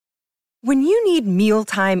When you need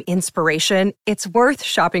mealtime inspiration, it's worth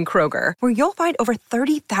shopping Kroger, where you'll find over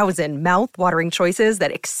 30,000 mouth-watering choices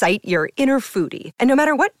that excite your inner foodie. And no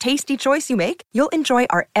matter what tasty choice you make, you'll enjoy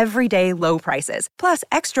our everyday low prices, plus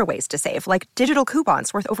extra ways to save, like digital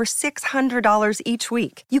coupons worth over $600 each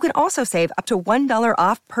week. You can also save up to $1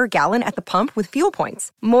 off per gallon at the pump with fuel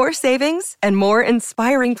points. More savings and more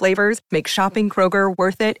inspiring flavors make shopping Kroger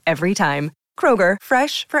worth it every time. Kroger,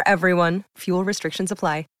 fresh for everyone. Fuel restrictions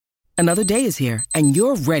apply. Another day is here, and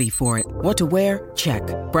you're ready for it. What to wear? Check.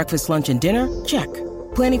 Breakfast, lunch, and dinner? Check.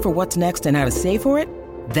 Planning for what's next and how to save for it?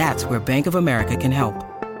 That's where Bank of America can help.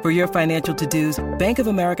 For your financial to-dos, Bank of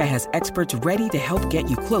America has experts ready to help get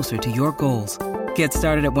you closer to your goals. Get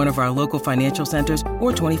started at one of our local financial centers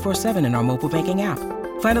or 24/7 in our mobile banking app.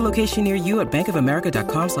 Find a location near you at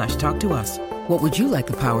bankofamerica.com/talktous. What would you like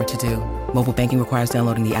the power to do? Mobile banking requires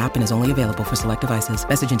downloading the app and is only available for select devices.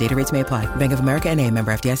 Message and data rates may apply. Bank of America N.A.,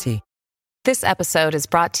 member FDIC. This episode is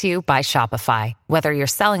brought to you by Shopify. Whether you're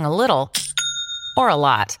selling a little or a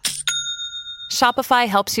lot, Shopify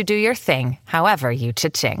helps you do your thing, however you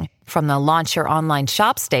cha-ching. From the launch your online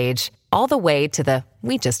shop stage, all the way to the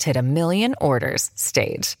we just hit 1 million orders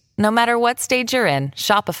stage. No matter what stage you're in,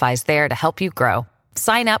 Shopify's there to help you grow.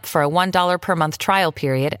 Sign up for a $1 per month trial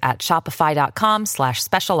period at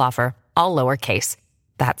shopify.com/special offer, all lowercase.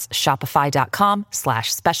 That's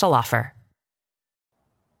shopify.com/special offer.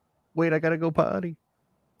 Wait, I gotta go potty.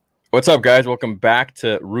 What's up, guys? Welcome back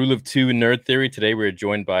to Rule of Two Nerd Theory. Today we're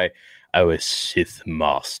joined by our Sith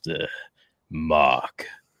Master, Mark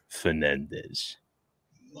Fernandez.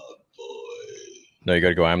 My boy. No, you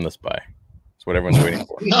gotta go, I'm the spy. That's what everyone's waiting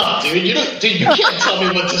for. No, dude, you can't tell me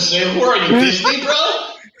what to say. Who are you, Disney, bro?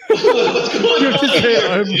 What's going on here?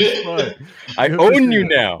 I'm the spy. I own you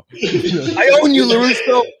now. I own you,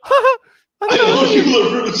 LaRusso. I own you,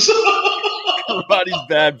 LaRusso. Everybody's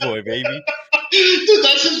bad boy, baby. Dude,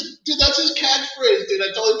 that's his catchphrase, dude. I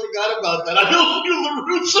totally forgot about that. I own you,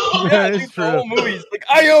 LaRusso. Yeah, it's true. The whole movie. It's like,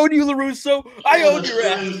 I own you, LaRusso. I own your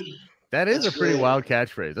ass. That's a pretty wild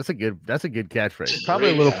catchphrase. That's a good catchphrase.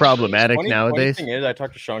 Probably a little problematic nowadays. The thing is, I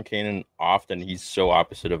talk to Sean Kanan often. He's so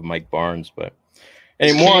opposite of Mike Barnes, but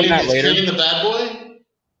more on that later. Kanan the bad boy?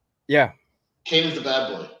 Yeah. Kanan's the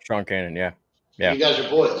bad boy. Sean Kanan, yeah. You guys are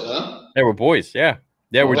boys, huh? Yeah, we're boys, yeah.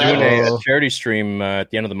 Yeah, we're doing a charity stream at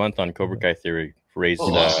the end of the month on Cobra Kai Theory to raise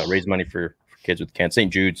money for kids with cancer.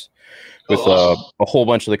 St. Jude's with awesome. A whole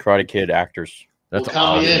bunch of the Karate Kid actors. That's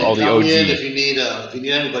all the OG. If you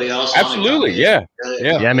need anybody else. Absolutely, yeah,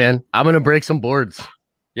 man. I'm gonna break some boards.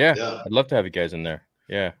 Yeah, I'd love to have you guys in there.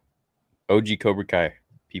 Yeah, OG Cobra Kai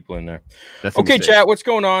people in there. That's okay, insane. chat. What's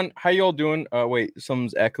going on? How you all doing? Wait,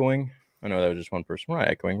 someone's echoing. I know that was just one person. We're not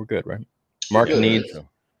echoing. We're good, right? Mark needs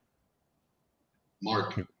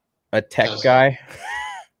a tech guy.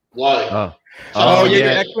 Why? Oh, yeah, you're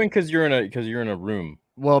echoing because you're in a room.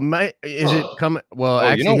 Well, is it coming? Well,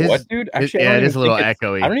 actually, you know what, dude? Actually, it is a little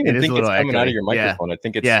echoey. I don't even think it's coming out of your microphone.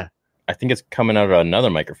 Yeah. I think it's coming out of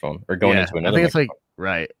another microphone or going into another. I think microphone. It's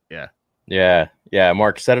right. Yeah. Yeah.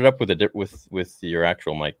 Mark, set it up with your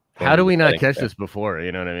actual mic. How do we not catch this before?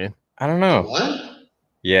 You know what I mean? I don't know. What?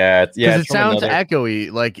 Yeah, because it sounds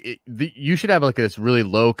echoey. Like you should have like this really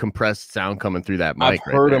low compressed sound coming through that mic. I've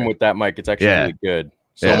heard him with that mic. It's actually really good.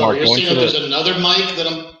 So Mark, you're saying there's another mic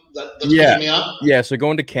that's picking me up? Yeah, so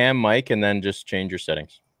go into cam mic and then just change your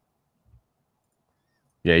settings.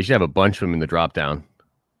 Yeah, you should have a bunch of them in the drop down.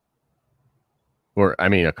 Or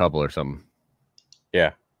a couple or something.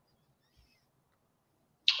 Yeah.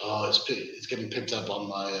 Oh, it's getting picked up on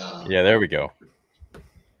my Yeah, there we go.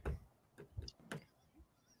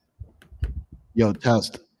 Yo,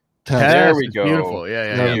 test. There we go. Beautiful.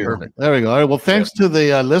 Yeah, perfect. There we go. All right. Well, thanks to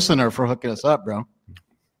the listener for hooking us up, bro.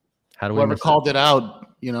 How do we Whoever called it out,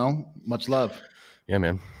 much love. Yeah,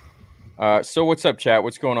 man. So what's up, chat?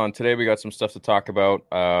 What's going on today? We got some stuff to talk about.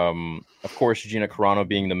 Of course, Gina Carano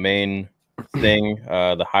being the main thing,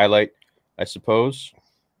 the highlight, I suppose.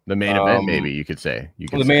 The main event, maybe you could say.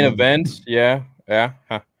 Main event, yeah.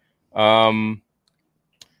 Huh.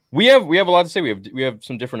 We have a lot to say. We have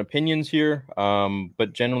some different opinions here,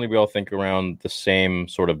 but generally we all think around the same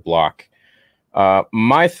sort of block.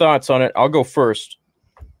 My thoughts on it, I'll go first.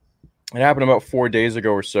 It happened about 4 days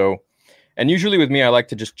ago or so. And usually with me, I like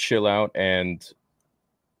to just chill out and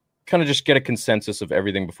kind of just get a consensus of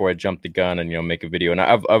everything before I jump the gun and, make a video. And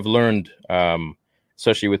I've learned,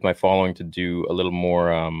 especially with my following, to do a little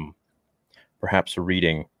more, perhaps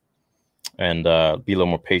reading and be a little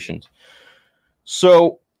more patient.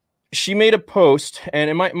 So she made a post, and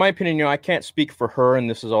in my opinion, I can't speak for her, and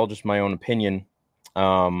this is all just my own opinion.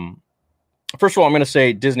 First of all, I'm going to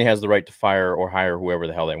say Disney has the right to fire or hire whoever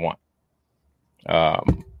the hell they want.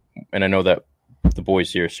 And I know that the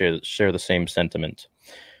boys here share the same sentiment.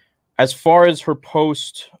 As far as her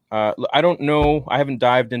post, I don't know. I haven't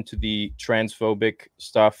dived into the transphobic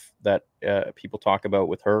stuff that people talk about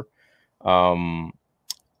with her.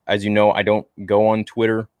 As you know, I don't go on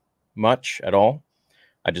Twitter much at all.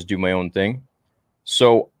 I just do my own thing.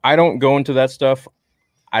 So I don't go into that stuff.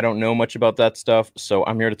 I don't know much about that stuff. So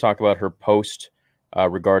I'm here to talk about her post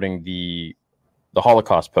regarding the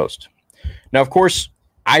Holocaust post. Now, of course,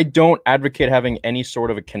 I don't advocate having any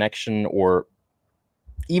sort of a connection or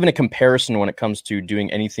even a comparison when it comes to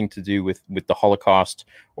doing anything to do with the Holocaust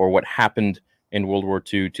or what happened in World War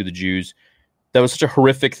II to the Jews. That was such a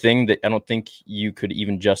horrific thing that I don't think you could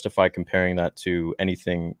even justify comparing that to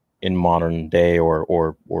anything in modern day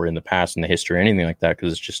or in the past, in the history, or anything like that,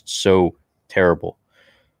 because it's just so terrible.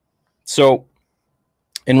 So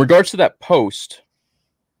in regards to that post,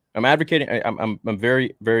 I'm advocating, I'm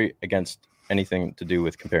very, very against anything to do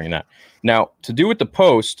with comparing that. Now, to do with the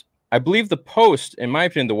post, I believe the post, in my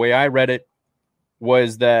opinion, the way I read it,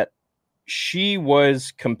 was that she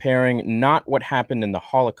was comparing not what happened in the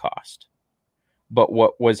Holocaust, but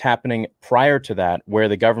what was happening prior to that, where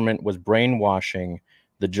the government was brainwashing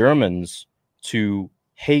the Germans to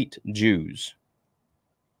hate Jews,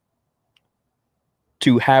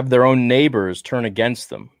 to have their own neighbors turn against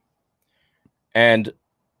them. And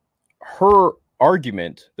her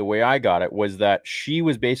argument, the way I got it, was that she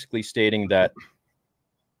was basically stating that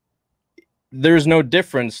there's no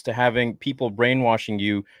difference to having people brainwashing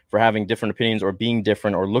you for having different opinions or being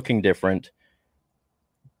different or looking different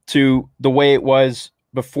to the way it was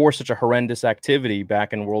before such a horrendous activity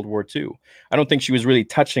back in World War II. I don't think she was really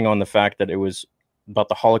touching on the fact that it was about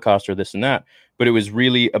the Holocaust or this and that, but it was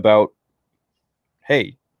really about,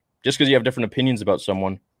 hey, just because you have different opinions about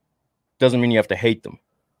someone doesn't mean you have to hate them.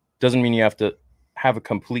 Doesn't mean you have to have a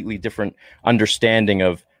completely different understanding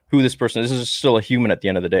of who this person is. This is still a human at the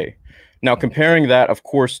end of the day. Now, comparing that, of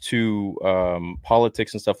course, to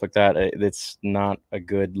politics and stuff like that, it's not a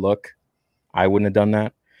good look. I wouldn't have done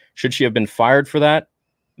that. Should she have been fired for that?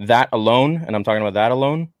 That alone, and I'm talking about that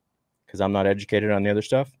alone, because I'm not educated on the other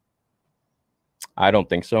stuff. I don't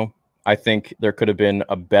think so. I think there could have been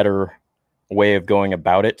a better way of going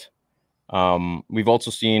about it. We've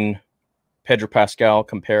also seen Pedro Pascal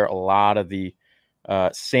compare a lot of the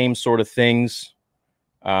same sort of things,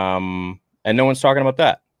 and no one's talking about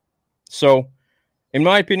that. So, in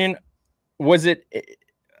my opinion, was it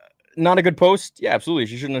not a good post? Yeah, absolutely.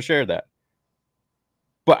 She shouldn't have shared that.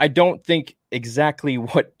 But I don't think exactly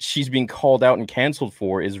what she's being called out and canceled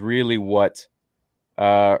for is really what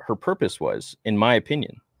her purpose was, in my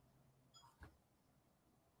opinion.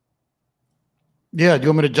 Yeah, do you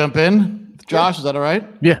want me to jump in? Josh, is that all right?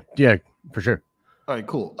 Yeah, for sure. All right,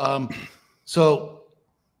 cool. So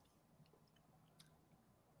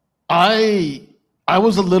I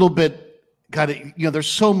was a little bit kind of, there's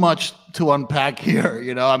so much to unpack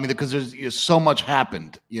here, I mean, because there's so much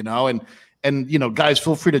happened, and guys,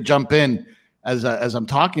 feel free to jump in as I'm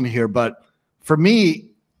talking here. But for me,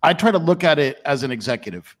 I try to look at it as an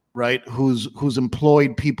executive, right? Who's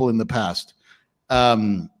employed people in the past,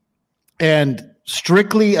 and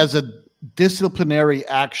strictly as a disciplinary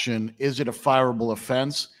action, is it a fireable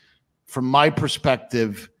offense? From my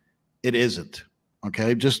perspective, it isn't.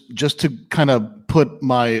 Okay, just to kind of put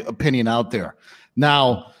my opinion out there.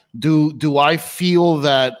 Now, do I feel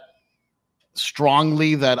that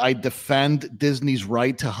strongly that I defend Disney's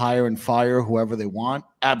right to hire and fire whoever they want?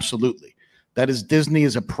 Absolutely. That is, Disney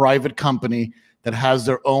is a private company that has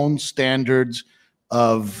their own standards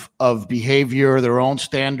of behavior, their own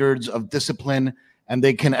standards of discipline, and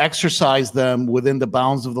they can exercise them within the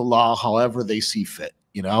bounds of the law however they see fit,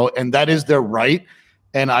 and that is their right.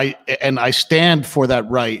 And I stand for that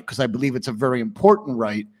right because I believe it's a very important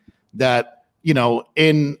right that,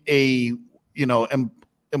 in a,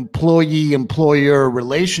 employee-employer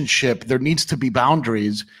relationship, there needs to be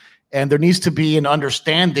boundaries and there needs to be an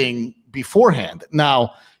understanding beforehand.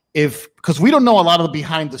 Now, because we don't know a lot of the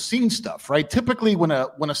behind-the-scenes stuff, right? Typically, when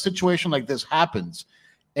a situation like this happens,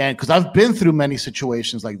 and because I've been through many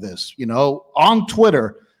situations like this, on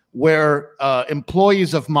Twitter, where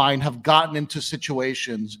employees of mine have gotten into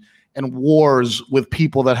situations and wars with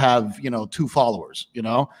people that have, 2 followers,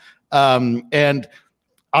 and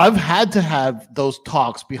I've had to have those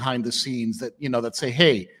talks behind the scenes that, that say,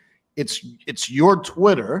 hey, it's your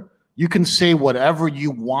Twitter. You can say whatever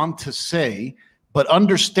you want to say, but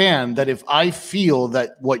understand that if I feel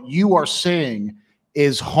that what you are saying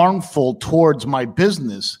is harmful towards my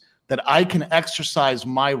business, that I can exercise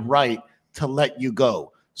my right to let you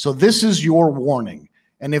go. So this is your warning.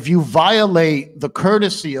 And if you violate the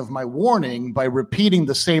courtesy of my warning by repeating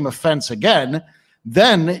the same offense again,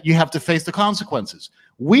 then you have to face the consequences.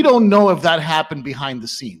 We don't know if that happened behind the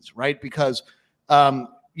scenes, right? Because,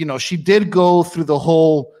 she did go through the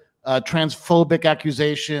whole transphobic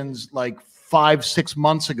accusations like 5-6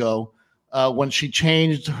 months ago when she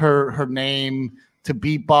changed her name to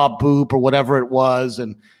Beep Bop Boop or whatever it was.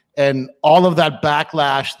 And all of that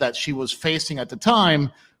backlash that she was facing at the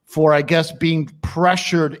time for, I guess, being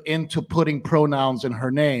pressured into putting pronouns in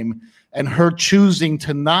her name and her choosing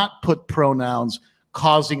to not put pronouns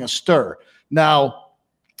causing a stir. Now,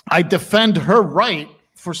 I defend her right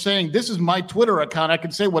for saying, this is my Twitter account. I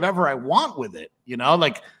can say whatever I want with it.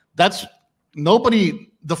 That's nobody,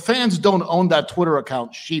 the fans don't own that Twitter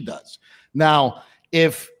account. She does. Now,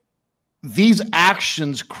 if these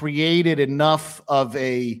actions created enough of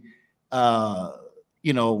a,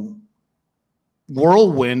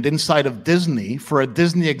 whirlwind inside of Disney for a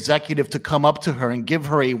Disney executive to come up to her and give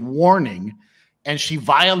her a warning, and she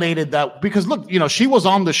violated that, because look, she was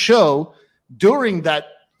on the show during that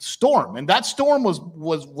storm, and that storm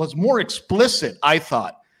was more explicit, I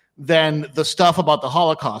thought, than the stuff about the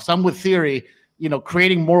Holocaust. I'm with Theory,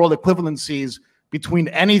 creating moral equivalencies between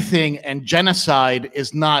anything and genocide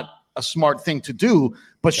is not a smart thing to do,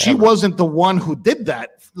 but she wasn't the one who did that,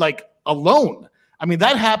 alone. I mean,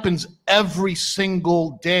 that happens every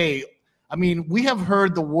single day. I mean, we have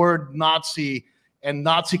heard the word Nazi and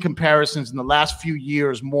Nazi comparisons in the last few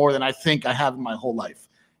years more than I think I have in my whole life.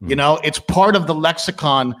 It's part of the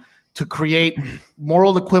lexicon to create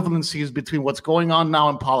moral equivalencies between what's going on now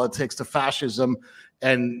in politics, to fascism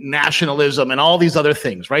and nationalism and all these other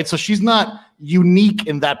things, right? So she's not unique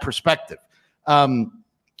in that perspective.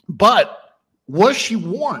 But was she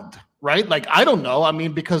warned, right? I don't know. I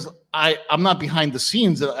mean, because I'm not behind the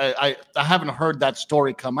scenes. I haven't heard that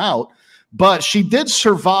story come out, but she did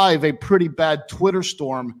survive a pretty bad Twitter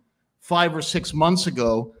storm 5 or 6 months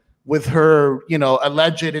ago with her,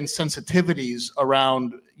 alleged insensitivities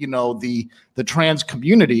around, the trans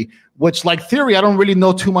community, which, like Theory, I don't really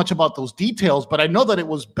know too much about those details, but I know that it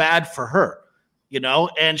was bad for her,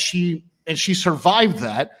 and she survived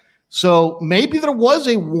that. So maybe there was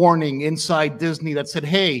a warning inside Disney that said,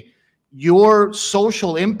 hey, your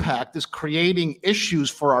social impact is creating issues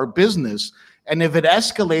for our business. And if it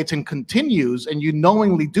escalates and continues and you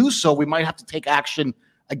knowingly do so, we might have to take action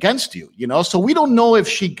against you, So we don't know if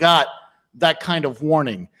she got that kind of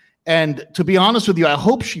warning. And to be honest with you, I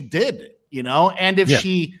hope she did, and if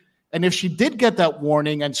she did get that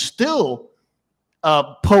warning and still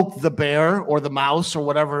poke the bear or the mouse or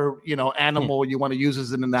whatever, animal you want to use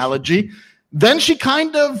as an analogy, then she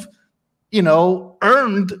kind of,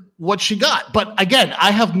 earned what she got. But again,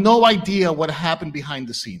 I have no idea what happened behind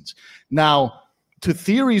the scenes. Now, to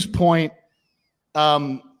Theory's point,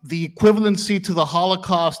 the equivalency to the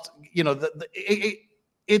Holocaust,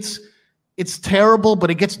 it's terrible, but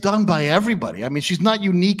it gets done by everybody. I mean, she's not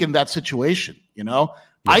unique in that situation,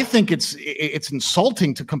 I think it's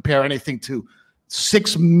insulting to compare anything to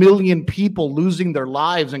 6 million people losing their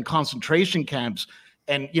lives in concentration camps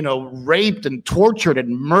and, raped and tortured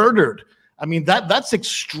and murdered. I mean, that's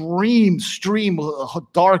extreme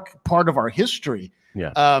dark part of our history.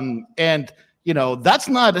 Yeah. And, that's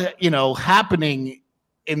not, happening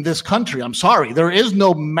in this country. I'm sorry. There is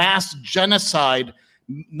no mass genocide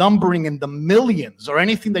numbering in the millions or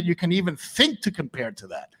anything that you can even think to compare to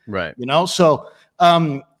that. Right. So,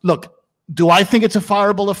 look, do I think it's a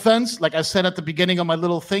fireable offense? Like I said at the beginning of my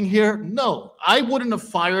little thing here, no, I wouldn't have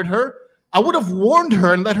fired her. I would have warned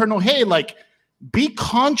her and let her know, hey, be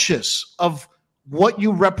conscious of what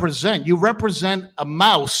you represent. You represent a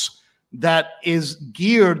mouse that is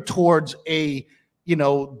geared towards a,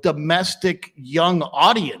 domestic young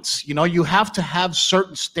audience. You have to have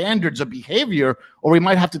certain standards of behavior or we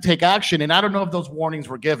might have to take action. And I don't know if those warnings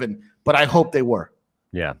were given, but I hope they were.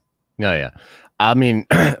 Yeah. Yeah. I mean,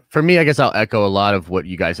 for me, I guess I'll echo a lot of what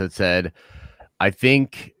you guys had said. I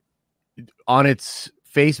think on its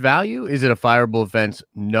face value, is it a fireable offense?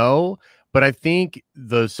 No. But I think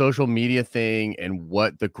the social media thing and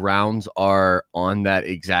what the grounds are on that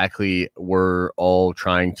exactly we're all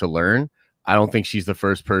trying to learn. I don't think she's the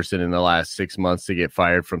first person in the last 6 months to get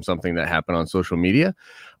fired from something that happened on social media.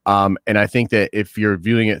 And I think that if you're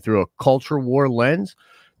viewing it through a culture war lens,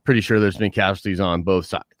 pretty sure there's been casualties on both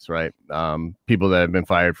sides, right? People that have been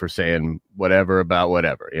fired for saying whatever about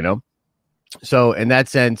whatever, So in that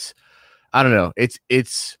sense, I don't know.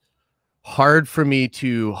 It's hard for me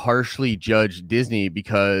to harshly judge Disney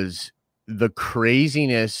because the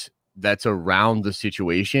craziness that's around the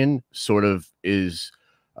situation sort of is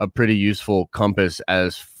a pretty useful compass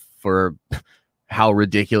as for how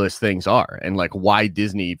ridiculous things are and like why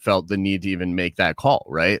Disney felt the need to even make that call,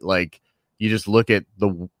 right? Like you just look at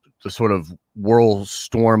the sort of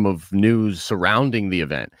whirlstorm of news surrounding the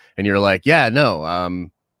event and you're like, yeah, no,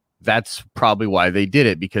 that's probably why they did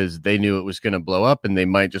it, because they knew it was going to blow up and they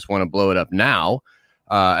might just want to blow it up now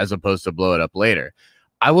as opposed to blow it up later.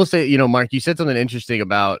 I will say, you know, Mark, you said something interesting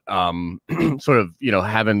about sort of, you know,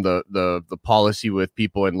 having the policy with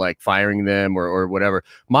people and like firing them or whatever.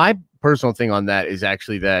 My personal thing on that is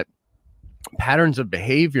actually that patterns of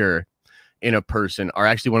behavior in a person are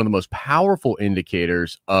actually one of the most powerful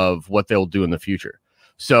indicators of what they'll do in the future.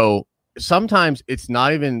 So sometimes it's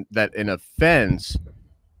not even that an offense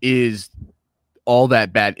is all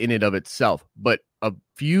that bad in and of itself, but a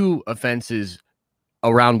few offenses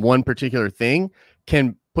around one particular thing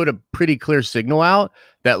can put a pretty clear signal out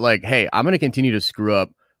that like, hey, I'm going to continue to screw up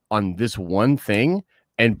on this one thing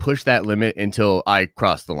and push that limit until I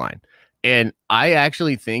cross the line. And I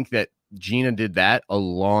actually think that Gina did that a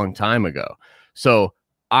long time ago. So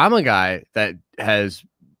I'm a guy that has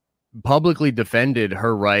publicly defended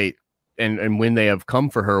her right and when they have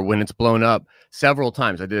come for her, when it's blown up several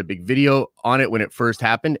times. I did a big video on it when it first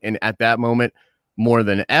happened. And at that moment, more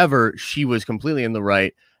than ever, she was completely in the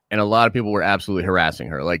right. And a lot of people were absolutely harassing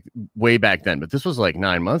her, like way back then. But this was like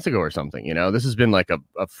 9 months ago or something, you know? This has been like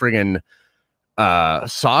a friggin'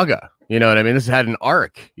 saga, you know what I mean? This had an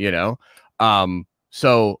arc, you know?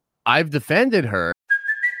 So I've defended her.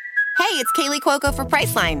 Hey, it's Kaylee Cuoco for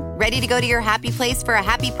Priceline. Ready to go to your happy place for a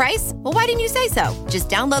happy price? Well, why didn't you say so? Just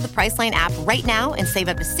download the Priceline app right now and save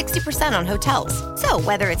up to 60% on hotels. So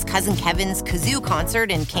whether it's Cousin Kevin's Kazoo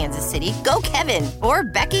Concert in Kansas City, go Kevin, or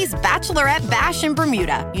Becky's Bachelorette Bash in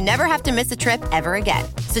Bermuda, you never have to miss a trip ever again.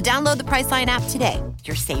 So download the Priceline app today.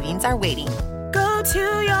 Your savings are waiting. Go to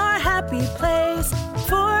your happy place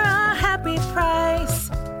for a happy price.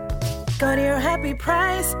 Go to your happy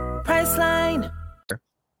price, Priceline.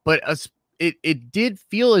 But it did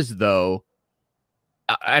feel as though,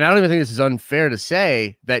 and I don't even think this is unfair to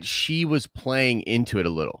say, that she was playing into it a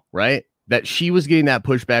little, right? That she was getting that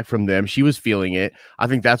pushback from them. She was feeling it. I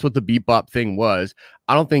think that's what the beep bop thing was.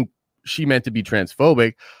 I don't think she meant to be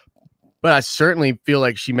transphobic, but I certainly feel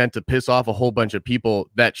like she meant to piss off a whole bunch of people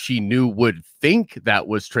that she knew would think that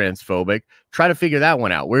was transphobic. Try to figure that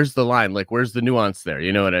one out. Where's the line? Like, where's the nuance there?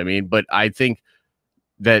 You know what I mean? But I think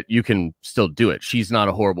that you can still do it. She's not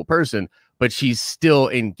a horrible person, but she's still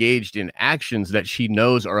engaged in actions that she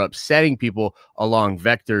knows are upsetting people along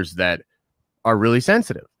vectors that are really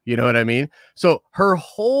sensitive. You know what I mean? So her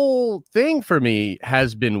whole thing for me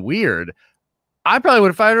has been weird. I probably would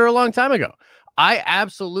have fired her a long time ago. I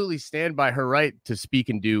absolutely stand by her right to speak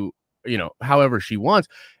and do, you know, however she wants.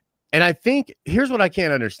 And I think here's what I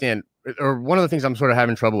can't understand, or one of the things I'm sort of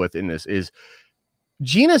having trouble with in this is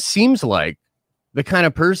Gina seems like the kind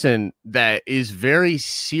of person that is very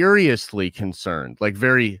seriously concerned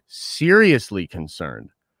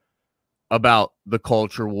about the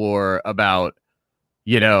culture war, about,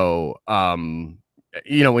 when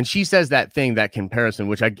she says that thing, that comparison,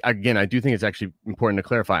 which I do think it's actually important to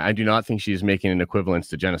clarify. I do not think she is making an equivalence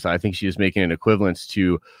to genocide. I think she is making an equivalence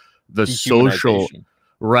to the social,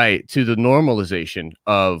 right, to the normalization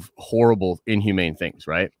of horrible, inhumane things,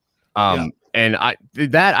 right? And I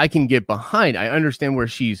can get behind. I understand where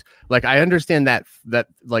she's like, I understand that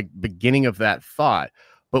like beginning of that thought.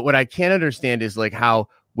 But what I can't understand is like how,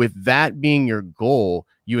 with that being your goal,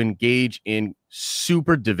 you engage in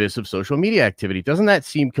super divisive social media activity. Doesn't that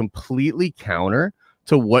seem completely counter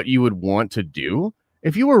to what you would want to do?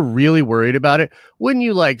 If you were really worried about it, wouldn't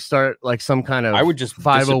you like start like some kind of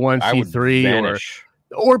 501c3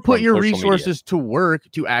 or put your resources to work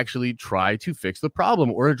to actually try to fix the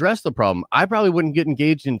problem or address the problem? I probably wouldn't get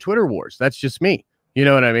engaged in Twitter wars. That's just me. You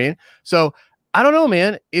know what I mean? So I don't know,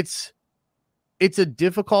 man. It's a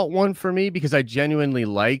difficult one for me because I genuinely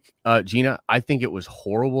like Gina. I think it was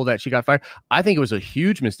horrible that she got fired. I think it was a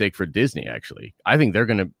huge mistake for Disney, actually. I think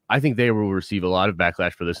they will receive a lot of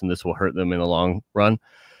backlash for this, and this will hurt them in the long run.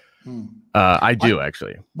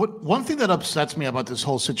 Actually. One thing that upsets me about this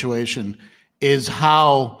whole situation is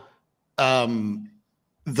how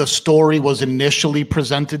the story was initially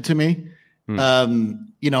presented to me. I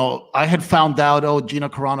had found out, Gina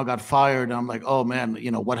Carano got fired. And I'm like, oh man,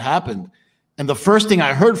 what happened? And the first thing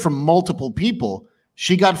I heard from multiple people,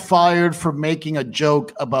 she got fired for making a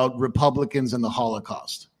joke about Republicans and the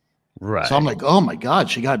Holocaust. Right. So I'm like, oh my God,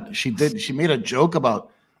 she made a joke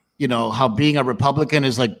about, how being a Republican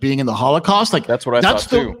is like being in the Holocaust. Like that's what I thought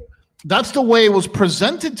too. That's the way it was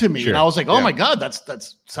presented to me. Sure. And I was like, oh my God,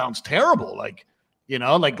 that sounds terrible. Like,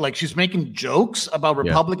 like she's making jokes about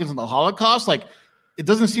Republicans and the Holocaust. Like, it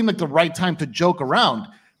doesn't seem like the right time to joke around.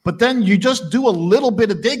 But then you just do a little bit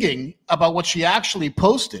of digging about what she actually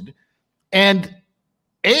posted. And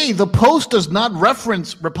the post does not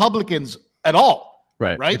reference Republicans at all.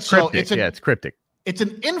 Right. Right. It's so cryptic. It's cryptic. It's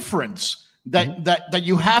an inference that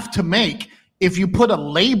you have to make if you put a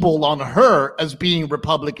label on her as being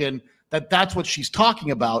Republican, that's what she's talking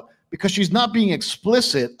about, because she's not being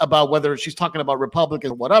explicit about whether she's talking about Republican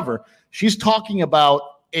or whatever. She's talking about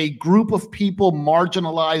a group of people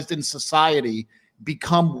marginalized in society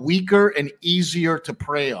become weaker and easier to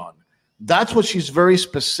prey on. That's what she's very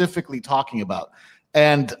specifically talking about.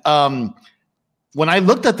 And when I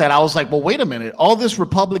looked at that, I was like, well, wait a minute. All this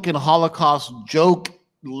Republican Holocaust joke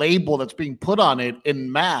label that's being put on it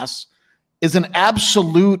in mass is an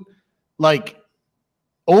absolute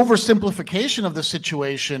oversimplification of the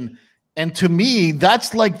situation. And to me,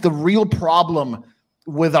 that's like the real problem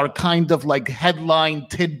with our kind of headline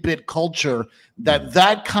tidbit culture,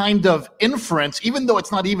 that kind of inference, even though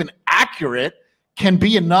it's not even accurate, can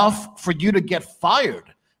be enough for you to get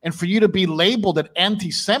fired and for you to be labeled an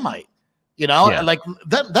anti-Semite.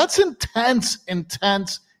 That's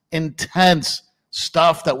intense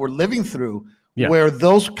stuff that we're living through, where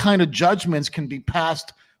those kind of judgments can be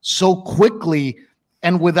passed so quickly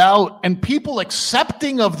and people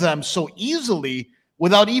accepting of them so easily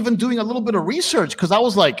without even doing a little bit of research. Because I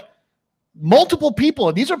was like, multiple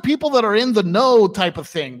people, these are people that are in the know type of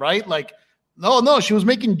thing, right? No, she was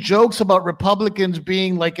making jokes about Republicans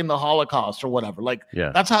being in the Holocaust or whatever.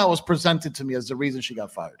 That's how it was presented to me as the reason she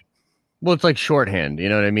got fired. Well, it's like shorthand, you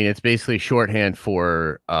know what I mean? It's basically shorthand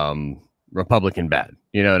for Republican bad,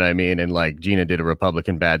 you know what I mean? And Gina did a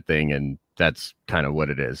Republican bad thing, and that's kind of what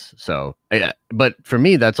it is. So, yeah. But for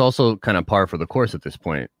me, that's also kind of par for the course at this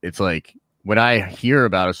point. It's like when I hear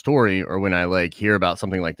about a story or when I hear about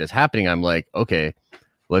something like this happening, I'm like, okay,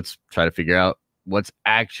 let's try to figure out what's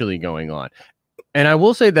actually going on. And I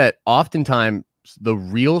will say that oftentimes the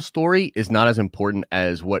real story is not as important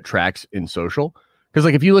as what tracks in social. Because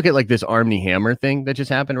if you look at this Armie Hammer thing that just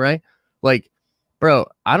happened, right? Bro,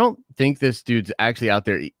 I don't think this dude's actually out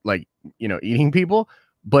there eating people.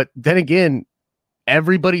 But then again,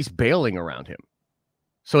 everybody's bailing around him.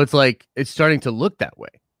 So it's starting to look that way.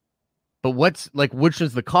 But which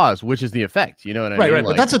is the cause? Which is the effect? You know what I mean? Right.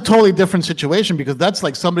 But that's a totally different situation, because that's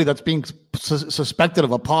somebody that's being suspected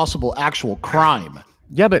of a possible actual crime.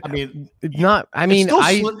 Yeah, but it's not.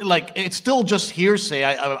 It's still just hearsay.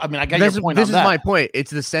 I get your point. This is my point.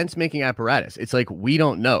 It's the sense-making apparatus. It's we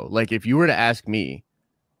don't know. If you were to ask me,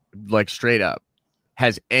 straight up,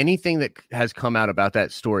 has anything that has come out about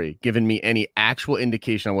that story given me any actual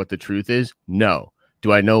indication on what the truth is? No.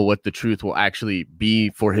 Do I know what the truth will actually be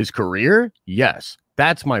for his career? Yes.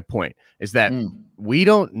 That's my point, is that we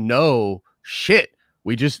don't know shit.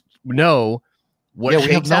 We just know what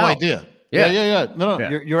we have no idea. Yeah. No,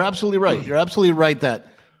 yeah. You're absolutely right. You're absolutely right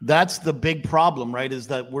that's the big problem, right? Is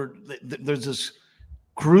that there's this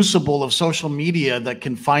crucible of social media that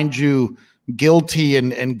can find you guilty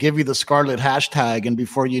and give you the scarlet hashtag, and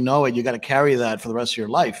before you know it, you got to carry that for the rest of your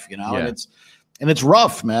life, and it's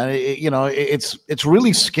rough, man. It's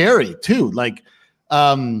really scary too.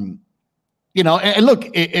 And look,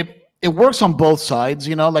 it works on both sides,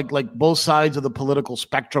 both sides of the political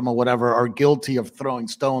spectrum or whatever are guilty of throwing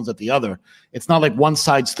stones at the other. It's not like one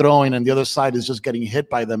side's throwing and the other side is just getting hit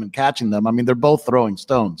by them and catching them. I mean, they're both throwing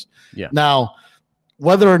stones. Yeah. Now,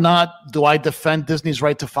 whether or not do I defend Disney's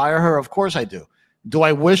right to fire her? Of course I do. Do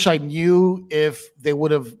I wish I knew if they would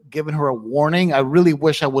have given her a warning? I really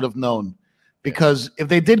wish I would have known, because if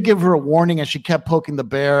they did give her a warning and she kept poking the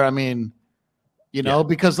bear,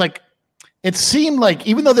 because it seemed like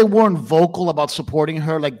even though they weren't vocal about supporting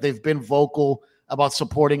her, they've been vocal about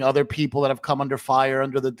supporting other people that have come under fire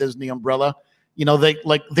under the Disney umbrella,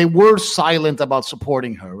 they were silent about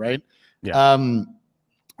supporting her, right? Yeah.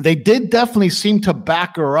 They did definitely seem to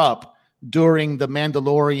back her up during the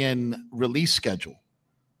Mandalorian release schedule.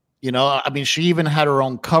 She even had her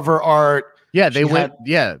own cover art. Yeah,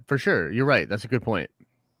 for sure. You're right. That's a good point.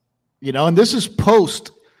 And this is post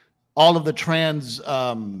all of the trans,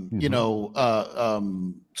 stuff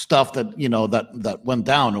that went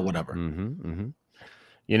down or whatever.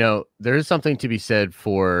 There is something to be said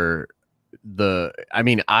for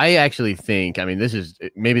I actually think, this is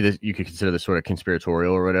maybe you could consider this sort of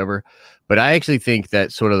conspiratorial or whatever, but I actually think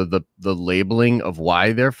that sort of the labeling of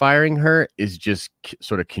why they're firing her is just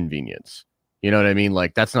sort of convenience. You know what I mean?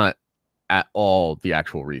 That's not at all the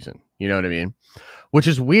actual reason. You know what I mean? Which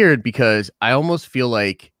is weird, because I almost feel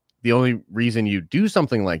like the only reason you do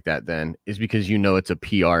something like that then is because you know it's a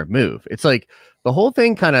PR move. It's like the whole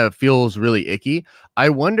thing kind of feels really icky. I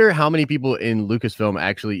wonder how many people in Lucasfilm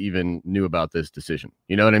actually even knew about this decision.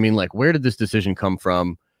 You know what I mean? Like, where did this decision come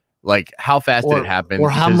from? Like, how fast did it happen?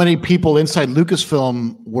 Or how many people inside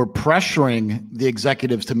Lucasfilm were pressuring the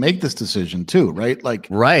executives to make this decision too, right? Like,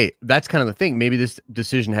 right. That's kind of the thing. Maybe this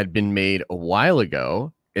decision had been made a while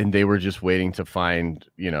ago and they were just waiting to find,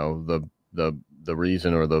 you know, the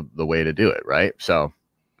reason or the way to do it, right? So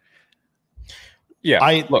yeah,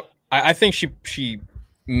 I think she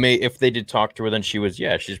may, if they did talk to her, then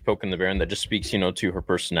she's poking the bear, and that just speaks, you know, to her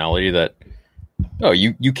personality that, oh,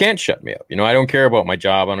 you can't shut me up. You know, I don't care about my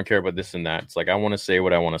job. I don't care about this and that. It's like, I want to say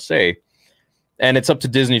what I want to say. And it's up to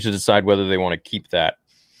Disney to decide whether they want to keep that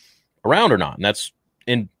around or not. And that's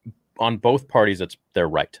on both parties, that's their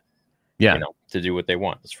right. Yeah. You know, to do what they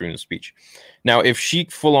want. It's freedom of speech. Now, if she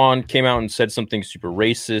full on came out and said something super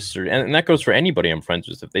racist, and that goes for anybody I'm friends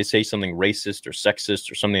with, if they say something racist or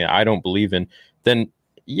sexist or something that I don't believe in, then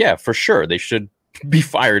yeah, for sure, they should be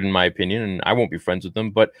fired, in my opinion, and I won't be friends with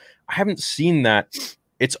them. But I haven't seen that.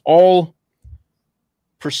 It's all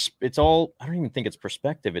I don't even think it's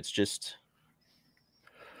perspective. It's just,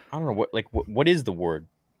 I don't know what is the word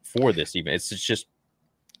for this even. It's just,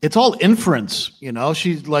 it's all inference, you know.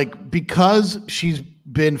 She's like, because she's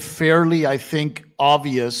been fairly, I think,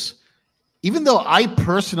 obvious, even though I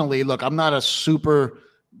personally, look, I'm not a super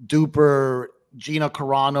duper Gina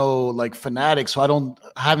Carano like fanatic, so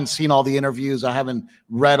I haven't seen all the interviews, I haven't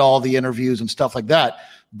read all the interviews and stuff like that,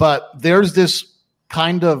 but there's this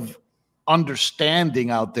kind of understanding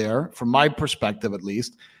out there, from my perspective at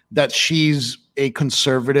least, that she's a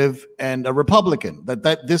conservative and a Republican,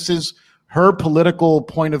 that this is her political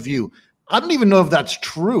point of view. I don't even know if that's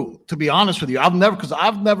true, to be honest with you. I've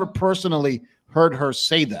never personally heard her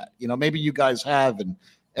say that. You know, maybe you guys have and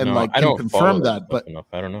no, like can confirm that, but enough.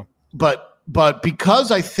 I don't know. But because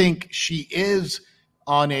I think she is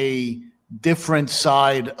on a different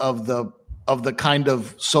side of the kind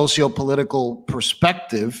of socio-political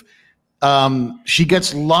perspective, she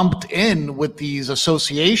gets lumped in with these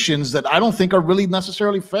associations that I don't think are really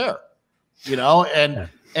necessarily fair. You know,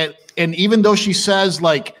 and even though she says,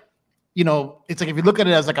 like, you know, it's like, if you look at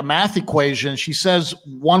it as like a math equation, she says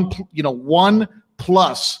one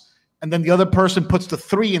plus, and then the other person puts the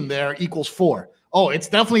 3 in there equals 4. Oh, it's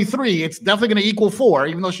definitely 3. It's definitely going to equal 4,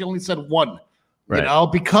 even though she only said 1, right. You know,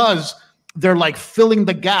 because they're like filling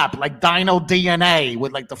the gap, like Dino DNA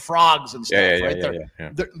with like the frogs and stuff, right?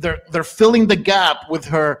 They're filling the gap with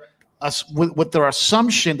her, with their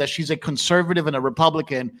assumption that she's a conservative and a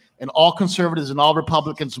Republican, and all conservatives and all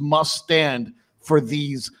Republicans must stand for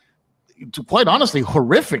these, quite honestly,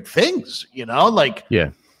 horrific things, you know, like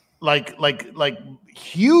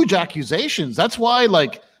huge accusations. That's why,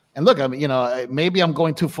 like, and look, I mean, you know, maybe I'm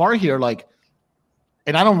going too far here, like,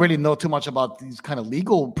 and I don't really know too much about these kind of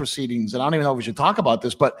legal proceedings, and I don't even know if we should talk about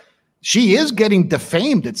this, but she is getting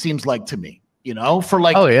defamed, it seems like to me, you know, for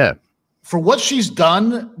like, for what she's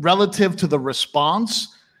done relative to the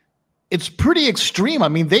response. It's pretty extreme. I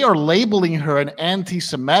mean, they are labeling her an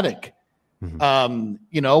anti-Semitic,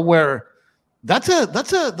 you know, where that's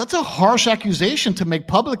a harsh accusation to make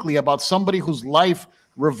publicly about somebody whose life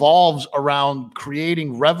revolves around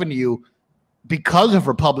creating revenue because of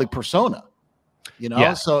her public persona, you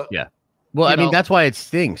know? Well, I mean, that's why it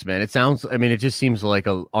stinks, man. It sounds, I mean, it just seems like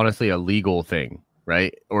honestly a legal thing,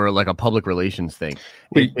 right? Or like a public relations thing.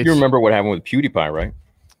 You remember what happened with PewDiePie, right?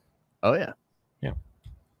 Oh yeah.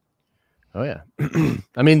 Oh yeah.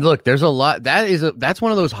 I mean, look, there's a lot. That's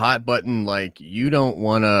one of those hot button, like, you don't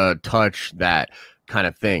want to touch that kind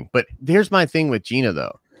of thing. But here's my thing with Gina,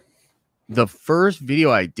 though. The first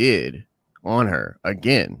video I did on her,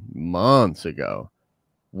 again, months ago,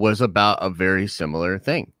 was about a very similar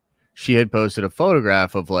thing. She had posted a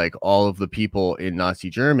photograph of like all of the people in Nazi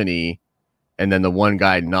Germany, and then the one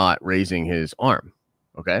guy not raising his arm.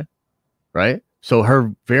 Okay. Right. So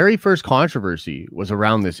her very first controversy was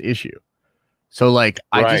around this issue. So like,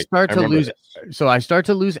 I start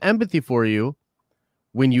to lose empathy for you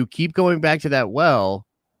when you keep going back to that well,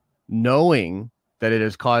 knowing that it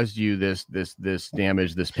has caused you this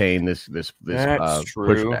damage, this pain, this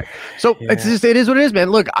pushback. So it's just, it is what it is, man.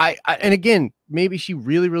 Look, I and again, maybe she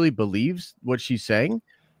really, really believes what she's saying,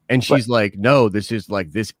 and she's like, no, this is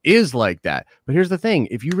like that. But here's the thing: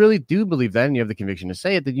 if you really do believe that and you have the conviction to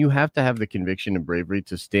say it, then you have to have the conviction and bravery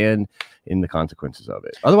to stand in the consequences of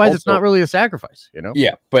it. Otherwise, also, it's not really a sacrifice, you know?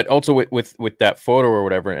 Yeah, but also with that photo or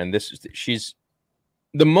whatever, and she's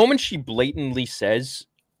the moment she blatantly says,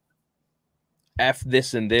 F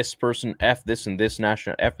this and this person, F this and this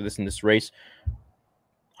national, F this and this race,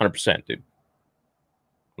 100%, dude.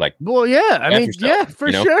 Like, well, yeah, I mean, yourself, yeah,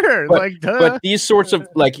 for sure. But these sorts of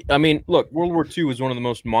I mean, look, World War II is one of the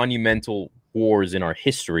most monumental wars in our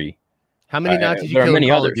history. How many Nazis you kill in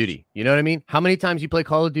Call of Duty? You know what I mean? How many times you play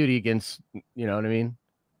Call of Duty against, you know what I mean?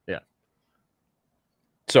 Yeah.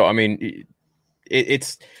 So, I mean,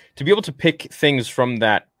 it's to be able to pick things from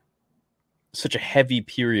that such a heavy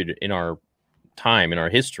period in our time, in our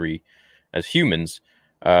history as humans,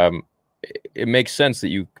 it makes sense that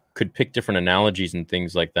you could pick different analogies and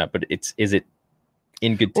things like that. But is it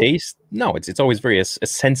in good taste? No, it's always a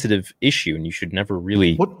sensitive issue, and you should never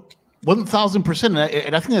really. 1,000%.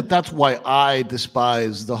 And I think that's why I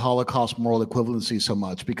despise the Holocaust moral equivalency so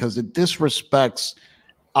much, because it disrespects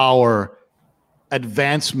our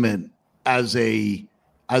advancement as a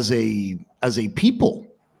people.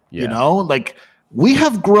 Yeah. You know, like we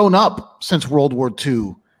have grown up since World War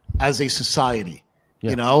II as a society. Yeah.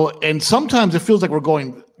 You know, and sometimes it feels like we're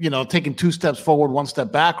going, you know, taking 2 steps forward, 1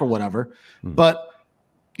 step back or whatever. But,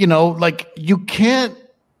 you know, like you can't,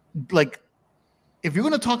 like, if you're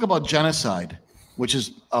going to talk about genocide, which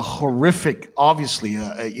is a horrific, obviously,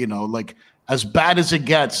 you know, like as bad as it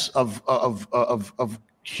gets of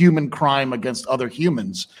human crime against other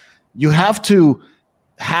humans, you have to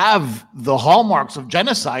have the hallmarks of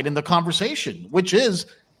genocide in the conversation, which is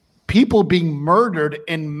people being murdered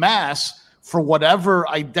in mass for whatever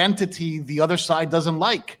identity the other side doesn't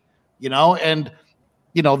like, you know, and,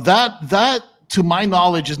 you know, that to my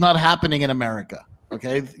knowledge is not happening in America.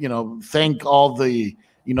 Okay. You know, thank all the,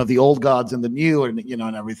 you know, the old gods and the new and, you know,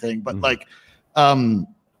 and everything. But like,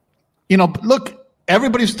 you know, look,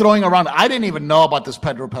 everybody's throwing around. I didn't even know about this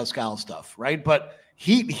Pedro Pascal stuff. Right. But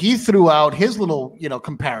he threw out his little, you know,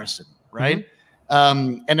 comparison. Right.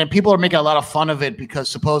 And then people are making a lot of fun of it because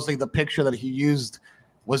supposedly the picture that he used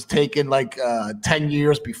was taken like 10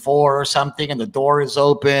 years before or something, and the door is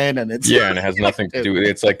open and it's and it has nothing to do with it.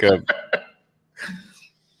 It's like a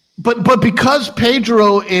but because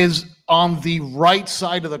Pedro is on the right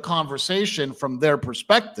side of the conversation from their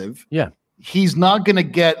perspective, he's not going to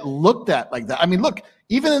get looked at like that. I mean, look,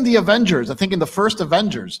 even in the Avengers, I think in the first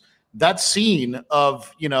Avengers, that scene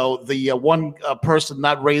of, you know, the one person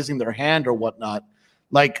not raising their hand or whatnot,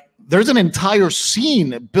 like there's an entire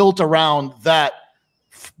scene built around that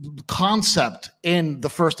concept in the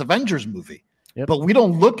first Avengers movie. But we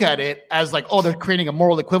don't look at it as like, oh, they're creating a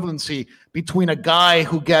moral equivalency between a guy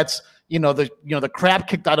who gets, the crap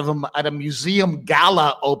kicked out of him at a museum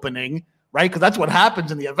gala opening, right? Because that's what happens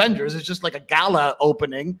in the Avengers. It's just like a gala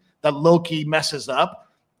opening that Loki messes up,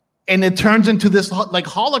 and it turns into this like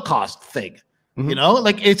Holocaust thing. You know,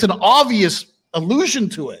 like it's an obvious allusion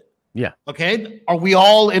to it. Yeah. Okay. Are we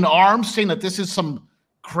all in arms saying that this is some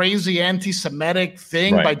crazy anti-Semitic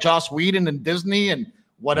thing by Joss Whedon and Disney and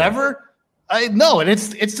whatever? No, and it's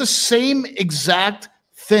the same exact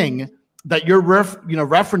thing that you're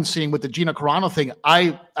referencing with the Gina Carano thing.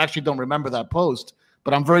 I actually don't remember that post,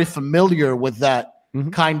 but I'm very familiar with that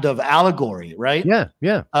kind of allegory, right?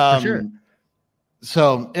 Yeah, for sure.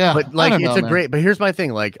 So yeah, but like but here's my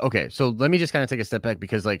thing. Like, okay, so let me just kind of take a step back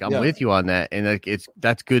because like I'm with you on that, and like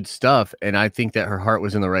that's good stuff, and I think that her heart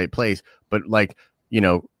was in the right place. But like, you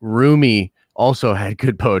know, Rumi also had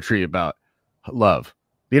good poetry about love.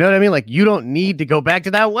 You know what I mean? Like, you don't need to go back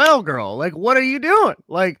to that well, girl. Like, what are you doing?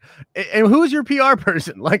 Like, and who's your PR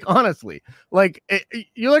person? Like, honestly, like,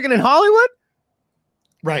 you're looking in Hollywood?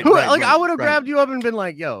 Right. I would have grabbed you up and been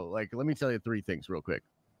like, yo, like, let me tell you 3 things real quick.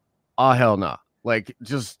 Oh, hell no. Like,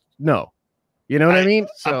 just no. You know what I mean?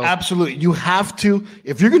 So absolutely. You have to,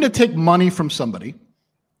 if you're going to take money from somebody,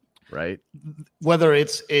 right? Whether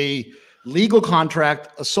it's a legal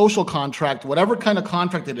contract, a social contract, whatever kind of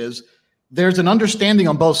contract it is, there's an understanding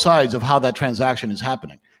on both sides of how that transaction is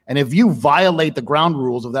happening. And if you violate the ground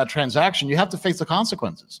rules of that transaction, you have to face the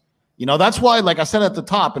consequences. You know, that's why, like I said at the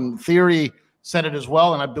top, and Theory said it as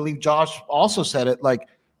well, and I believe Josh also said it, like,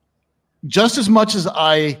 just as much as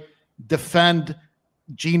I defend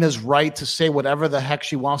Gina's right to say whatever the heck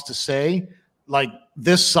she wants to say, like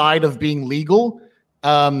this side of being legal,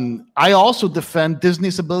 I also defend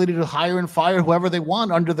Disney's ability to hire and fire whoever they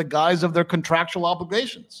want under the guise of their contractual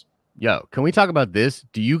obligations. Yo, can we talk about this?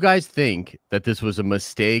 Do you guys think that this was a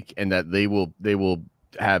mistake and that they will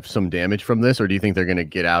have some damage from this, or do you think they're going to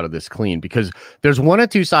get out of this clean? Because there's one of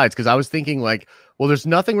two sides. Because I was thinking like, well, there's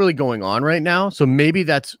nothing really going on right now, so maybe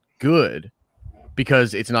that's good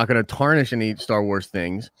because it's not going to tarnish any Star Wars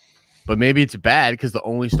things. But maybe it's bad because the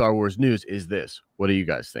only Star Wars news is this. What do you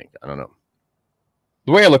guys think? I don't know.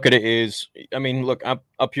 The way I look at it is, I mean, look, I'm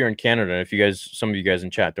up here in Canada. If you guys, some of you guys in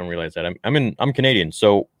chat don't realize that I'm Canadian,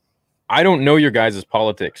 so I don't know your guys'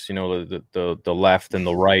 politics, the left and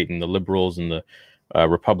the right and the liberals and the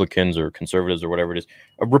Republicans or conservatives or whatever it is.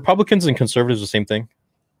 Republicans and conservatives the same thing?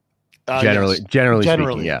 Generally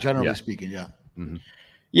speaking, yeah. Mm-hmm.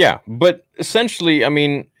 Yeah, but essentially, I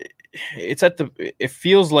mean, it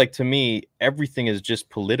feels like to me everything is just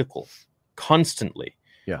political constantly.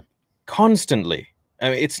 Yeah. Constantly. I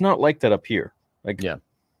mean, it's not like that up here. Like, yeah.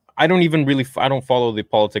 I don't follow the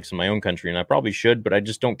politics in my own country, and I probably should, but I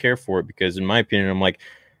just don't care for it because, in my opinion, I'm like,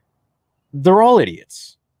 they're all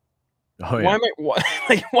idiots. Oh, yeah.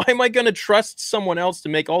 Why am I going to trust someone else to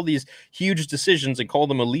make all these huge decisions and call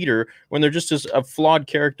them a leader when they're just as a flawed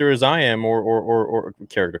character as I am, or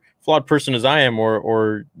flawed person as I am,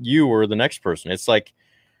 or you or the next person? It's like,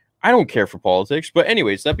 I don't care for politics. But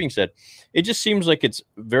anyways, that being said, it just seems like it's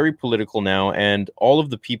very political now, and all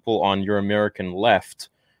of the people on your American left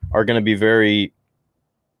are going to be very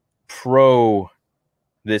pro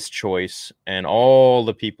this choice, and all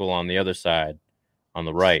the people on the other side, on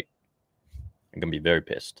the right, are going to be very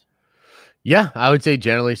pissed. Yeah, I would say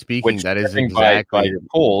generally speaking, that is exactly by your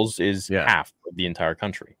polls is half of the entire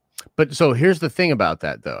country. But so here's the thing about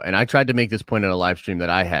that, though, and I tried to make this point in a live stream that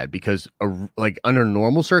I had, because like under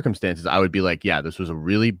normal circumstances, I would be like, yeah, this was a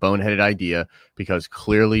really boneheaded idea because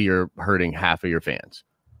clearly you're hurting half of your fans.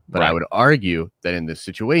 But right. I would argue that in this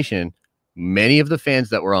situation, many of the fans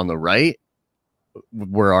that were on the right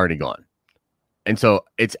were already gone. And so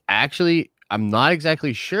it's actually, I'm not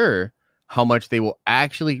exactly sure how much they will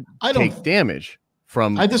actually take damage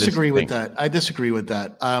from. I disagree with that.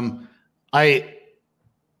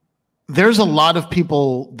 There's a lot of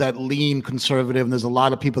people that lean conservative, and there's a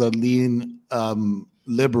lot of people that lean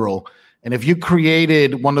liberal. And if you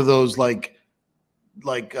created one of those like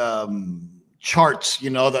charts,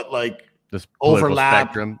 that like this overlap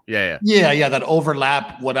spectrum. That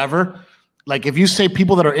overlap, whatever. Like if you say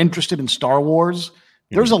people that are interested in Star Wars,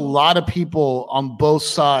 there's a lot of people on both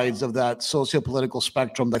sides of that socio-political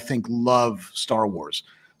spectrum that I think love Star Wars.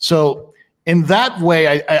 So in that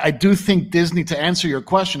way, I do think Disney, to answer your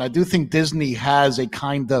question, I do think Disney has a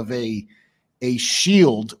kind of a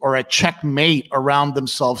shield or a checkmate around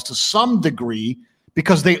themselves to some degree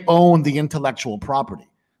because they own the intellectual property.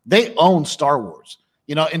 They own Star Wars,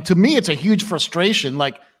 and to me, it's a huge frustration.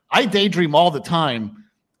 Like I daydream all the time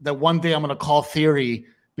that one day I'm going to call Theory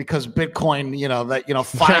because Bitcoin,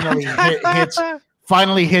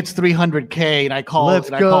 finally hits 300K, and I call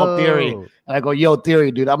Theory and I go, yo,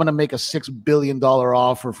 Theory, dude, I'm going to make a $6 billion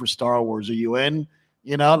offer for Star Wars. Are you in?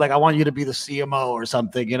 Like I want you to be the CMO or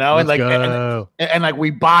something, and like we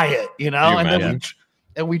buy it,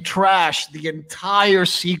 and we trash the entire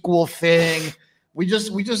sequel thing. We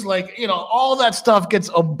just like, all that stuff gets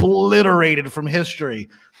obliterated from history,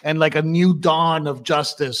 and like a new dawn of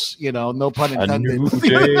justice, no pun intended. A new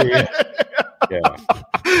day.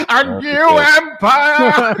 A new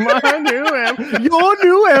empire. Your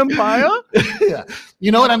new empire. Yeah.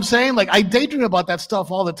 You know what I'm saying? Like I daydream about that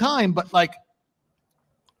stuff all the time, but like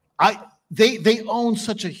they own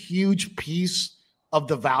such a huge piece of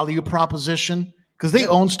the value proposition because they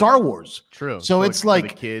own Star Wars. True. So it's like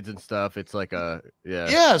the kids and stuff. It's like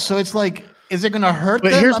Yeah. So it's like, is it going to hurt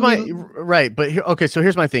them? So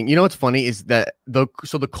here's my thing. You know what's funny is that the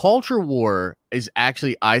culture war is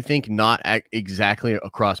actually, I think, not exactly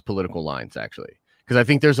across political lines, actually, because I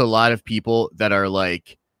think there's a lot of people that are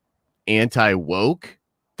like anti-woke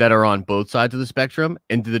that are on both sides of the spectrum,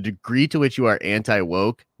 and to the degree to which you are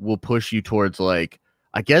anti-woke will push you towards like,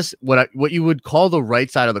 I guess what you would call the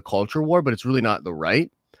right side of the culture war, but it's really not the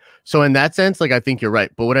right. So in that sense, like I think you're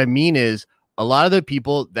right. But what I mean is a lot of the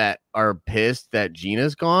people that are pissed that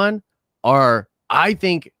Gina's gone are, I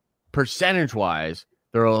think, percentage-wise,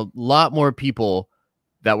 there are a lot more people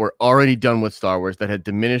that were already done with Star Wars that had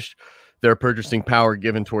diminished their purchasing power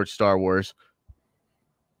given towards Star Wars.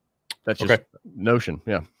 That's just notion.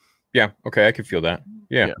 Yeah. Yeah. Okay. I can feel that.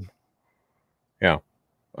 Yeah.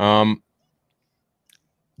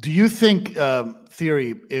 Do you think,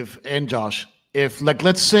 Theory, and Josh, if like,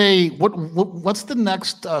 let's say, what's the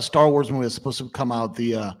next Star Wars movie that's supposed to come out?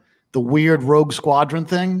 The weird Rogue Squadron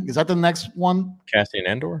thing? Is that the next one? Cassian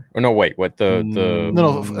Andor? Or no, wait, what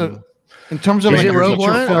No. In terms of is it Rogue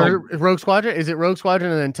One or Rogue Squadron? Is it Rogue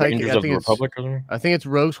Squadron and then Taika? I think it's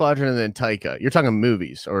Rogue Squadron and then Taika. You're talking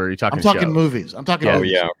movies, or are you talking? I'm talking shows? Movies. I'm talking.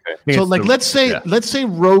 Movies. Yeah. Okay. So like, let's say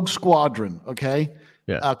Rogue Squadron. Okay.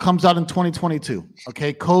 Yeah. Comes out in 2022.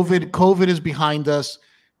 Okay. COVID is behind us.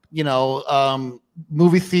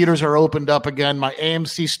 Movie theaters are opened up again. My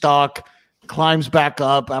AMC stock climbs back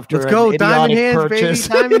up after an idiotic purchase.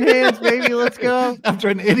 Diamond hands, baby. Let's go. After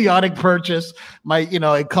an idiotic purchase,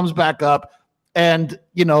 it comes back up. And,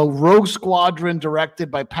 you know, Rogue Squadron, directed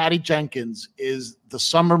by Patty Jenkins, is the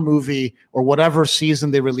summer movie or whatever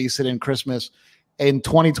season they release it in, Christmas, in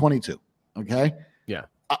 2022. Okay. Yeah.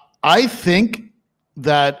 I think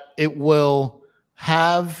that it will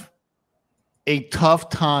have a tough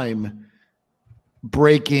time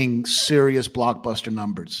breaking serious blockbuster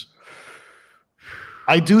numbers.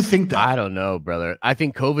 I do think that. I don't know, brother. I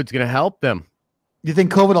think COVID's going to help them. You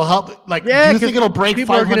think COVID will help? Like, yeah, do you think it'll break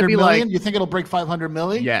 500 million? Like, you think it'll break 500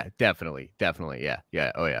 million? Yeah, definitely.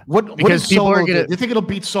 Yeah. Oh yeah. What because people Solo are gonna. Do you think it'll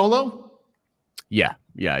beat Solo? Yeah,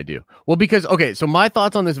 I do. Well, because so my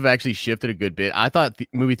thoughts on this have actually shifted a good bit. I thought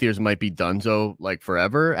movie theaters might be donezo like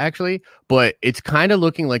forever, actually, but it's kind of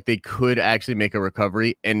looking like they could actually make a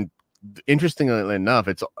recovery. And interestingly enough,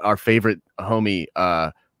 it's our favorite homie,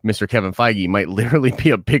 Mr. Kevin Feige, might literally be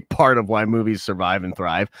a big part of why movies survive and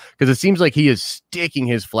thrive, because it seems like he is sticking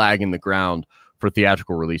his flag in the ground for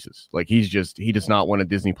theatrical releases. Like he does not want to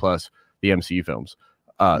Disney Plus the MCU films,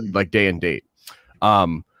 like day and date.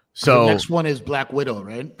 So the next one is Black Widow,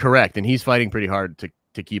 right? Correct, and he's fighting pretty hard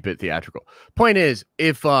to keep it theatrical. Point is,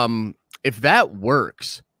 if that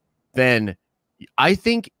works, then I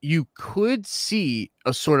think you could see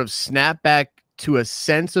a sort of snapback to a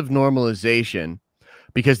sense of normalization,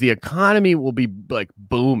 because the economy will be like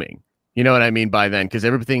booming. You know what I mean by then? Because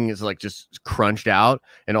everything is like just crunched out,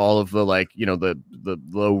 and all of the like, you know, the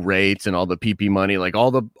low rates and all the PP money, like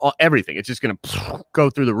everything, it's just going to go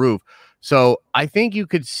through the roof. So I think you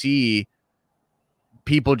could see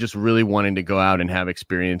people just really wanting to go out and have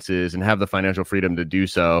experiences and have the financial freedom to do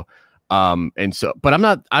so. But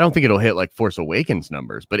I don't think it'll hit like Force Awakens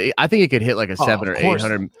numbers, but I think it could hit like a 700 or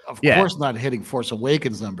 800. Of course not hitting Force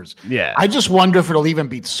Awakens numbers. Yeah. I just wonder if it'll even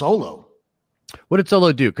beat Solo. What did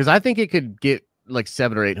Solo do? Because I think it could get like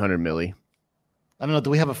 700 or 800 milli. I don't know.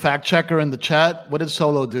 Do we have a fact checker in the chat? What did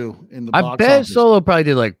Solo do in the box office? I bet Solo probably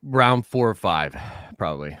did like round 4 or 5,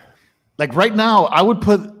 probably. Like right now, I would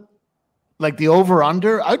put like the over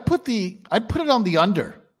under. I'd put it on the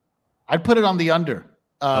under. I'd put it on the under.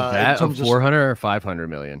 Of that, of 400 or 500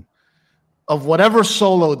 million of whatever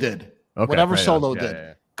Solo did. Okay, whatever right Solo on. did.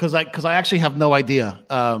 Yeah. Because I actually have no idea.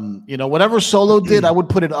 You know, whatever Solo did, I would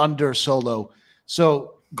put it under Solo.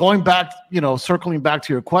 So going back, you know, circling back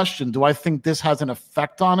to your question, do I think this has an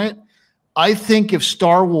effect on it? I think if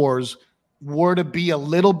Star Wars were to be a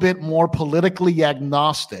little bit more politically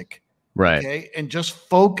agnostic, right, okay, and just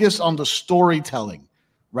focus on the storytelling,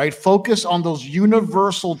 right? Focus on those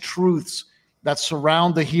universal truths that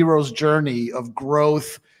surround the hero's journey of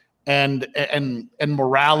growth and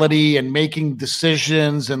morality and making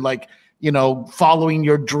decisions and, like, you know, following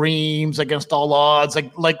your dreams against all odds,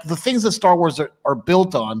 like the things that Star Wars are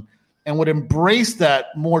built on, and would embrace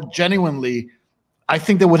that more genuinely. I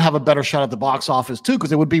think they would have a better shot at the box office too,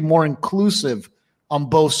 because it would be more inclusive on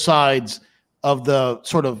both sides of the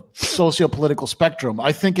sort of socio-political spectrum.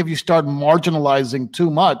 I think if you start marginalizing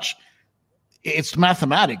too much, it's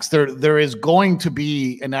mathematics. There is going to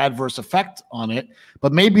be an adverse effect on it,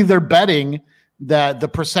 but maybe they're betting that the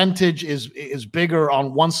percentage is bigger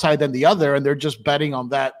on one side than the other, and they're just betting on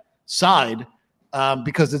that side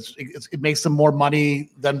because it makes them more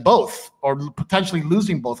money than both, or potentially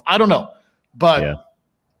losing both. I don't know, but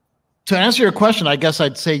to answer your question, I guess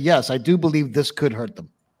I'd say yes. I do believe this could hurt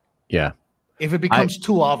them. Yeah, if it becomes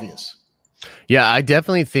too obvious. Yeah, I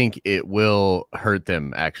definitely think it will hurt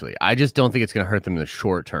them, actually. I just don't think it's going to hurt them in the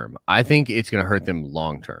short term. I think it's going to hurt them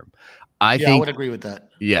long term. I would agree with that.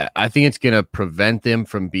 Yeah, I think it's going to prevent them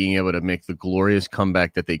from being able to make the glorious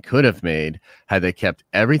comeback that they could have made had they kept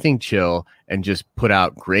everything chill and just put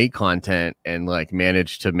out great content and like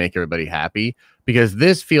managed to make everybody happy. Because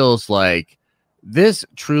this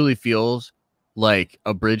truly feels like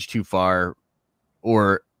a bridge too far,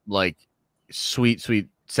 or like sweet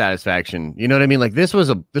satisfaction. You know what I mean? Like this was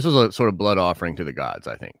a sort of blood offering to the gods,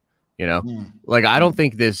 I think. You know, like I don't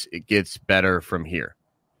think it gets better from here,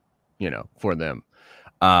 you know, for them.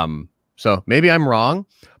 So maybe I'm wrong,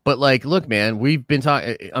 but like, look, man, we've been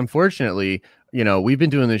talking, unfortunately, you know, we've been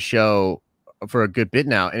doing this show for a good bit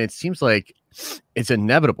now, and it seems like it's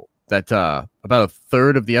inevitable that about a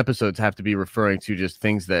third of the episodes have to be referring to just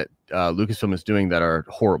things that Lucasfilm is doing that are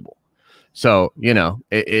horrible. So, you know,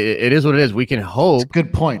 it is what it is. We can hope. It's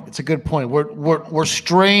a good point. We're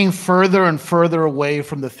straying further and further away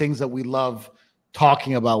from the things that we love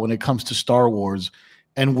talking about when it comes to Star Wars,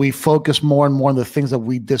 and we focus more and more on the things that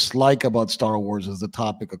we dislike about Star Wars as the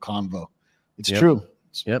topic of convo. It's true.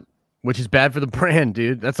 Yep. Which is bad for the brand,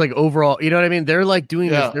 dude. That's like overall, you know what I mean? They're like doing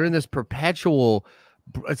this. They're in this perpetual.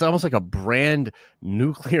 It's almost like a brand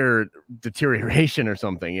nuclear deterioration or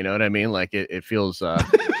something. You know what I mean? Like it feels.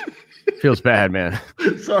 Feels bad, man.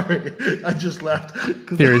 Sorry, I just laughed.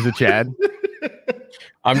 Theories of Chad.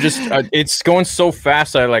 I'm just it's going so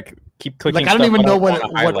fast. I like keep clicking. Like I don't even know what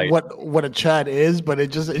what a Chad is, but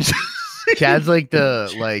it just Chad's like the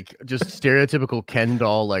just stereotypical Ken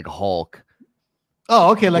doll like Hulk.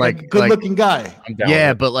 Oh, okay, like a good-looking guy.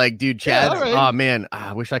 Yeah, but like, dude, Chad. right. Oh man,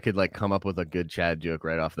 I wish I could like come up with a good Chad joke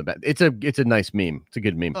right off the bat. It's a nice meme. It's a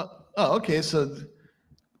good meme. Okay, so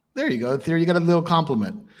there you go. There you got a little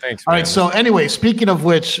compliment. Thanks. All right. So anyway, speaking of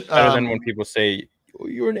which, better than when people say oh,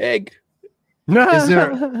 you're an egg. is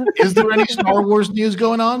there any Star Wars news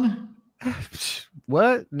going on?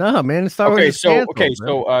 What? No, man. Star Wars. So can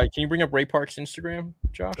you bring up Ray Park's Instagram,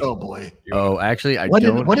 Josh? Oh boy. Oh, actually, I what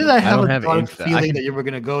don't. What did I have a dark Insta. feeling that you were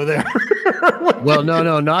going to go there? Well,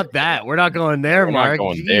 no, not that. We're not going there, We're Mark. not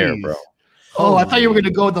going there, bro. Oh, I thought you were going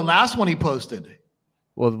to go with the last one he posted.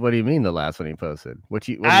 Well, what do you mean the last one he posted? What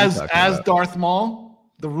are you as talking about? Darth Maul,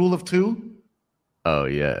 the rule of two? Oh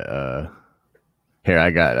yeah. Here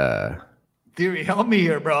I got Theory, help me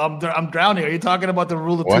here, bro. I'm drowning. Are you talking about the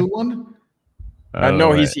rule of two one?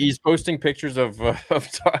 No, he's posting pictures of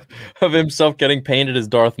himself getting painted as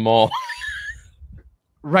Darth Maul.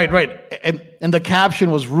 Right. And the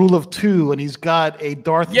caption was rule of two, and he's got a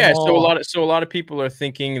Darth Maul. So a lot of people are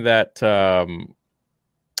thinking that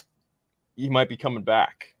he might be coming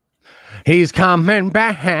back. He's coming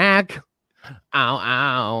back.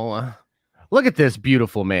 Ow. Look at this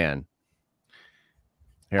beautiful man.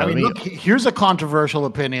 Here, look, here's a controversial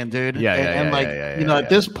opinion, dude. At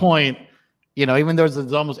this point, even though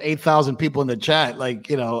there's almost 8,000 people in the chat,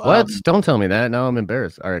 what? Don't tell me that. Now I'm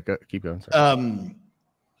embarrassed. All right, keep going. Sorry.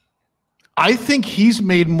 I think he's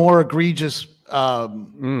made more egregious.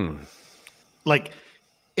 Like,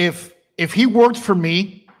 if he worked for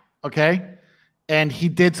me, okay, and he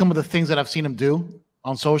did some of the things that I've seen him do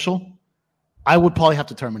on social, I would probably have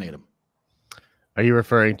to terminate him. Are you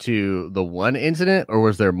referring to the one incident, or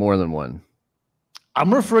was there more than one?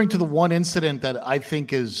 I'm referring to the one incident that I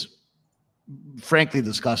think is frankly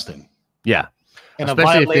disgusting. Yeah. And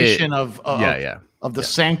especially a violation of the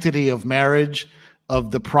sanctity of marriage,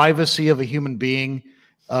 of the privacy of a human being,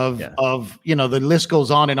 of the list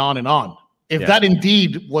goes on and on and on. If that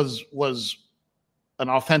indeed was an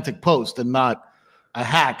authentic post and not a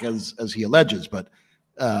hack as he alleges, but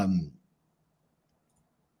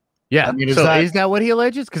is that what he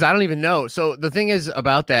alleges? Because I don't even know. So the thing is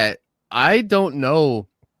about that, I don't know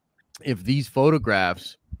if these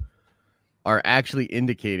photographs are actually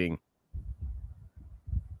indicating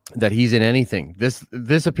that he's in anything.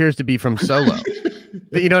 This appears to be from Solo.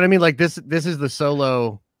 You know what I mean? Like this is the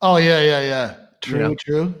Solo. Oh yeah.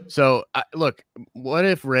 True. So look, what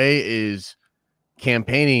if Ray is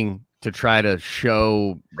campaigning to try to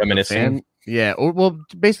show reminiscing? Yeah, or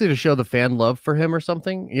basically to show the fan love for him or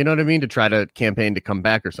something. You know what I mean? To try to campaign to come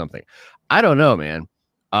back or something. I don't know, man.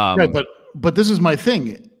 Right, but this is my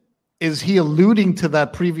thing. Is he alluding to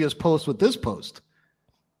that previous post with this post?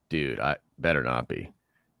 Dude, I better not be.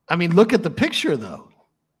 I mean, look at the picture though.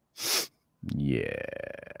 Yeah,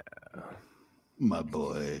 my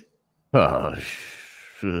boy. Oh,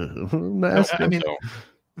 I mean,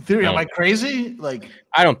 Theory, am I crazy? Like,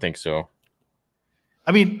 I don't think so.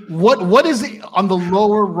 I mean, what is it on the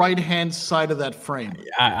lower right-hand side of that frame?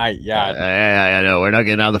 I know. We're not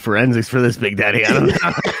getting out of the forensics for this, Big Daddy. I don't know.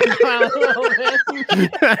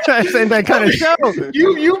 Same that kind of show.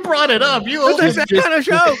 You brought it up. You it's that kind of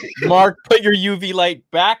show. Mark, put your UV light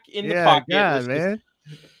back in the pocket. Yeah, man.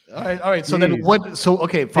 All right. So then what? So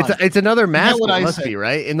okay, fine. It's another mask. It must be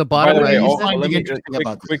right in the bottom.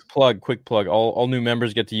 Quick plug. All new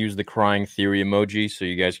members get to use the crying theory emoji, so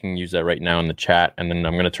you guys can use that right now in the chat, and then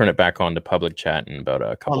I'm going to turn it back on to public chat in about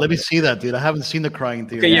a couple. Let me see that, dude. I haven't seen the crying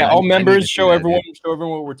theory. Okay, all members show everyone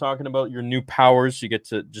what we're talking about. Your new powers. You get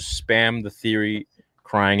to just spam the theory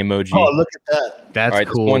crying emoji. Oh, look at that. That's right,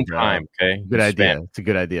 cool. One time, okay. Good idea. It's a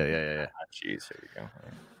good idea. Yeah. Jeez, here we go.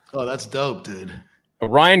 Oh, that's dope, dude.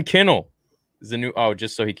 Ryan Kinnell is the new. Oh,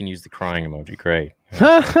 just so he can use the crying emoji. Great. Hey,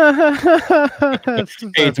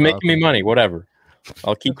 it's making me money. Whatever.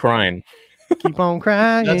 I'll keep crying. Keep on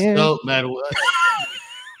crying. That's dope, man.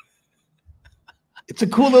 It's a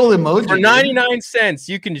cool little emoji. For 99 cents,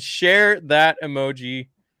 you can share that emoji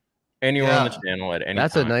anywhere on the channel at any time.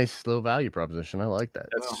 That's a nice little value proposition. I like that.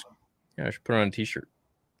 I should put it on a t-shirt.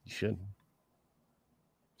 You should.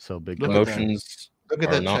 So big. Emotions Look at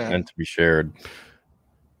are that not chat. meant to be shared.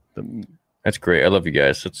 That's great. I love you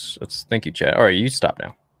guys. Let's thank you, chat. All right, you stop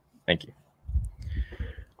now. Thank you.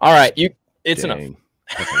 All right, it's enough.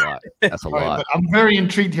 That's a lot. That's a lot. But I'm very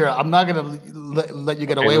intrigued here. I'm not gonna let you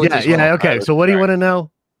get away with this. Yeah. Okay. So what do you want to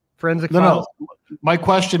know? forensic No, files. no. My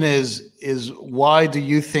question is why do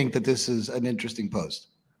you think that this is an interesting post?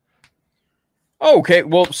 Oh, okay.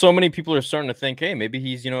 Well, so many people are starting to think, hey, maybe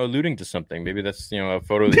he's, alluding to something. Maybe that's, a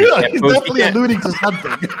photo. That Yeah, he's definitely alluding to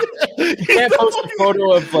something. He can't post a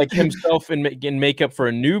photo of like himself in makeup for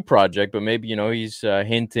a new project, but maybe, he's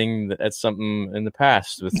hinting at something in the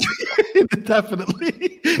past. With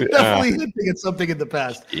definitely hinting at something in the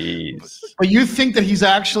past. Jeez. But you think that he's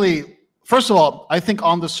actually, first of all, I think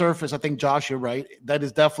on the surface, I think, Josh, you're right. That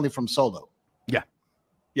is definitely from Solo. Yeah.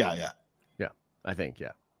 Yeah. I think,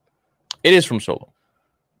 yeah. It is from Solo.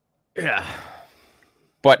 Yeah.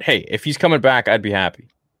 But hey, if he's coming back, I'd be happy.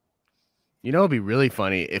 It'd be really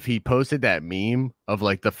funny if he posted that meme of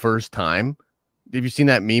like the first time. Have you seen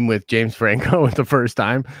that meme with James Franco with the first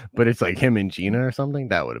time? But it's like him and Gina or something.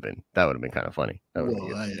 That would have been kind of funny. That would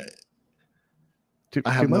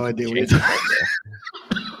I have no idea what James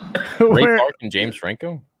Ray Park and James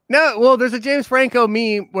Franco? No, well, there's a James Franco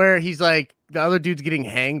meme where he's like the other dude's getting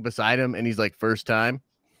hanged beside him, and he's like first time.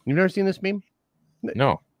 You've never seen this meme?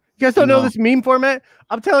 No. You guys don't know this meme format?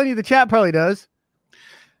 I'm telling you, the chat probably does.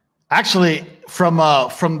 Actually, from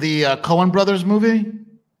the Coen Brothers movie?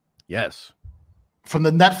 Yes. From the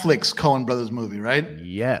Netflix Coen Brothers movie, right?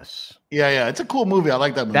 Yes. Yeah. It's a cool movie. I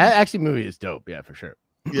like that movie. That movie is dope. Yeah, for sure.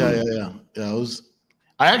 Yeah. It was.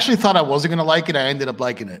 I actually thought I wasn't gonna like it. I ended up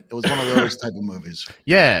liking it. It was one of those type of movies.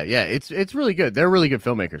 Yeah. It's really good. They're really good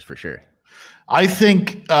filmmakers for sure. I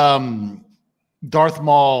think Darth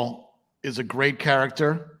Maul is a great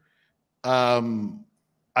character.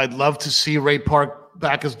 I'd love to see Ray Park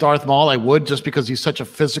back as Darth Maul. I would, just because he's such a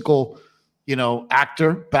physical,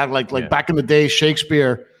 actor. Back in the day,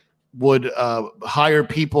 Shakespeare would hire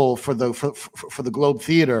people for the Globe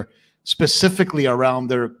Theater specifically around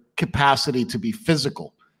their capacity to be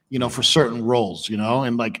physical, for certain roles,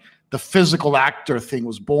 and like the physical actor thing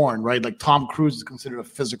was born, right? Like Tom Cruise is considered a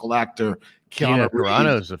physical actor. Gina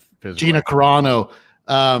Carano's a physical Gina actor. Carano.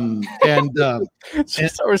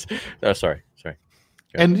 Sorry.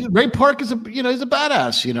 And Ray Park is he's a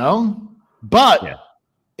badass, But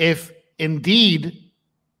if indeed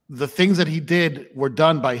the things that he did were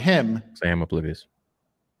done by him, I am oblivious.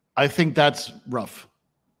 I think that's rough.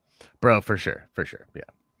 Bro, for sure. Yeah.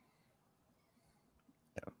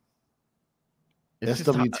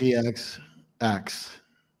 SWTX X.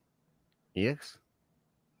 EX?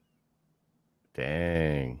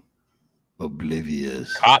 Dang.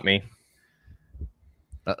 Oblivious. Caught me.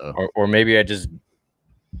 Uh-oh. Or maybe I just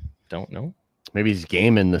don't know. Maybe he's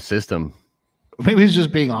gaming the system. Maybe he's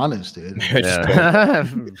just being honest, dude. Yeah.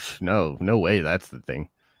 No way. That's the thing.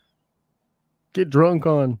 Get drunk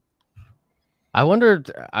on. I wondered,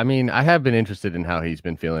 I have been interested in how he's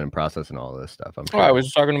been feeling and processing all of this stuff. I was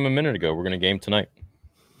just talking to him a minute ago. We're going to game tonight.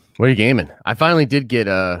 What are you gaming? I finally did get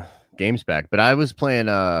games back, but I was playing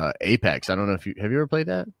Apex. I don't know if have you ever played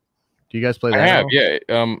that? Do you guys play that? I have, yeah.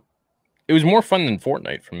 It was more fun than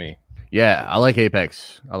Fortnite for me. Yeah, I like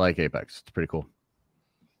Apex. It's pretty cool.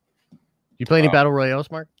 You play any battle royales,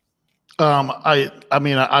 Mark?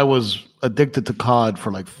 I was addicted to COD for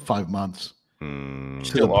like 5 months. To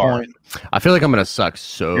the point. I feel like I'm gonna suck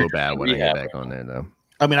so bad when I get back on there, though.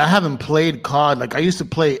 I haven't played COD. Like I used to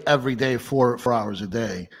play every day, 4 hours a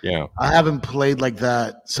day. Yeah. I haven't played like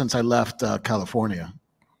that since I left California.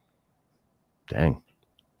 Dang.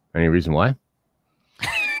 Any reason why?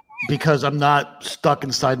 Because I'm not stuck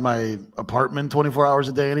inside my apartment 24 hours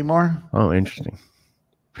a day anymore. Oh, interesting.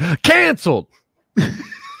 Canceled.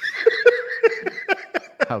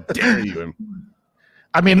 How dare you?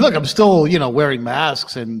 Look, I'm still, wearing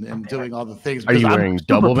masks and doing all the things. Are you wearing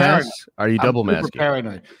double masks? Are you double masking?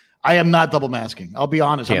 Paranoid. I am not double masking. I'll be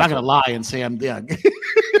honest. I'm not going to lie and say I'm. Yeah.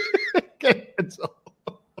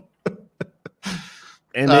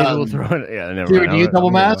 And maybe we'll throw it. Yeah, never mind. Do you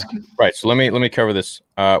double mask? Right. So let me cover this.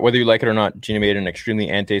 Whether you like it or not, Gina made an extremely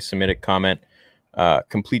anti-Semitic comment.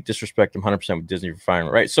 Complete disrespect. I'm 100% with Disney for firing.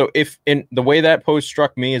 Right. So if in the way that post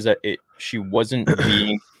struck me is that she wasn't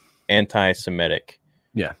being anti-Semitic.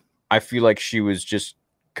 Yeah. I feel like she was just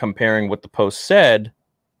comparing what the post said,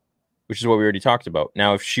 which is what we already talked about.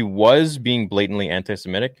 Now, if she was being blatantly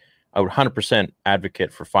anti-Semitic, I would 100%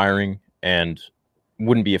 advocate for firing and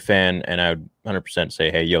wouldn't be a fan. And I would 100%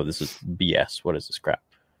 say, hey, this is BS. What is this crap?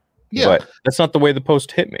 Yeah. But that's not the way the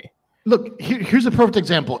post hit me. Look, here's a perfect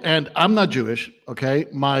example. And I'm not Jewish. Okay.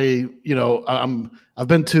 I've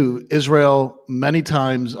been to Israel many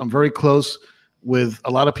times. I'm very close with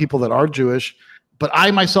a lot of people that are Jewish. But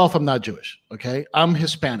I myself am not Jewish, okay? I'm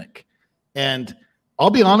Hispanic. And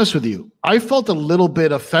I'll be honest with you, I felt a little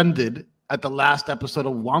bit offended at the last episode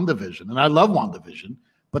of WandaVision. And I love WandaVision.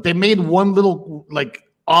 But they made one little,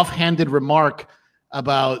 offhanded remark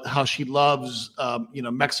about how she loves,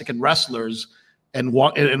 Mexican wrestlers and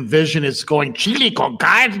envision is going chili con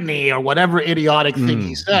carne or whatever idiotic thing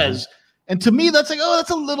he says. And to me, that's like, oh, that's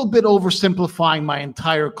a little bit oversimplifying my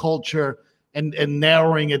entire culture and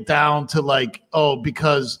narrowing it down to like, oh,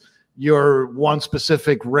 because you're one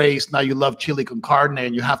specific race, now you love chili con carne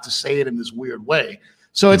and you have to say it in this weird way.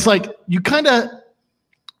 So it's like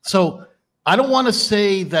so I don't want to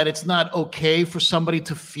say that it's not okay for somebody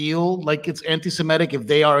to feel like it's anti-Semitic if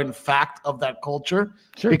they are in fact of that culture,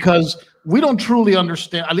 because we don't truly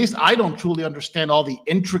understand, at least I don't truly understand all the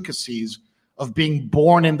intricacies of being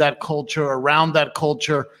born in that culture, around that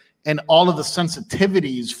culture, and all of the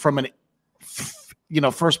sensitivities from an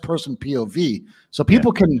first person POV. So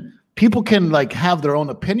people can like have their own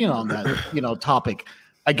opinion on that topic.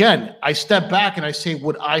 Again, I step back and I say,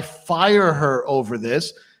 would I fire her over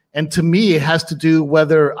this? And to me, it has to do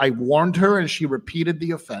whether I warned her and she repeated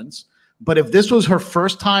the offense. But if this was her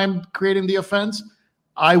first time creating the offense,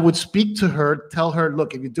 I would speak to her, tell her,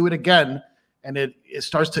 look, if you do it again and it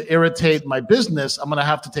starts to irritate my business, I'm going to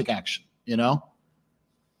have to take action, Yeah.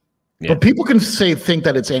 But people can think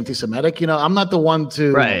that it's anti-Semitic. I'm not the one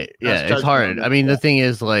to. Right. Yeah, it's hard. I mean, the thing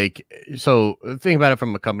is, like, so think about it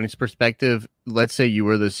from a company's perspective. Let's say you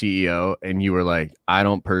were the CEO and you were like, I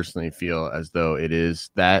don't personally feel as though it is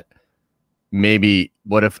that. Maybe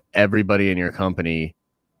what if everybody in your company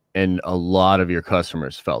and a lot of your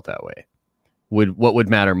customers felt that way? What would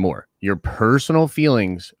matter more? Your personal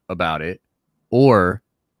feelings about it or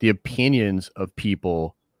the opinions of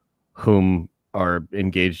people whom are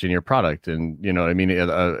engaged in your product and your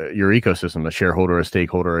ecosystem, a shareholder, a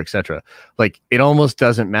stakeholder, etc. Like it almost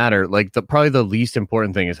doesn't matter. Like probably the least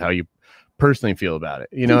important thing is how you personally feel about it.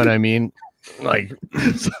 You know what I mean? Like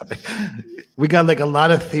we got like a lot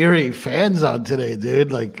of theory fans on today,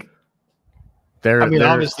 dude. Like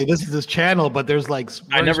obviously this is this channel, but there's like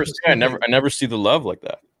I never see the love like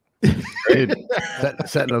that. Dude,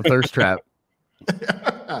 setting a thirst trap.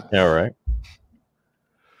 Yeah, right.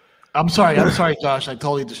 I'm sorry, Josh. I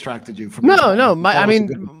totally distracted you from. No.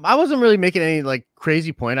 I wasn't really making any like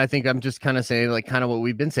crazy point. I think I'm just kind of saying like kind of what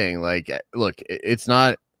we've been saying. Like, look, it's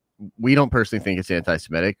not. We don't personally think it's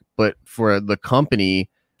anti-Semitic, but for the company,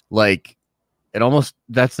 like,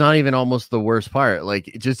 that's not even almost the worst part.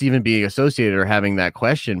 Like, just even being associated or having that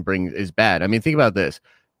question is bad. I mean, think about this: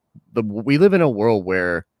 we live in a world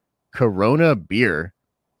where Corona beer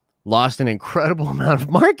lost an incredible amount of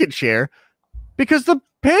market share because the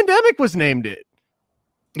pandemic was named it.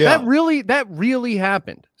 Yeah. That really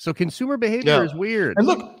happened. So consumer behavior is weird. And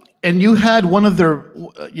look, and you had one of their,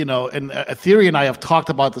 and Theory and I have talked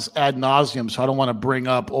about this ad nauseum, so I don't want to bring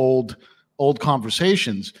up old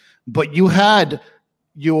conversations, but you had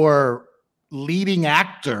your leading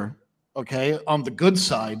actor, okay, on the good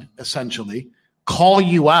side, essentially, call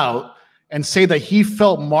you out and say that he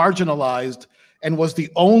felt marginalized and was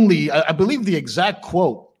the only, I believe the exact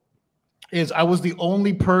quote is, I was the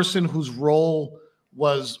only person whose role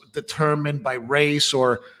was determined by race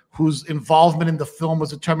or whose involvement in the film was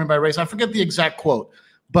determined by race. I forget the exact quote,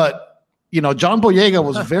 but, John Boyega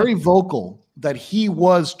was very vocal that he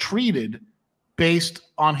was treated based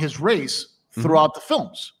on his race throughout the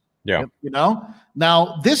films. Yeah.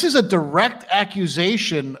 Now this is a direct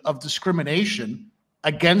accusation of discrimination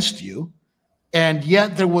against you. And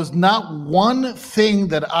yet there was not one thing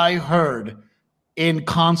that I heard in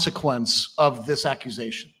consequence of this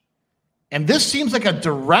accusation. And this seems like a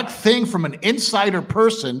direct thing from an insider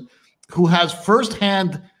person who has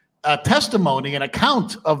firsthand testimony and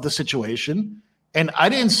account of the situation. And I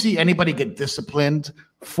didn't see anybody get disciplined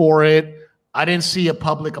for it. I didn't see a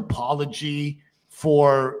public apology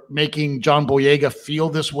for making John Boyega feel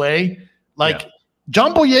this way.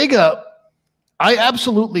 John Boyega, I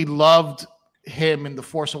absolutely loved him in The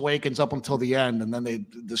Force Awakens up until the end, and then they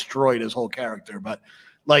destroyed his whole character. But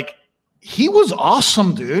like, he was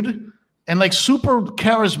awesome, dude, and like super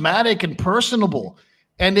charismatic and personable.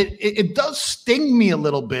 And it does sting me a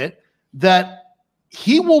little bit that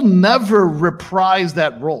he will never reprise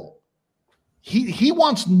that role. He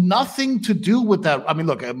wants nothing to do with that. I mean,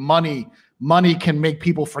 look, money can make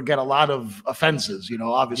people forget a lot of offenses,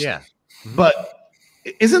 obviously. Yeah. But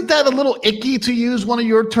isn't that a little icky to use one of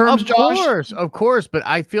your terms, Josh? Of course. But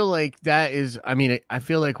I feel like that is, I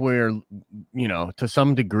feel like we're, to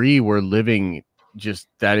some degree, we're living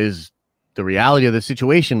that is the reality of the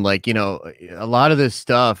situation. Like, a lot of this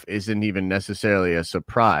stuff isn't even necessarily a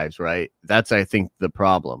surprise, right? That's, I think, the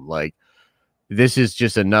problem. Like, this is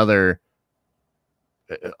just another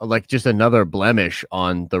blemish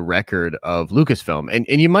on the record of Lucasfilm.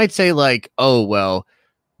 And you might say like, oh, well,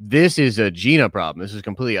 this is a Gina problem. This is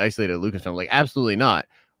completely isolated at Lucasfilm. Like, absolutely not.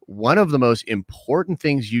 One of the most important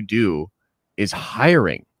things you do is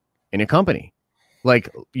hiring in a company. Like,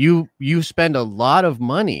 you spend a lot of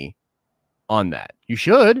money on that. You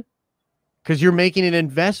should, because you're making an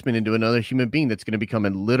investment into another human being that's going to become a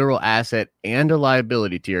literal asset and a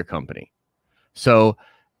liability to your company. So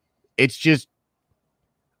it's just,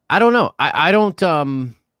 I don't know. I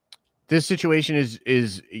don't, this situation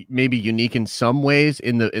is maybe unique in some ways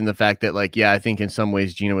in the fact that, like, yeah, I think in some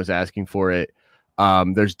ways Gina was asking for it.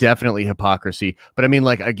 There's definitely hypocrisy, but I mean,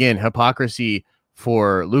 like, again, hypocrisy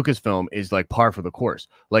for Lucasfilm is like par for the course.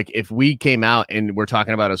 Like, if we came out and we're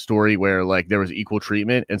talking about a story where like there was equal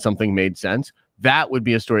treatment and something made sense, that would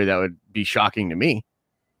be a story that would be shocking to me.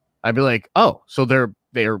 I'd be like, oh, so they're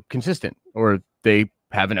consistent, or they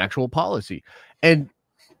have an actual policy. And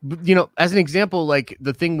you know, as an example, like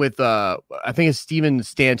the thing with I think it's Steven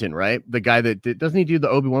Stanton, right? The guy that doesn't he do the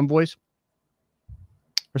Obi-Wan voice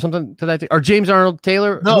or something to that, or James Arnold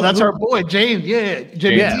Taylor? No, that's our boy James. Yeah,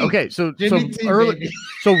 Jimmy yeah. T. Okay, so Jimmy T, early, baby.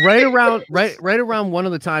 so right around one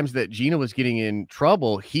of the times that Gina was getting in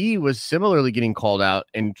trouble, he was similarly getting called out,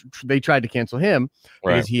 and they tried to cancel him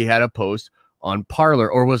because he had a post on Parler,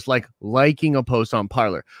 or was like liking a post on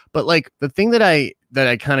Parler. But like the thing that I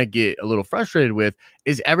kind of get a little frustrated with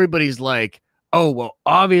is everybody's like, oh, well,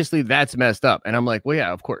 obviously that's messed up. And I'm like, well,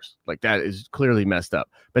 yeah, of course, like that is clearly messed up.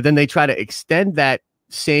 But then they try to extend that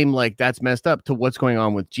same, like, that's messed up to what's going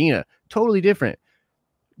on with Gina. Totally different.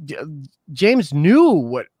 James knew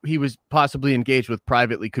what he was possibly engaged with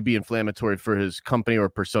privately could be inflammatory for his company or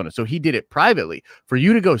persona. So he did it privately. For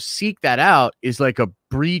you to go seek that out is like a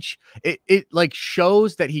breach. It like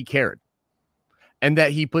shows that he cared and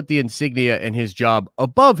that he put the insignia and his job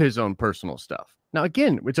above his own personal stuff. Now,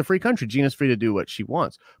 again, it's a free country. Gina's free to do what she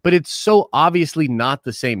wants, but it's so obviously not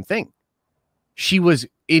the same thing. She was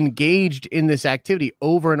engaged in this activity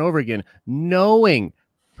over and over again, knowing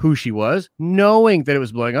who she was, knowing that it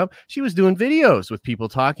was blowing up. She was doing videos with people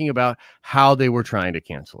talking about how they were trying to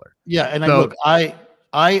cancel her. Yeah, and look,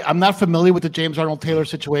 I'm not familiar with the James Arnold Taylor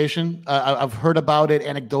situation. I've heard about it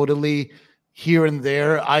anecdotally here and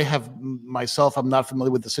there. I'm not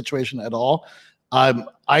familiar with the situation at all.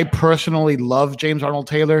 I personally love James Arnold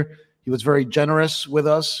Taylor. He was very generous with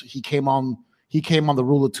us. He came on the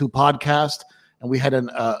Rule of Two podcast, and we had an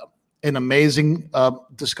amazing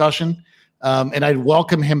discussion. And I'd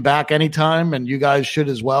welcome him back anytime, and you guys should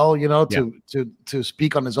as well, you know, to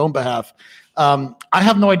speak on his own behalf. I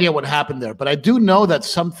have no idea what happened there, but I do know that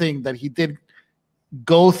something that he did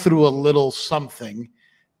go through a little something.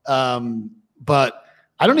 But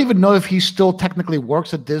I don't even know if he still technically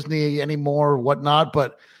works at Disney anymore or whatnot.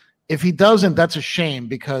 But if he doesn't, that's a shame,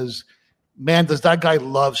 because, man, does that guy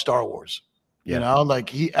love Star Wars? You know, like,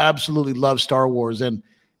 he absolutely loves Star Wars,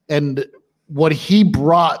 and what he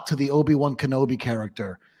brought to the Obi-Wan Kenobi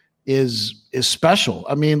character is special.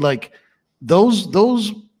 I mean, like, those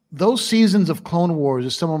seasons of Clone Wars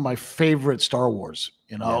is some of my favorite Star Wars,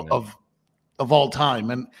 you know, of all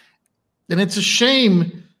time. And it's a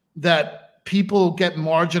shame that people get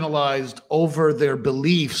marginalized over their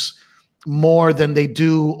beliefs more than they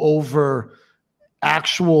do over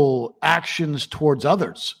actual actions towards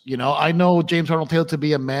others. You know, I know James Arnold Taylor to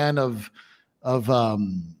be a man of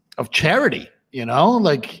charity, you know,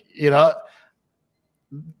 like, you know,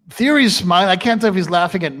 Theory's smiling. I can't tell if he's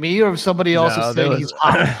laughing at me or if somebody else is saying he's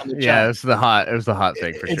hot on the chat. Yeah, it was the hot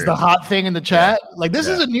thing for sure. It's the hot thing in the chat. Yeah. Like, this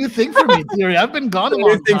is a new thing for me, Theory. I've been gone a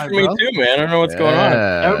long time, for me too, man. I don't know what's going on.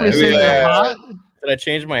 Everybody's saying they're hot. Did I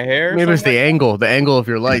change my hair? Maybe it's the angle of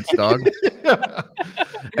your lights, dog.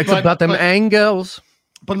 It's about them angles.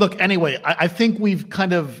 But look, anyway, I think we've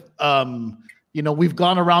kind of, you know, we've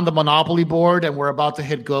gone around the Monopoly board, and we're about to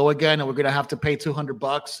hit go again, and we're going to have to pay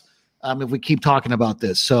 $200 if we keep talking about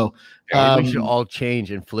this. So we should all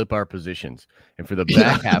change and flip our positions. And for the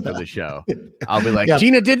back half of the show, I'll be like,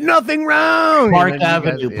 Gina did nothing wrong. Park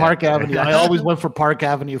Avenue. I always went for Park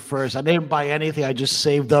Avenue first. I didn't buy anything. I just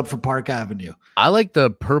saved up for Park Avenue. I like the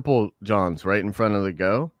purple Johns right in front of the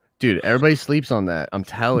go. Dude, everybody sleeps on that. I'm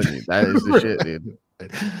telling you, that is the shit, dude.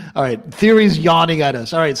 All right. Theory's yawning at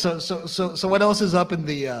us. All right. So what else is up in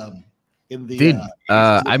the Dude,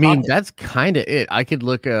 I mean, that's kind of it. I could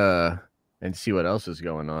look and see what else is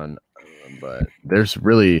going on, but there's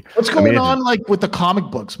really what's going on, like, with the comic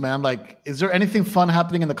books, man. Like, is there anything fun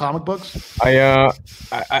happening in the comic books? I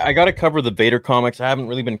got to cover the Vader comics. I haven't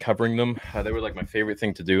really been covering them. They were like my favorite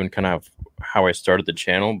thing to do, and kind of how I started the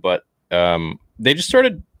channel. But they just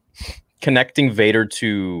started connecting Vader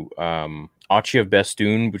to Archie of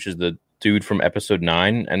Bestoon, which is the dude from Episode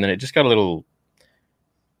 9, and then it just got a little.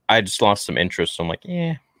 I just lost some interest. So I'm like,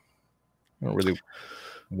 I don't really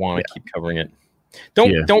want to keep covering it.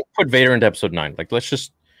 Don't put Vader into episode 9. Like, let's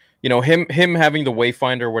just, him having the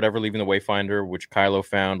Wayfinder or whatever, leaving the Wayfinder, which Kylo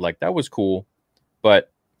found, like, that was cool.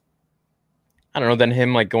 But I don't know. Then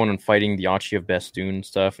him like going and fighting the Archie of Bestoon and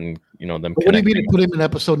stuff, and them. But what do you mean to put him in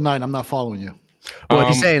episode 9? I'm not following you. Well,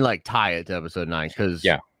 he's saying like tie it to episode 9 because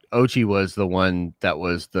Ochi was the one that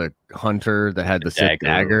was the hunter that had the Sith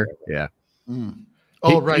dagger. Yeah. Mm.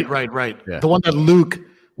 Oh, right. Yeah. The one that Luke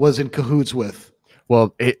was in cahoots with.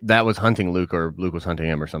 Well, that was hunting Luke, or Luke was hunting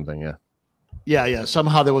him, or something. Yeah. Yeah.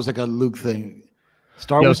 Somehow there was like a Luke thing.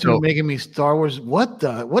 Star Wars making me Star Wars. What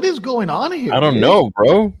is going on here? I don't know,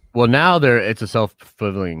 bro. Well, now it's a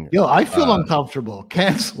self-fulfilling. Yo, I feel uncomfortable.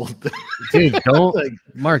 Canceled. Dude, don't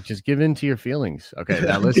Mark, just give in to your feelings. Okay,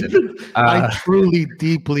 now listen. I truly,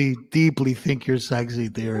 deeply, deeply think you're sexy,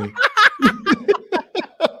 Theory.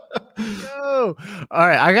 No. All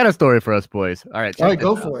right, I got a story for us, boys. All right,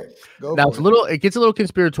 go for it. It gets a little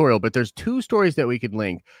conspiratorial, but there's 2 stories that we could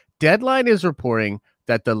link. Deadline is reporting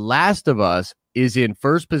that The Last of Us is in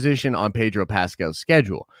first position on Pedro Pascal's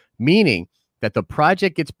schedule, meaning that the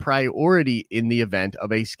project gets priority in the event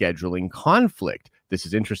of a scheduling conflict. This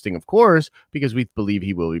is interesting, of course, because we believe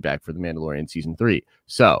he will be back for The Mandalorian season 3.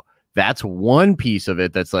 So that's one piece of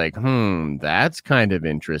it that's like, that's kind of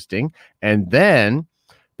interesting. And then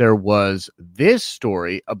there was this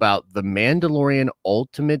story about The Mandalorian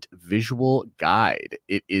Ultimate Visual Guide.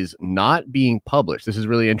 It is not being published. This is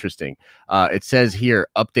really interesting. It says here,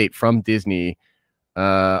 update from Disney.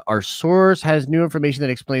 Our source has new information that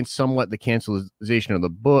explains somewhat the cancellation of the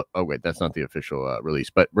book. Oh, wait, that's not the official release.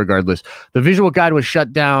 But regardless, the visual guide was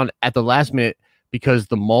shut down at the last minute because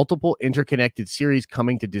the multiple interconnected series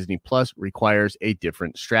coming to Disney Plus requires a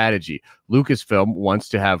different strategy. Lucasfilm wants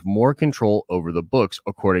to have more control over the books,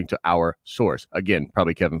 according to our source. Again,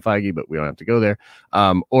 probably Kevin Feige, but we don't have to go there.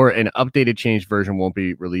 Or an updated changed version won't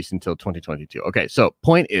be released until 2022. Okay, so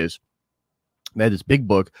point is, that this big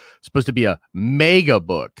book, supposed to be a mega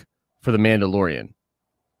book for The Mandalorian,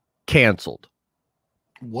 canceled.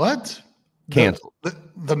 What? Canceled.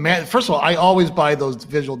 The man. First of all, I always buy those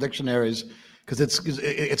visual dictionaries because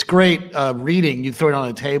it's great reading. You throw it on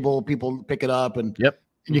a table, people pick it up, and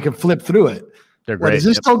you can flip through it. They're great. What, is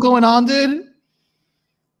this still going on, dude?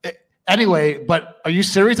 Anyway, but are you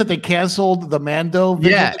serious that they canceled the Mando?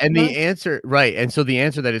 Yeah, and the answer, right. And so the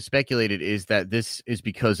answer that is speculated is that this is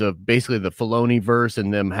because of basically the Filoni verse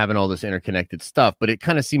and them having all this interconnected stuff. But it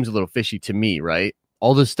kind of seems a little fishy to me, right?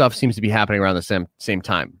 All this stuff seems to be happening around the same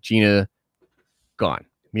time. Gina, gone.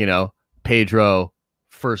 Pedro,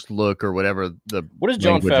 first look or whatever. What does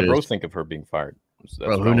Jon Favreau think of her being fired?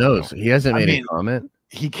 Bro, who knows? He hasn't made a comment.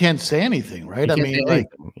 He can't say anything, right?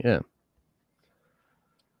 Yeah.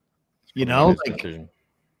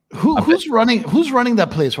 Who's running that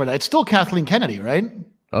place right now? It's still Kathleen Kennedy, right?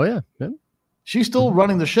 Oh yeah. She's still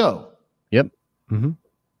running the show. Yep. Mm-hmm.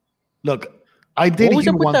 Look, I did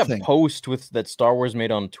hear one thing. That post that Star Wars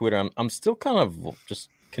made on Twitter. I'm still kind of just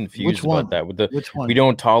confused about that. Which one? We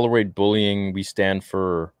don't tolerate bullying. We stand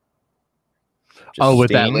for.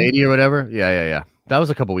 With that lady or whatever. Yeah. That was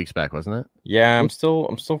a couple weeks back, wasn't it? Yeah, I'm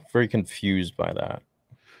still very confused by that.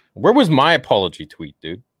 Where was my apology tweet,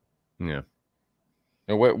 dude? Yeah.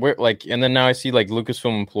 Where and then now I see like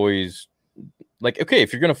Lucasfilm employees like, okay,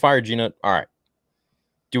 if you're gonna fire Gina, all right,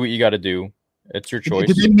 do what you got to do. It's your choice.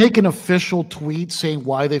 Did they make an official tweet saying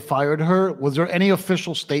why they fired her? Was there any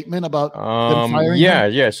official statement about them firing her?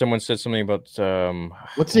 Yeah. Someone said something about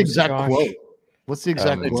what's the exact quote? What's the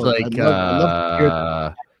exact quote? It's like I love to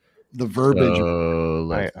hear the verbiage.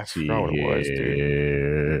 I forgot what it was,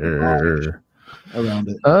 dude. Around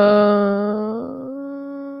it.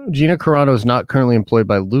 Gina Carano is not currently employed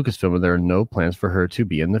by Lucasfilm, and there are no plans for her to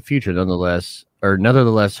be in the future. Nevertheless,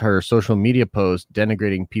 her social media posts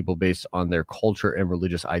denigrating people based on their culture and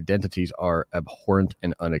religious identities are abhorrent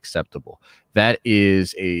and unacceptable. That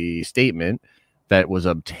is a statement that was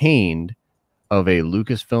obtained of a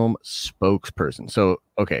Lucasfilm spokesperson. So,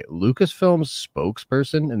 okay, Lucasfilm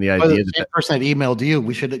spokesperson, and the idea the same person that emailed you,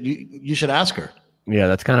 you should ask her. Yeah,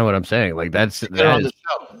 that's kind of what I'm saying. Like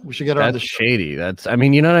we should get her on the show. Shady. That's, I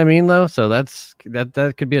mean, you know what I mean, though. So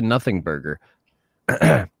that could be a nothing burger.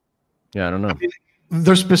 Yeah, I don't know. I mean,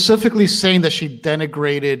 they're specifically saying that she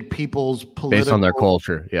denigrated people's political, based on their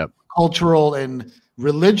culture, cultural and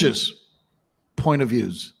religious point of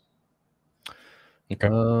views. Okay.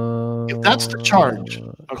 If that's the charge,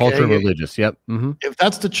 culture, religious, yep. Mm-hmm. If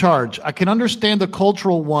that's the charge, I can understand the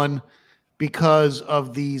cultural one because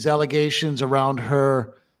of these allegations around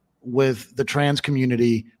her with the trans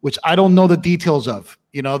community, which I don't know the details of.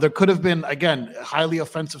 There could have been, again, highly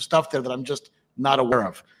offensive stuff there that I'm just not aware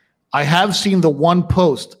of. I have seen the one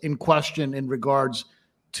post in question in regards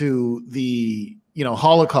to the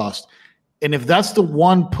Holocaust, and if that's the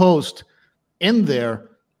one post in there,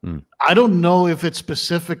 I don't know if it's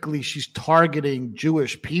specifically she's targeting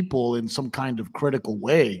Jewish people in some kind of critical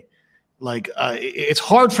way. Like it's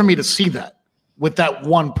hard for me to see that with that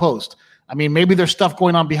one post. I mean, maybe there's stuff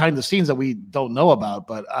going on behind the scenes that we don't know about,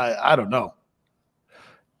 but I don't know.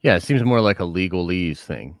 Yeah, it seems more like a legalese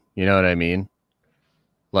thing. You know what I mean?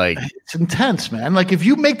 Like, it's intense, man. Like, if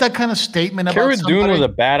you make that kind of statement about Cara somebody, Dune was a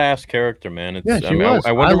badass character, man. she was.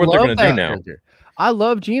 I wonder what they're going to do now. Character. I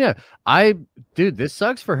love Gina. Dude, this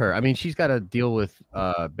sucks for her. I mean, she's got to deal with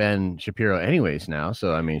Ben Shapiro anyways now.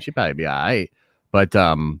 So, I mean, she'd probably be all right. But,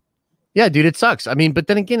 yeah, dude, it sucks. I mean, but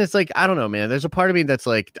then again, it's like, I don't know, man. There's a part of me that's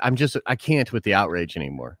like, I can't with the outrage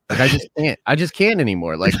anymore. Like, I just can't. I just can't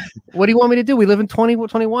anymore. Like, what do you want me to do? We live in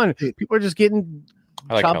 2021. People are just getting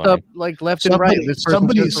chopped up like left and right.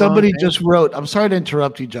 Somebody just wrote, I'm sorry to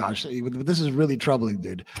interrupt you, Josh, but this is really troubling,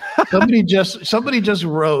 dude. Somebody just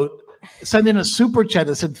wrote, sent in a super chat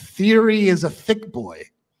that said Theory is a thick boy.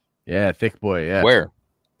 Yeah, thick boy. Yeah. Where?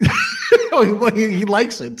 He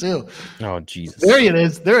likes it too. Oh, Jesus. There it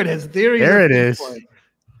is. Theory. There it is.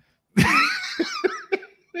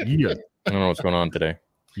 Yeah. I don't know what's going on today.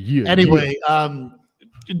 Yeah. Anyway,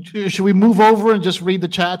 should we move over and just read the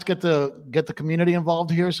chats, get the community involved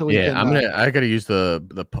here? So we can. I gotta use the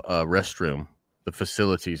restroom, the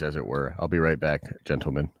facilities, as it were. I'll be right back,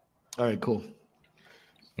 gentlemen. All right, cool.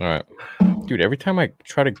 All right, dude. Every time I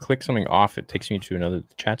try to click something off, it takes me to another.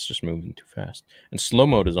 The chat's just moving too fast, and slow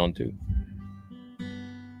mode is on too.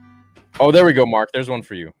 Oh, there we go, Mark. There's one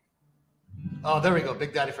for you. Oh, there we go.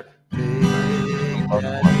 Big Daddy for.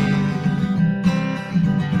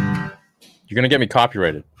 You're gonna get me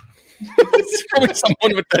copyrighted. There's probably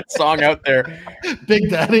someone with that song out there. Big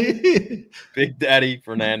Daddy. Big Daddy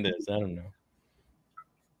Fernandez. I don't know.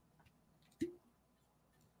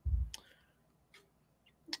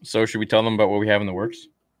 So should we tell them about what we have in the works?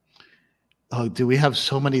 Oh, do we have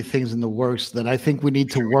so many things in the works that I think we need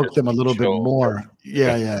to work them a little bit more?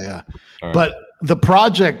 Yeah. Right. But the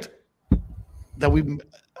project that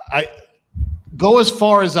I go as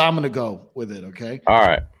far as I'm going to go with it. Okay. All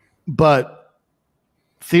right. But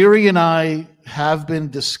Theory and I have been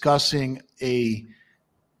discussing a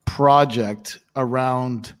project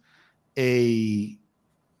around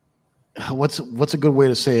what's a good way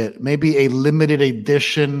to say it? Maybe a limited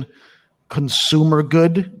edition consumer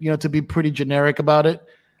good, to be pretty generic about it,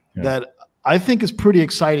 that I think is pretty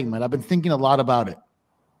exciting, man. I've been thinking a lot about it,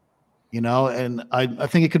 and I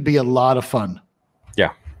think it could be a lot of fun.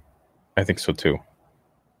 Yeah, I think so too.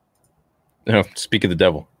 Speak of the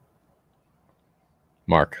devil.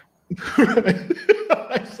 Mark.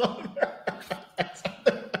 I saw that.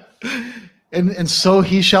 And so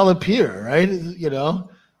he shall appear, right?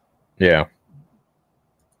 Yeah.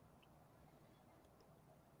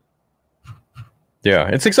 Yeah,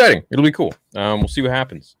 it's exciting. It'll be cool. We'll see what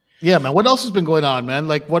happens. Yeah, man. What else has been going on, man?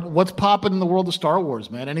 Like, what's popping in the world of Star Wars,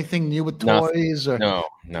 man? Anything new with toys? Or no,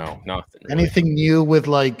 nothing. Really. Anything new with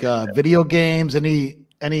like video games? Any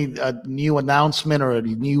new announcement or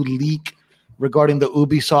any new leak regarding the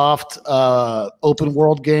Ubisoft open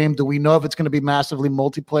world game? Do we know if it's going to be massively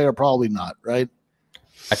multiplayer? Probably not, right?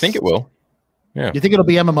 I think it will. Yeah. You think it'll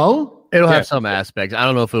be MMO? It'll have some aspects. I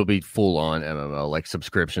don't know if it'll be full on MMO, like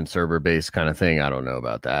subscription server based kind of thing. I don't know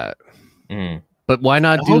about that. But why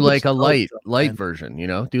not do like a light version?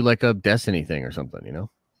 Do like a Destiny thing or something.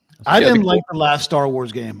 I didn't like the last Star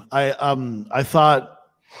Wars game. I thought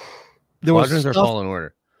there was Squadrons or Fallen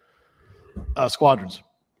Order. Squadrons.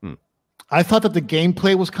 I thought that the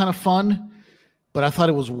gameplay was kind of fun, but I thought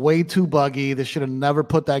it was way too buggy. They should have never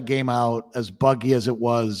put that game out as buggy as it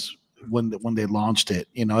was when they launched it.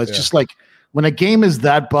 It's just like when a game is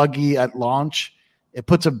that buggy at launch, it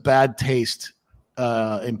puts a bad taste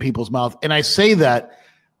in people's mouth. And I say that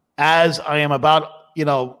as I am about,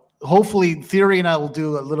 hopefully Theory and I will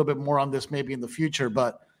do a little bit more on this maybe in the future,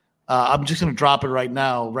 but I'm just going to drop it right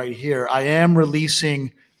now, right here. I am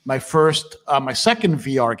releasing my second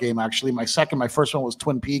VR game, actually. My first one was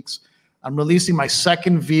Twin Peaks. I'm releasing my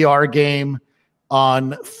second VR game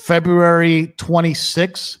on February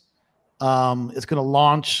 26th. It's going to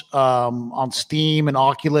launch on Steam and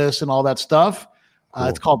Oculus and all that stuff. Cool.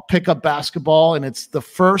 It's called Pickup Basketball, and it's the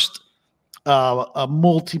first a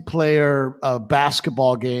multiplayer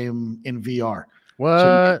basketball game in VR. What?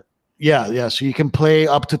 So So you can play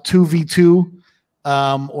up to 2v2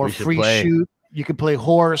 or free shoot. You can play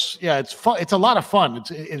horse. Yeah, it's fun. It's a lot of fun.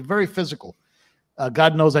 It's very physical.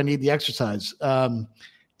 God knows I need the exercise.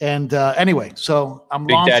 And anyway, so I'm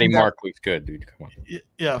Big Daddy launching that. Mark looks good, dude. Come on.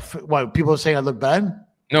 Yeah. What, people are saying I look bad?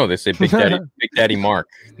 No, they say Big Daddy Mark,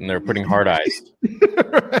 and they're putting hard eyes.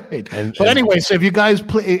 Right. But anyway, so if you guys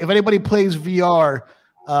play, if anybody plays VR,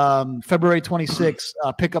 February 26th,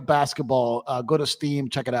 pick up basketball. Go to Steam,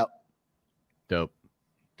 check it out. Dope.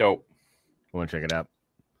 I want to check it out.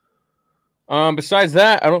 Besides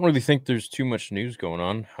that, I don't really think there's too much news going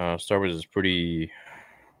on. Star Wars is pretty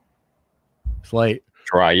light.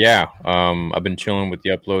 Dry, yeah. I've been chilling with the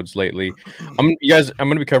uploads lately. I'm going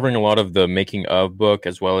to be covering a lot of the making of book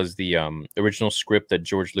as well as the original script that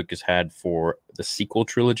George Lucas had for the sequel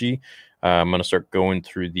trilogy. I'm going to start going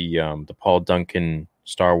through the Paul Duncan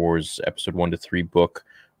Star Wars episode 1 to 3 book,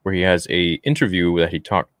 where he has a interview that he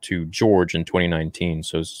talked to George in 2019.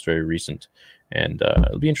 So it's very recent, and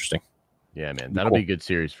it'll be interesting. Yeah, man, that'll be a good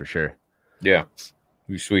series for sure. Yeah,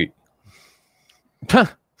 be sweet.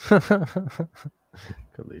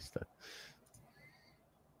 Calista.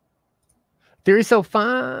 Theory's so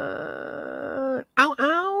fun. Ow,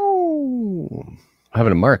 ow. I'm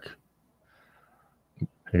having a mark.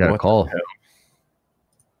 I got a call.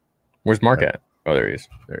 Where's Mark at? Oh, there he is.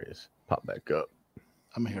 There he is. Pop back up.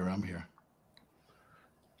 I'm here.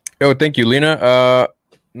 Oh, thank you, Lena.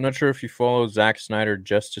 I'm not sure if you follow Zack Snyder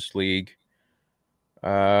Justice League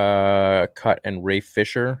cut and Ray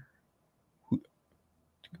Fisher.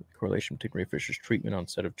 Correlation between Ray Fisher's treatment on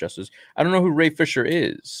set of Justice. I don't know who Ray Fisher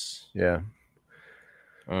is. Yeah.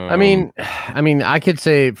 I mean, I could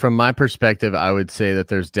say from my perspective, I would say that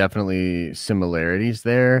there's definitely similarities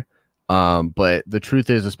there. But the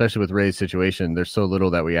truth is, especially with Ray's situation, there's so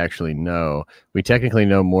little that we actually know. We technically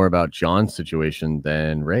know more about John's situation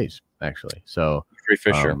than Ray's, actually. So Ray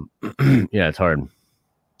Fisher. Yeah, it's hard.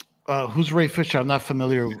 Who's Ray Fisher? I'm not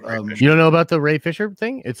familiar. You don't know about the Ray Fisher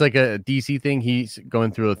thing? It's like a DC thing. He's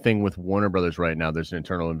going through a thing with Warner Brothers right now. There's an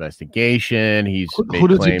internal investigation. Who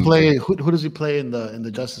does he play? Who does he play in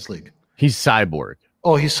the Justice League? He's Cyborg.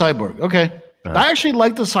 Oh, he's Cyborg. Okay, I actually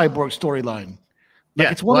like the Cyborg storyline.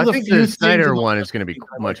 It's one of the few. The Snyder one is going to be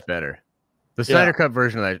much better. The Snyder Cut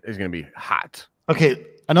version of that is going to be hot. Okay,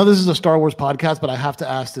 I know this is a Star Wars podcast, but I have to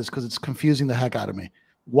ask this because it's confusing the heck out of me.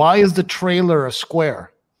 Why is the trailer a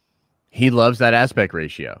square? He loves that aspect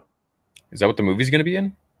ratio. Is that what the movie's going to be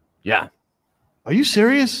in? Yeah. Are you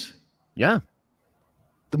serious? Yeah.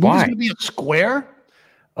 The movie's going to be a square?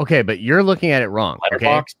 Okay, but you're looking at it wrong.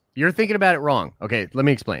 Letterbox? Okay? You're thinking about it wrong. Okay, let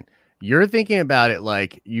me explain. You're thinking about it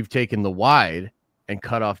like you've taken the wide and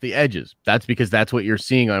cut off the edges. That's because that's what you're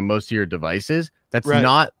seeing on most of your devices. That's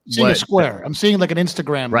not seeing a square. I'm seeing like an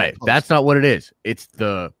Instagram. Right. Post. That's not what it is. It's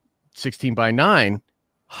the 16:9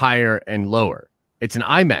 higher and lower. It's an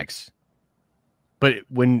IMAX. But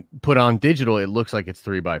when put on digital, it looks like it's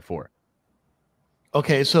 3:4.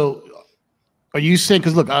 Okay, so are you saying?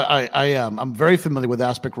 Because look, I'm very familiar with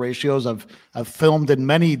aspect ratios. I've filmed in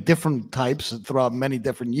many different types throughout many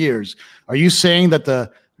different years. Are you saying that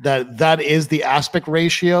that is the aspect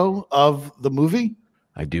ratio of the movie?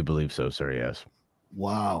 I do believe so, sir. Yes.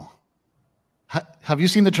 Wow. Have you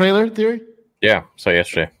seen the trailer, Theory? Yeah, saw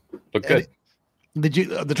yesterday. Looked good.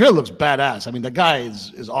 The trailer looks badass. I mean, the guy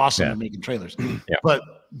is awesome at making trailers. Yeah. But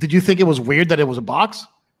did you think it was weird that it was a box?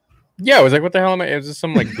 Yeah, I was like, what the hell am I? Is this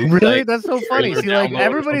some like really? That's so funny. See, like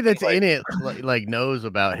everybody that's in it like knows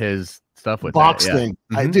about his stuff with box that. thing.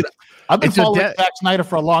 Mm-hmm. I've been following Zack Snyder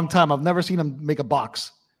for a long time. I've never seen him make a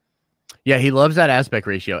box. Yeah, he loves that aspect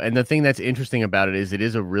ratio. And the thing that's interesting about it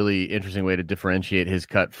is a really interesting way to differentiate his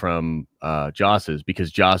cut from Joss's,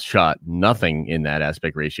 because Joss shot nothing in that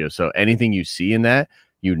aspect ratio. So anything you see in that,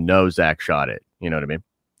 you know Zach shot it. You know what I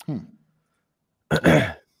mean?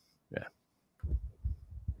 Yeah.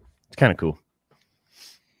 It's kind of cool.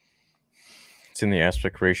 It's in the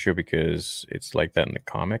aspect ratio because it's like that in the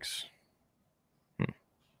comics.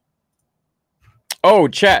 Oh,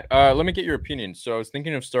 chat. Let me get your opinion. So I was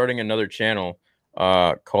thinking of starting another channel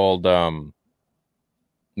called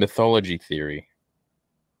Mythology Theory.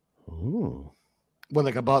 Ooh. What,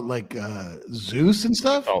 like about like Zeus and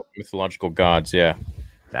stuff? Oh, mythological gods, yeah.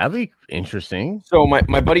 That'd be interesting. So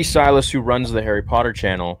my buddy Silas, who runs the Harry Potter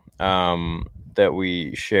channel that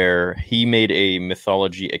we share, he made a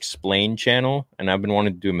Mythology Explained channel, and I've been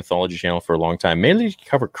wanting to do a mythology channel for a long time, mainly to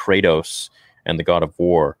cover Kratos and the God of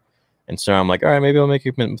War. And so I'm like, all right, maybe I'll make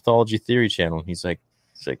a mythology theory channel. And he's like,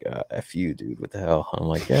 F you, dude. What the hell? I'm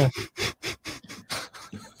like, yeah.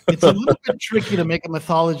 It's a little bit tricky to make a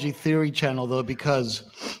mythology theory channel, though, because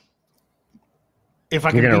if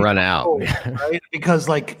I you're going to run out, right? Because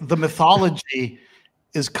like the mythology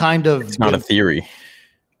is kind of it's not a theory.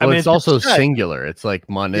 I mean, it's also singular. It's like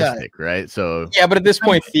monistic, right? So yeah, but at this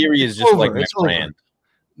point, theory is just like my brand.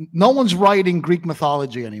 No one's writing Greek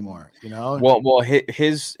mythology anymore, Well,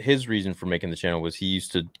 his reason for making the channel was he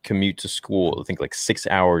used to commute to school, I think like 6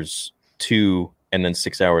 hours to and then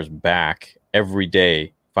 6 hours back every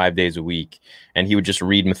day, 5 days a week, and he would just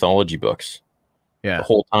read mythology books the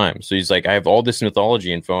whole time. So he's like, I have all this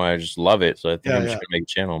mythology info, and I just love it. So I think I'm just gonna make a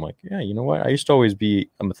channel. I'm like, yeah, you know what? I used to always be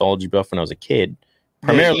a mythology buff when I was a kid,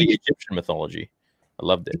 primarily Egyptian mythology. I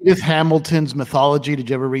loved it. Edith Hamilton's mythology. Did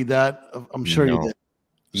you ever read that? I'm sure you did.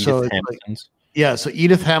 So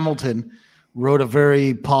Edith Hamilton wrote a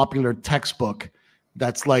very popular textbook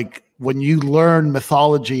that's like when you learn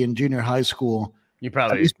mythology in junior high school, you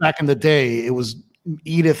probably, at least back in the day, it was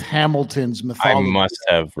Edith Hamilton's mythology. I must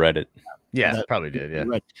have read it. Yeah, probably did. Yeah,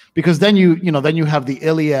 right. Because then you have the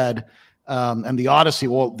Iliad and the Odyssey.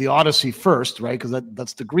 Well, the Odyssey first, right? Because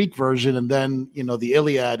that's the Greek version, and then the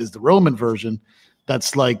Iliad is the Roman version.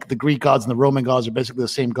 That's like the Greek gods and the Roman gods are basically the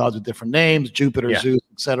same gods with different names: Jupiter, Zeus,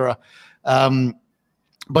 etc.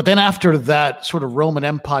 But then after that sort of Roman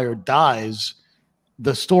Empire dies,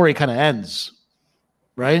 the story kind of ends,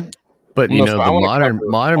 right? But the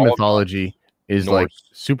modern mythology is Norse. Like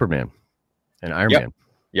Superman and Iron Man.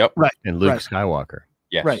 Yep. Right. And Luke Skywalker.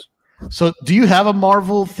 Yes. Right. So do you have a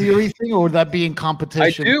Marvel theory thing, or would that be in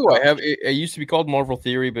competition? I do. I have. It used to be called Marvel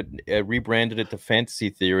Theory, but I rebranded it to Fantasy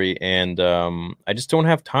Theory, and I just don't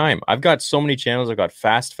have time. I've got so many channels. I've got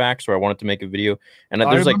Fast Facts where I wanted to make a video, and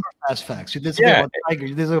there's like Fast Facts. You did something about tigers.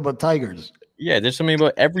 You did something about tigers. Yeah, there's something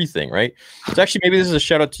about everything, right? So actually, maybe this is a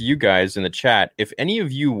shout out to you guys in the chat. If any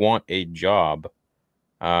of you want a job,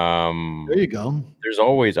 there you go.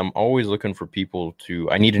 I'm always looking for people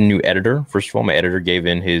I need a new editor. First of all, my editor gave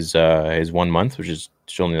in his 1 month, which is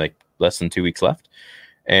only like less than 2 weeks left.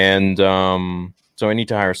 And so I need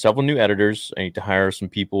to hire several new editors. I need to hire some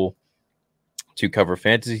people to cover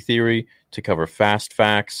Fantasy Theory, to cover Fast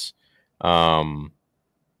Facts, and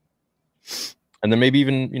then maybe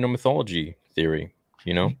even, Mythology Theory,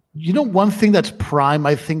 one thing that's prime,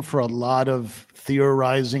 I think, for a lot of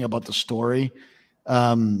theorizing about the story,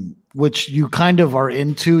 which you kind of are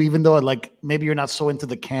into, even though like maybe you're not so into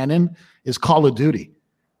the canon, is Call of Duty.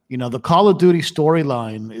 The Call of Duty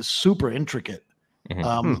storyline is super intricate.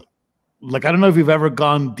 Like, I don't know if you've ever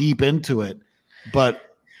gone deep into it,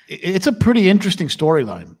 but it's a pretty interesting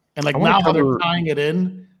storyline. And like now they're tying it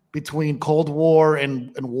in between Cold War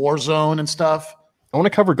and Warzone and stuff. I want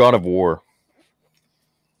to cover God of War.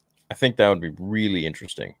 I think that would be really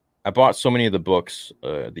interesting. I bought so many of the books,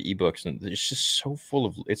 the ebooks, and it's just so full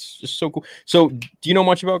of. It's just so cool. So, do you know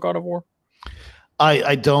much about God of War?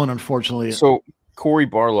 I don't, unfortunately. So, Cory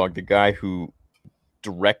Barlog, the guy who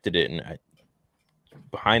directed it and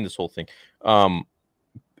behind this whole thing,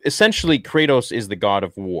 essentially Kratos is the god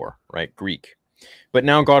of war, right? Greek. But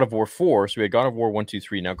now God of War 4. So we had God of War 1, 2,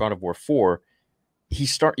 3. Now God of War 4.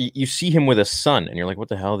 You see him with a son, and you're like, what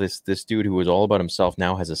the hell? This dude who was all about himself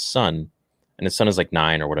now has a son. And his son is like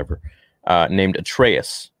 9 or whatever, named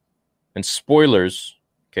Atreus. And spoilers,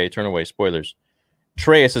 okay, turn away, spoilers.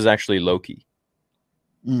 Atreus is actually Loki.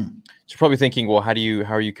 So you're probably thinking, well, how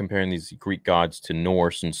are you comparing these Greek gods to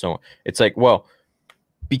Norse and so on? It's like, well,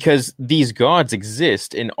 because these gods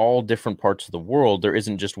exist in all different parts of the world. There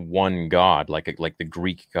isn't just one god, like the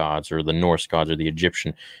Greek gods or the Norse gods or the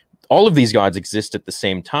Egyptian. All of these gods exist at the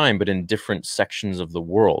same time, but in different sections of the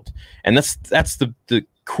world. And that's the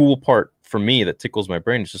cool part for me that tickles my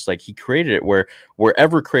brain. It's just like he created it where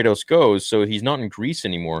wherever Kratos goes, so he's not in Greece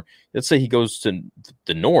anymore. Let's say he goes to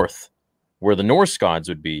the north, where the Norse gods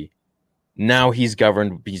would be. Now he's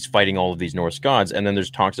fighting all of these Norse gods, and then there's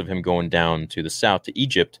talks of him going down to the south to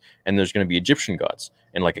Egypt, and there's going to be Egyptian gods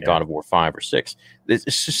in like a God of War 5 or 6. It's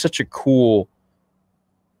just such a cool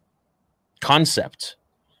concept.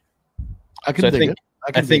 I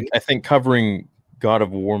think covering God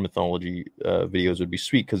of War mythology videos would be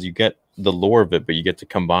sweet because you get the lore of it, but you get to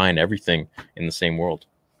combine everything in the same world.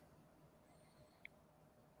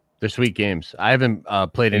 They're sweet games. I haven't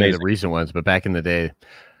played any of the recent ones, but back in the day,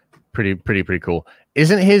 pretty cool.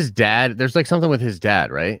 Isn't his dad? There's like something with his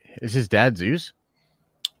dad, right? Is his dad Zeus?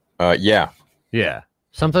 Yeah.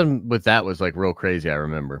 Something with that was like real crazy. I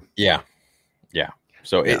remember. Yeah.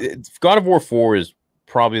 So God of War 4 is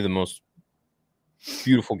probably the most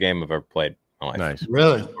beautiful game I've ever played. Nice.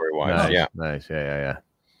 Really? Story-wise. Nice. Yeah.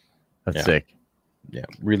 That's sick. Yeah,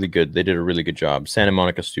 really good. They did a really good job. Santa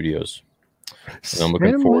Monica Studios. And I'm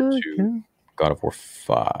looking forward to God of War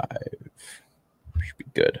 5. Should be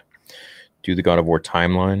good. Do the God of War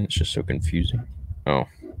timeline. It's just so confusing. Oh.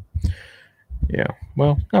 Yeah.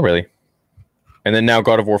 Well, not really. And then now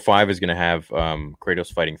God of War 5 is going to have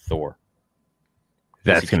Kratos fighting Thor.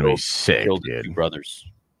 That's going to be sick, killed dude. Two brothers.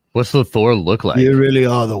 What's the Thor look like? You really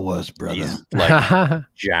are the worst, brother. He's like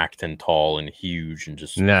jacked and tall and huge and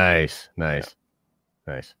just nice. Yeah.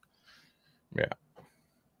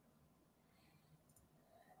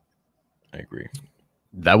 I agree.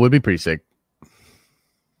 That would be pretty sick.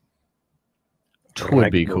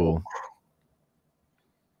 Would be cool.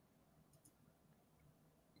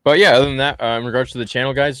 But yeah, other than that, in regards to the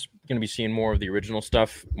channel, guys, going to be seeing more of the original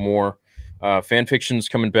stuff, more fan fictions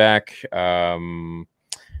coming back,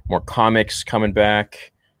 more comics coming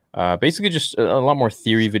back. Basically, just a lot more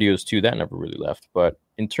theory videos too. That never really left. But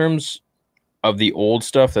in terms of the old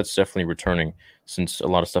stuff, that's definitely returning, since a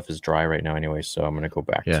lot of stuff is dry right now anyway. So I'm going to go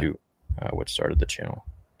back to what started the channel.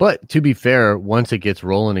 But to be fair, once it gets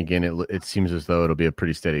rolling again, it seems as though it'll be a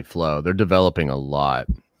pretty steady flow. They're developing a lot.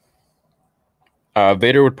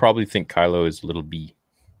 Vader would probably think Kylo is little B.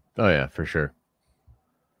 Oh yeah, for sure.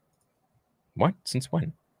 What? Since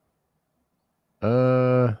when?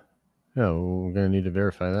 No, we're gonna need to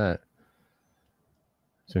verify that.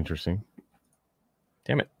 It's interesting.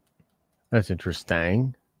 Damn it. That's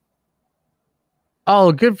interesting.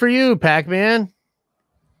 Oh, good for you, Pac-Man.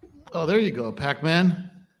 Oh, there you go, Pac-Man.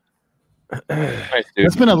 Nice, dude.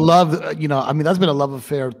 That's been a love, that's been a love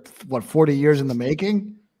affair, 40 years in the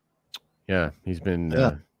making? Yeah, he's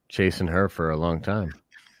been chasing her for a long time.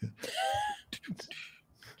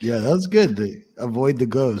 Yeah, that's good to avoid the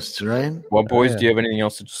ghosts, right? Well, boys, do you have anything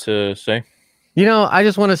else to say? I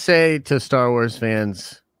just want to say to Star Wars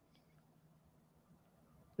fans,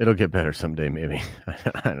 it'll get better someday, maybe.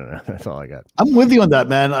 I don't know. That's all I got. I'm with you on that,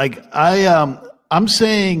 man. Like I'm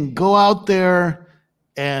saying, go out there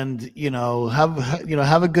and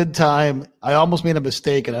have a good time. I almost made a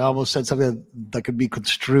mistake, and I almost said something that could be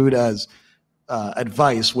construed as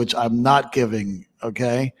advice, which I'm not giving.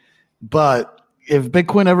 Okay, but if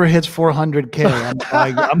Bitcoin ever hits 400K,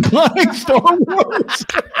 I'm buying Star Wars.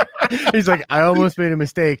 He's like, I almost made a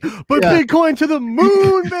mistake, but Bitcoin to the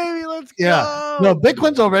moon, baby. Let's go. No,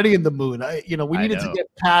 Bitcoin's already in the moon. We needed to get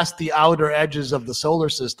past the outer edges of the solar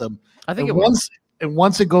system. I think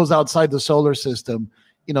once it goes outside the solar system,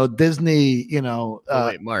 Disney,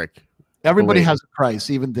 wait, Mark. Everybody has a price,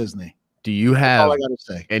 even Disney. Do you have all I gotta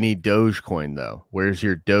say. Any Dogecoin though? Where's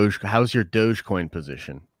your how's your Dogecoin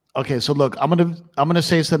position? Okay, so look, I'm gonna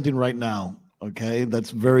say something right now. Okay,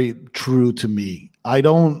 that's very true to me. I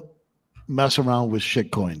don't mess around with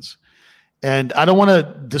shit coins, and I don't want to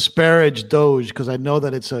disparage Doge because I know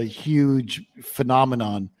that it's a huge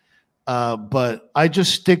phenomenon. But I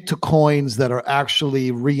just stick to coins that are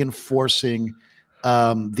actually reinforcing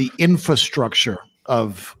the infrastructure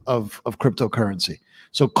of cryptocurrency.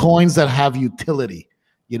 So coins that have utility,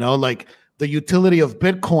 like the utility of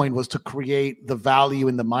Bitcoin was to create the value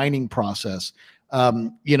in the mining process.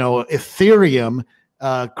 Ethereum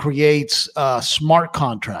creates smart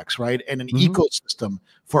contracts, right? And an ecosystem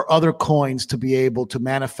for other coins to be able to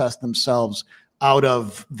manifest themselves out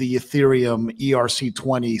of the Ethereum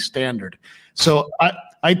ERC20 standard. So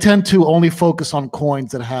I tend to only focus on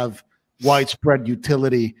coins that have widespread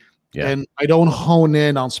utility, and I don't hone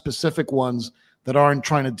in on specific ones that aren't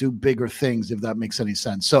trying to do bigger things, if that makes any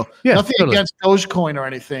sense. So nothing against Dogecoin or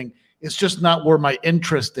anything. It's just not where my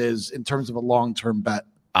interest is in terms of a long-term bet.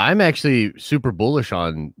 I'm actually super bullish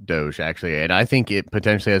on Doge, actually, and I think it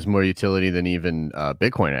potentially has more utility than even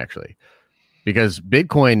Bitcoin, actually. Because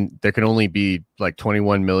Bitcoin, there can only be like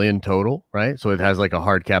 21 million total, right? So it has like a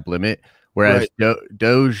hard cap limit. Whereas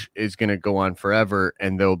Doge is going to go on forever,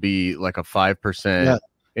 and there'll be like a 5%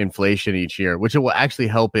 inflation each year, which will actually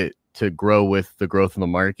help it to grow with the growth of the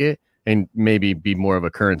market and maybe be more of a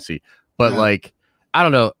currency. But like, I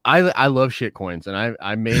don't know. I love shit coins, and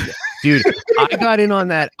I made, dude, I got in on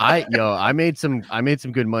that. I made some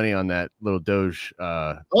good money on that little Doge.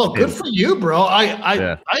 Good for you, bro.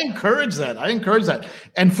 I encourage that.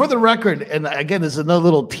 And for the record, and again, this is another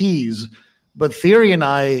little tease, but Theory and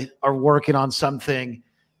I are working on something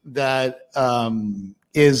that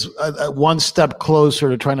is one step closer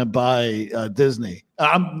to trying to buy Disney.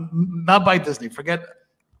 Not buy Disney.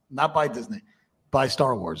 Not buy Disney. Buy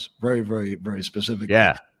Star Wars. Very, very, very specific.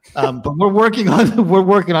 Yeah. But we're working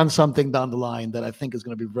on something down the line that I think is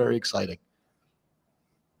going to be very exciting.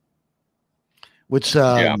 Which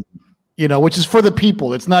which is for the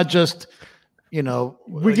people. It's not just we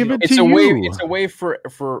give it it's to a you. way. It's a way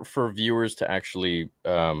for viewers to actually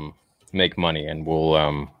make money, and we'll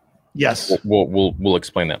we'll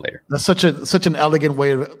explain that later. That's such an elegant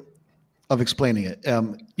way of explaining it.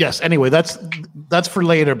 Yes. Anyway, that's for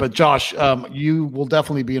later. But Josh, you will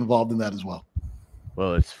definitely be involved in that as well.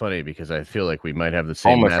 Well, it's funny because I feel like we might have the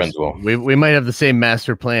same. All my friends will. We might have the same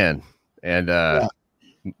master plan, and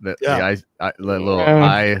The little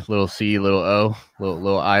I, little C, little O,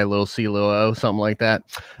 little I, little C, little O, something like that.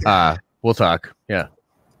 We'll talk. Yeah.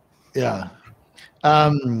 Yeah.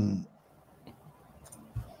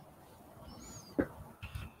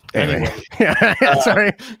 Anyway.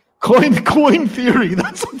 Sorry. Coin theory.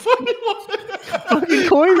 That's a funny one. Fucking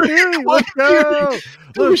coin theory. Let's go.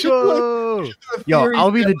 Let's go. Yo,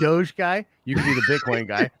 I'll be the Doge guy. You can be the Bitcoin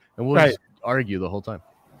guy, and we'll just argue the whole time.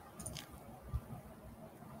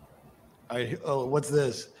 What's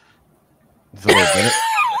this? It's a little bit.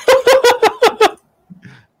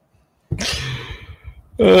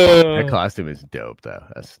 That costume is dope, though.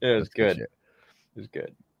 That's good. Shit. It was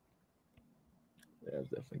good. Yeah, it's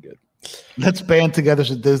definitely good. Let's band together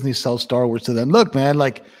so Disney sells Star Wars to them. Look, man,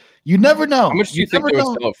 like you never know. How much do you think they would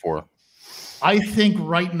sell it for? I think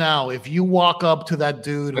right now, if you walk up to that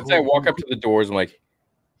dude, let's say I walk up to the doors, I'm like,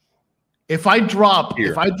 if I drop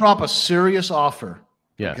a serious offer,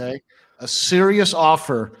 okay, a serious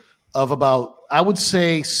offer of about, I would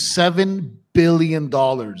say $7 billion,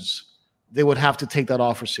 they would have to take that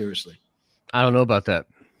offer seriously. I don't know about that.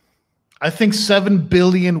 I think $7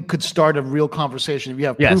 billion could start a real conversation. If you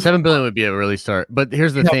have $7 billion would be a really start. But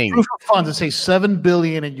here's the thing: proof of funds to say $7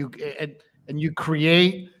 billion, and you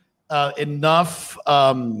create enough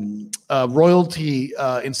royalty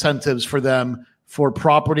incentives for them for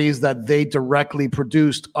properties that they directly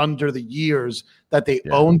produced under the years that they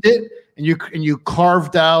owned it, and you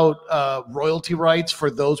carved out royalty rights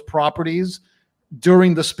for those properties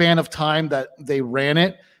during the span of time that they ran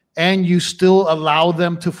it. And you still allow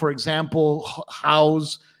them to, for example,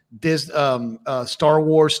 house this Star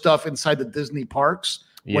Wars stuff inside the Disney parks.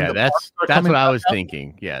 Yeah, that's what I was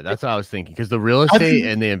thinking. Yeah, that's what I was thinking. Because the real estate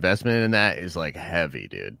and the investment in that is like heavy,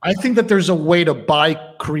 dude. I think that there's a way to buy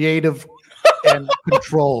creative and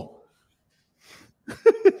control.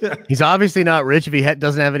 He's obviously not rich if he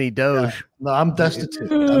doesn't have any Doge. Yeah. No, I'm destitute.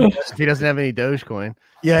 If he doesn't have any Dogecoin.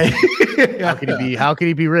 Yeah. How could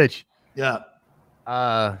he be rich? Yeah.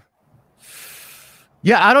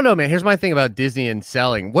 Yeah, I don't know, man. Here's my thing about Disney and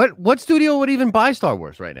selling. What studio would even buy Star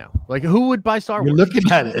Wars right now? Like, who would buy Star Wars? You're looking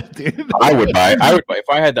at it, dude. I would buy if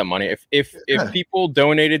I had that money. If people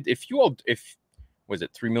donated, if was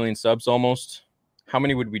it 3 million subs almost? How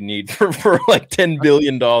many would we need for like $10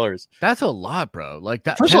 billion? That's a lot, bro. Like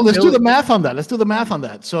that. First of all, let's do the math on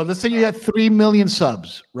that. So let's say you had 3 million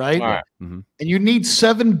subs, right? All right. Mm-hmm. And you need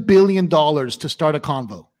 $7 billion to start a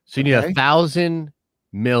convo. So you need 1,000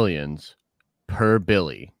 millions per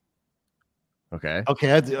Billy. Okay.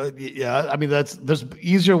 Okay. Yeah. I mean, there's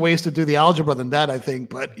easier ways to do the algebra than that, I think.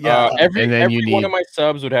 But yeah, every one of my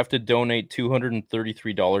subs would have to donate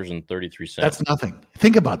 $233.33. That's nothing.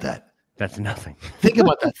 Think about that. That's nothing. Think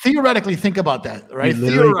about that. Theoretically, think about that. Right.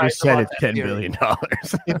 You said it's $10 billion.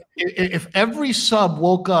 if every sub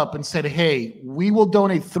woke up and said, "Hey, we will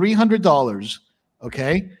donate $300,"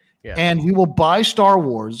 okay. Yeah. And we will buy Star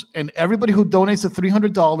Wars, and everybody who donates the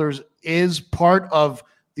 $300 is part of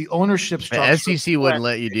the ownership structure. The SEC wouldn't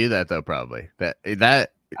let you do that, though. Probably let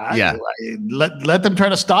them try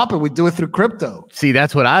to stop it. We do it through crypto. See,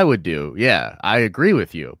 that's what I would do. Yeah, I agree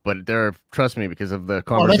with you, but trust me, because of the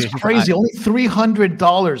conversation. Oh, that's crazy. Only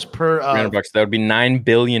 $300 per. $300. That would be $9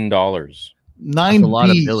 billion. That's a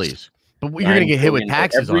lot of billies. But you're gonna get hit with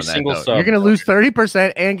taxes on that. You're gonna lose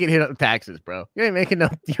 30% and get hit with taxes, bro. You ain't making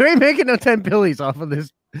no 10 billies off of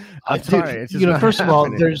this. I'm sorry. It's just first of all,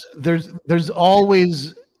 there's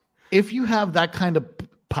always, if you have that kind of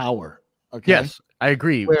power. Okay. Yes, I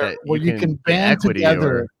agree. Where you can band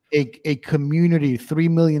together a community 3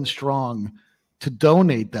 million strong to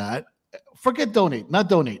donate that. Forget not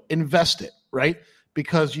donate, invest it, right?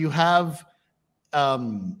 Because you have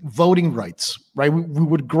voting rights, right? We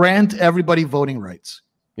would grant everybody voting rights.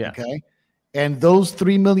 Yeah. Okay. And those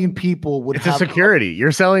 3 million people would have a security.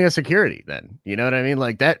 You're selling a security then. You know what I mean?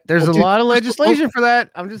 Like that. There's a lot of legislation for that.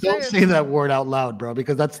 I'm just don't say that word out loud, bro,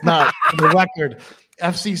 because that's not the record.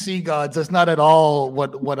 FCC gods, that's not at all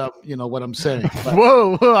what I'm saying. But,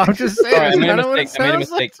 whoa, I'm just saying. I made a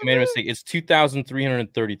mistake. It's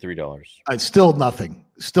 $2,333. It's still nothing.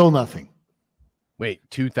 Wait,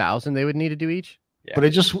 2,000 they would need to do each? Yeah. But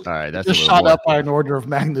it just all right. That's just shot up by an order of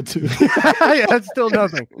magnitude. Yeah, that's still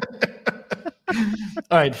nothing.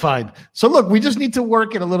 All right, fine. So look, we just need to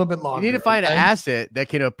work it a little bit longer. You need to find an asset that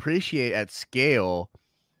can appreciate at scale.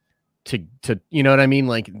 To you know what I mean,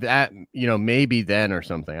 like that. Maybe then or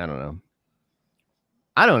something. I don't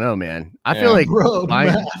know, man. I feel like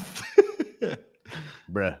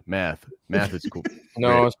math is cool.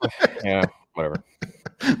 No, whatever.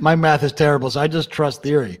 My math is terrible, so I just trust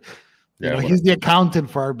theory. You know, he's the accountant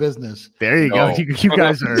for our business. There you go. You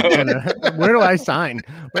guys are gonna. Where do I sign?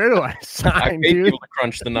 Where do I sign? I pay dude? people to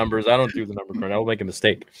crunch the numbers. I don't do the number crunch. I'll make a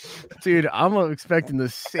mistake. Dude, I'm expecting the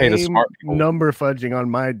same number fudging on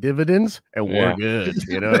my dividends, and we're good.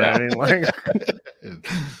 You know what I mean? Like,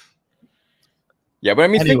 yeah, but I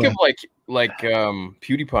mean, think of like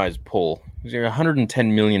PewDiePie's poll. He's got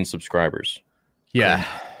 110 million subscribers. Yeah,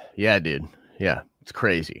 dude. Yeah, it's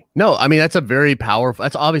crazy. No, I mean that's a very powerful.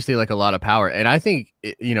 That's obviously like a lot of power, and I think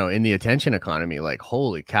you know, in the attention economy, like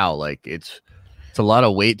holy cow, like it's a lot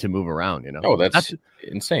of weight to move around. You know? Oh, that's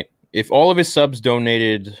insane. If all of his subs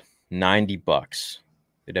donated $90,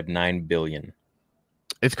 they'd have 9 billion.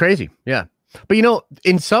 It's crazy. Yeah. But you know,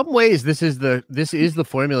 in some ways, this is the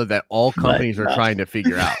formula that all companies are trying to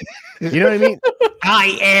figure out. You know what I mean?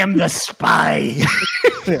 I am the spy.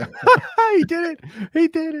 He did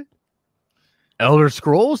it. Elder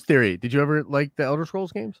Scrolls Theory. Did you ever like the Elder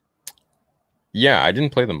Scrolls games? Yeah, I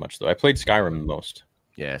didn't play them much though. I played Skyrim the most.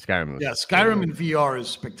 Yeah, Skyrim. Skyrim in VR is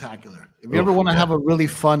spectacular. If you ever want to have a really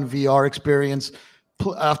fun VR experience,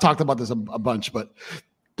 I've talked about this a bunch, but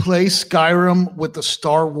play Skyrim with the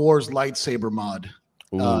Star Wars lightsaber mod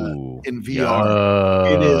in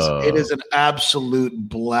VR. It is an absolute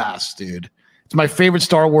blast, dude. It's my favorite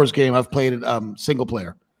Star Wars game. I've played it single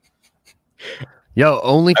player. Yo,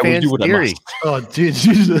 OnlyFans Theory. Oh, dude,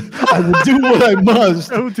 I will do what I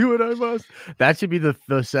must. I will do what I must. That should be the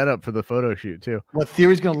setup for the photo shoot too. What,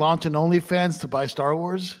 Theory's going to launch an OnlyFans to buy Star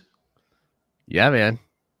Wars? Yeah, man.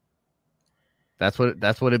 That's what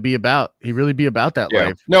it'd be about. He'd really be about that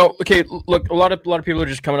life. No, okay. Look, a lot of people are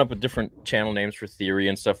just coming up with different channel names for Theory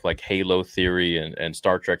and stuff like Halo Theory and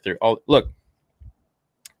Star Trek Theory. Look,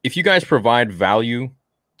 if you guys provide value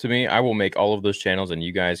to me, I will make all of those channels, and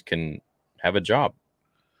you guys can have a job.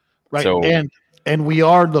 Right. So, and we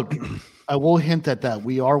are, look, I will hint at that.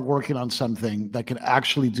 We are working on something that can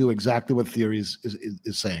actually do exactly what Theory is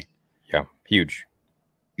saying. Yeah, huge.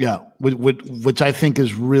 Yeah, which I think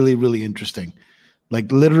is really, really interesting.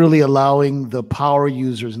 Like literally allowing the power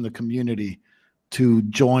users in the community to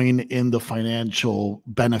join in the financial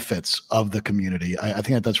benefits of the community. I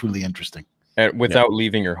think that's really interesting. And without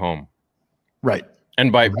leaving your home. Right.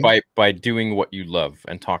 And by doing what you love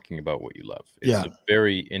and talking about what you love. It's a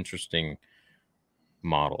very interesting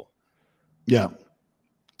model. Yeah.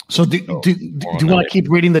 So do you want to keep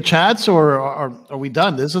reading the chats, or are we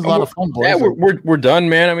done? This is a lot of fun, boys. Yeah, we're done,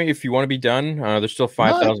 man. I mean, if you want to be done, there's still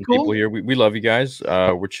 5,000 people here. We love you guys.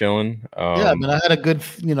 We're chilling. Yeah, man, I had a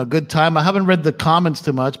good time. I haven't read the comments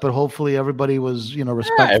too much, but hopefully everybody was,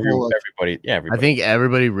 respectful. Everybody. I think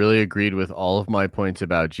everybody really agreed with all of my points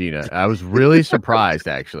about Gina. I was really surprised,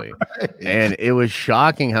 actually. And it was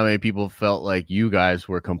shocking how many people felt like you guys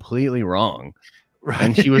were completely wrong. Right.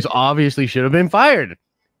 And she was obviously should have been fired.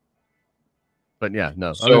 But yeah,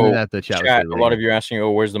 no. So, other than that, the chat a lot of you are asking,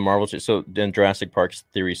 where's the Marvel? So then Jurassic Park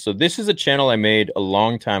Theory. So this is a channel I made a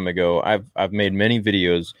long time ago. I've made many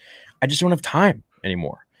videos. I just don't have time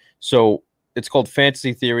anymore. So it's called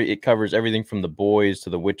Fantasy Theory. It covers everything from The Boys to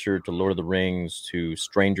The Witcher to Lord of the Rings to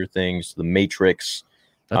Stranger Things to The Matrix.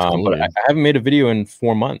 That's cool, but I haven't made a video in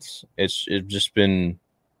 4 months. It's just been,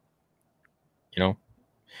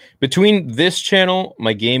 between this channel,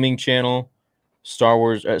 my gaming channel, Star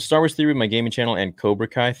Wars Theory, my gaming channel, and Cobra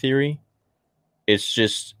Kai Theory, it's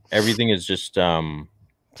just everything is just it's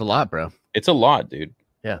a lot, bro. It's a lot, dude.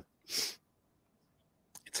 Yeah,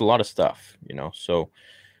 it's a lot of stuff, so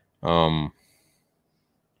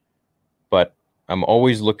but I'm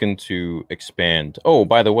always looking to expand. Oh,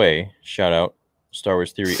 by the way, shout out Star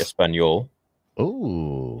Wars Theory Espanol.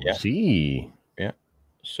 Oh, yeah. See, yeah.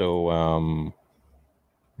 So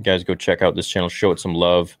guys, go check out this channel, show it some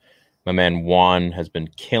love. My man Juan has been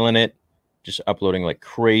killing it, just uploading like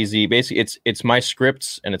crazy. Basically, it's my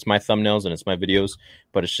scripts and it's my thumbnails and it's my videos,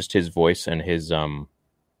 but it's just his voice and his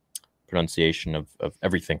pronunciation of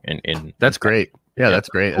everything. That's great. Yeah, that's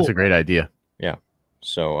great. That's a great idea. Yeah.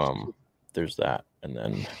 So there's that, and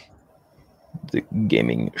then the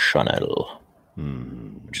gaming channel,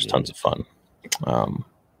 which is tons of fun.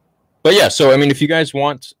 But yeah, so I mean, if you guys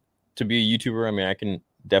want to be a YouTuber, I mean, I can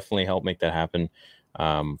definitely help make that happen.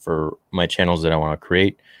 For my channels that I want to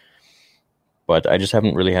create, but I just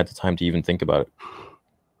haven't really had the time to even think about it.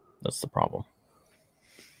 That's the problem.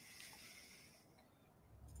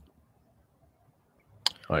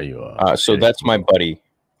 Are you? So that's my buddy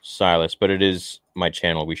Silas, but it is my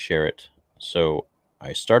channel. We share it. So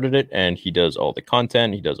I started it, and he does all the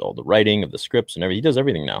content. He does all the writing of the scripts and everything. He does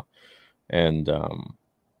everything now. And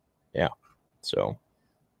yeah. So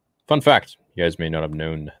fun fact. You guys may not have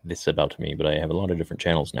known this about me, but I have a lot of different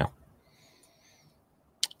channels now.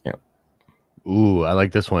 Yeah. Ooh, I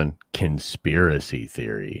like this one. Conspiracy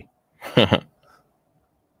theory.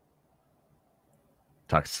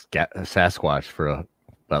 Talk Sasquatch for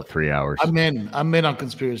about 3 hours. I'm in on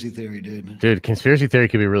conspiracy theory, dude. Dude, conspiracy theory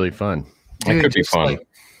could be really fun. Dude, that could be fun.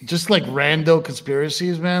 Just like rando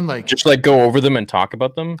conspiracies, man. Like just like go over them and talk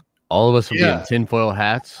about them. All of us will be in tinfoil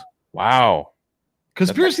hats. Wow.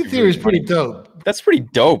 Conspiracy theory is pretty dope. That's pretty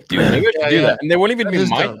dope, dude. Maybe we should do that. And they won't even be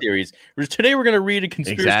my dope. theories. Today we're going to read a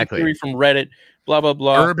conspiracy theory from Reddit, blah, blah,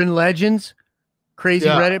 blah. Urban legends, crazy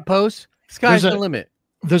Reddit posts. Sky's the limit.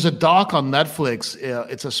 There's a doc on Netflix.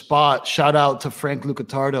 It's a spot. Shout out to Frank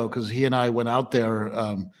Lucatardo because he and I went out there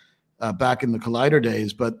back in the Collider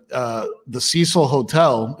days. But the Cecil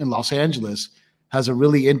Hotel in Los Angeles has a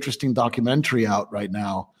really interesting documentary out right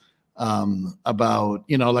now. About,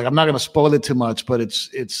 like, I'm not going to spoil it too much, but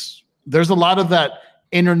there's a lot of that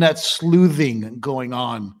internet sleuthing going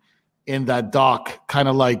on in that doc, kind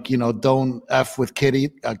of like, don't F with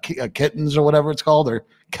kittens or whatever it's called, or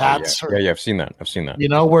cats. Yeah, I've seen that.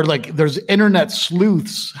 Where like there's internet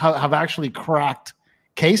sleuths have actually cracked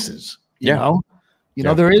cases, you know,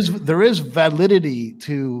 there is validity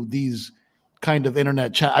to these kind of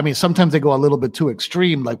internet chat. I mean, sometimes they go a little bit too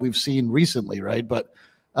extreme, like we've seen recently. Right. But,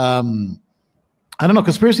 I don't know.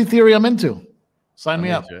 Conspiracy theory I'm into. Sign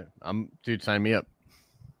me up. Dude, sign me up.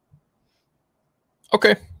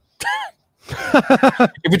 Okay.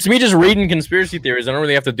 If it's me just reading conspiracy theories, I don't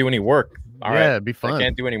really have to do any work. All right. It'd be fun. I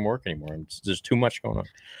can't do any work anymore. There's too much going on.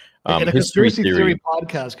 And a conspiracy theory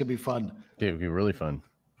podcast could be fun. Dude, it'd be really fun.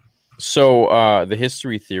 So the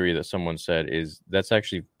history theory that someone said that's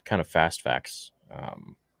actually kind of fast facts. I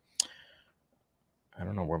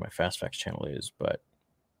don't know where my fast facts channel is, but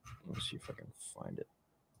let me see if I can find it.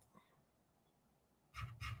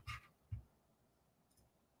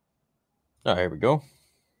 Oh, here we go.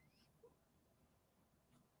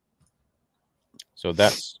 So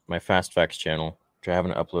that's my Fast Facts channel, which I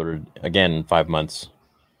haven't uploaded again in 5 months.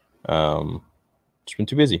 It's been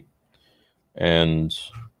too busy. And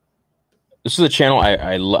this is a channel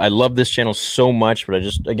I love this channel so much, but I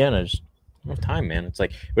just don't have time, man. It's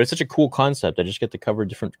like, but it's such a cool concept. I just get to cover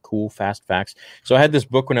different cool fast facts. So I had this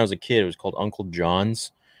book when I was a kid. It was called Uncle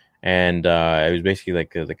John's, and it was basically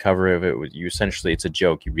like the cover of it was it's a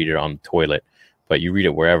joke. You read it on the toilet, but you read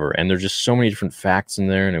it wherever. And there's just so many different facts in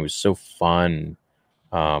there, and it was so fun.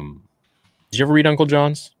 Did you ever read Uncle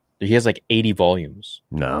John's? He has like 80 volumes.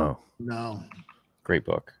 No. Great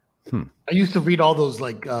book. I used to read all those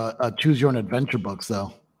like choose your own adventure books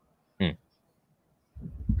though.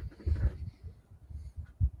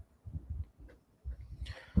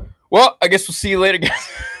 Well, I guess we'll see you later, guys.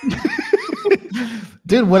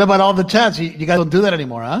 Dude, what about all the chats? You guys don't do that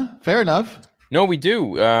anymore, huh? Fair enough. No, we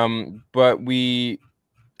do. But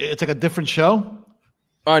it's like a different show.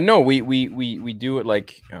 No, we do it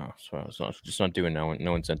like so just not doing no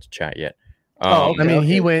one sent to chat yet. I mean,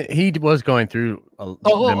 he was going through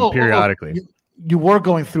them periodically. You were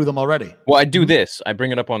going through them already. Well, I do this. I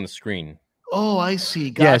bring it up on the screen. Oh, I see.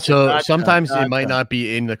 Gotcha, sometimes it might not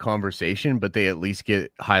be in the conversation, but they at least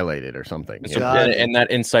get highlighted or something. And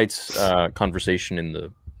that incites conversation in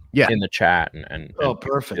the chat and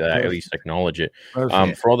perfect. At least acknowledge it.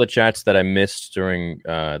 For all the chats that I missed during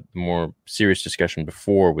the more serious discussion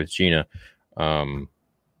before with Gina, I'm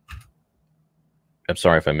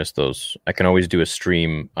sorry if I missed those. I can always do a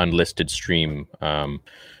unlisted stream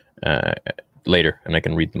later, and I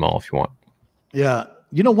can read them all if you want. Yeah.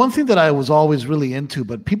 One thing that I was always really into,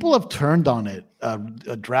 but people have turned on it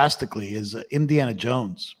drastically, is Indiana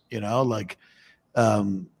Jones. That's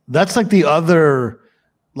like the other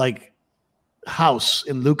like house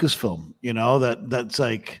in Lucasfilm. That's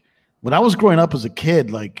like when I was growing up as a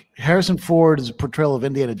kid, like Harrison Ford's portrayal of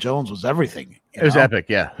Indiana Jones was everything. It was epic,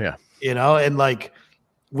 yeah. And like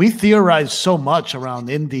we theorized so much around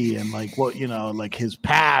Indy and like what like his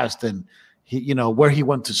past and where he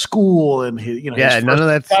went to school and his none of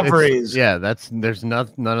that discoveries. There's none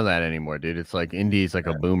of that anymore, dude. It's like Indy's like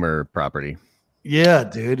a boomer property. Yeah,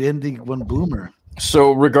 dude, Indy went boomer.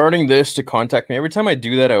 So regarding this, to contact me, every time I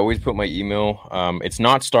do that, I always put my email. It's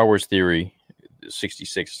not Star Wars Theory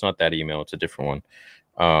 66. It's not that email. It's a different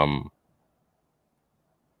one.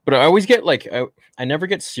 But I always get like I never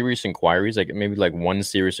get serious inquiries. Like maybe like one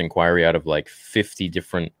serious inquiry out of like 50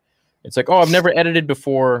 different. It's like, oh, I've never edited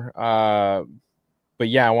before, but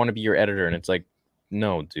yeah, I want to be your editor. And it's like,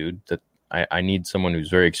 no, dude, that I need someone who's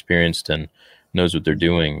very experienced and knows what they're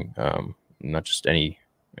doing. Not just any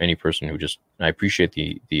person who just. I appreciate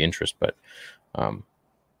the interest, but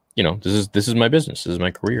this is my business. This is my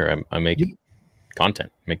career. I make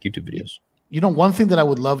content, make YouTube videos. One thing that I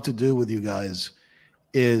would love to do with you guys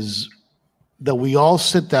is that we all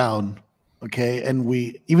sit down, okay, and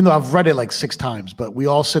we, even though I've read it like 6 times, but we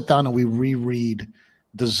all sit down and we reread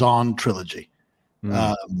the Zahn trilogy.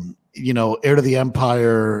 You know, Heir to the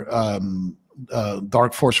Empire,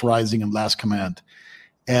 Dark Force Rising, and Last Command.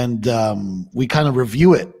 And we kind of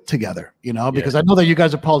review it together, you know, because I know that you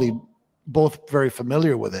guys are probably both very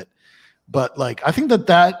familiar with it. But like, I think that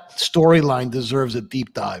storyline deserves a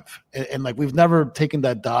deep dive. And like, we've never taken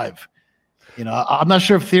that dive. You know, I'm not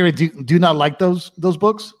sure if Theory, do you not like those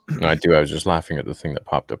books? No, I do. I was just laughing at the thing that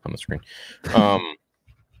popped up on the screen.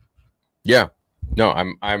 Yeah. No,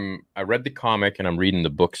 I read the comic and I'm reading the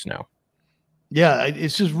books now. Yeah,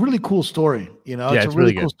 it's just really cool story. You know, Yeah, it's a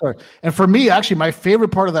really cool story. And for me, actually, my favorite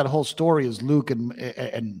part of that whole story is Luke and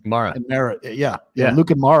Mara. And Mara. Yeah,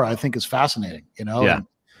 Luke and Mara, I think, is fascinating. You know, yeah. And,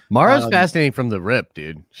 Mara's fascinating from the rip,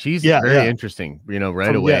 dude. She's very interesting. You know,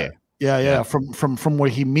 right away. Yeah. From where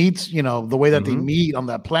he meets, you know, the way that they meet on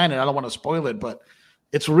that planet. I don't want to spoil it, but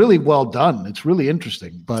it's really well done. It's really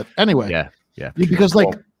interesting. But anyway, yeah, because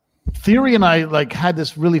like Theory and I like had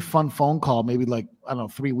this really fun phone call, maybe like, I don't know,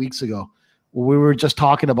 3 weeks ago, where we were just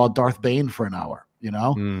talking about Darth Bane for an hour, you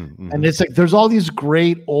know? And it's like there's all these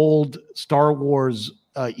great old Star Wars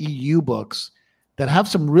EU books that have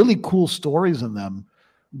some really cool stories in them.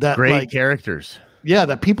 That great like, characters. Yeah,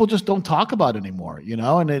 that people just don't talk about anymore, you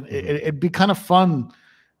know? And it'd be kind of fun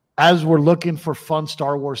as we're looking for fun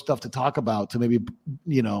Star Wars stuff to talk about to maybe,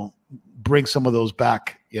 you know, bring some of those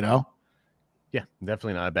back, you know? Yeah,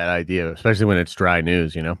 definitely not a bad idea, especially when it's dry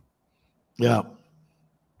news, you know? Yeah. All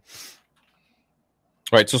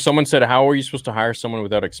right. So someone said, how are you supposed to hire someone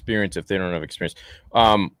without experience if they don't have experience?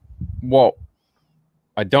 Well,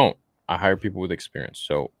 I don't. I hire people with experience.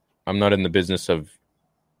 So I'm not in the business of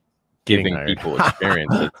giving people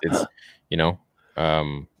experience. It's, you know,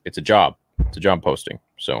 it's a job. It's a job posting.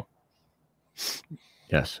 So,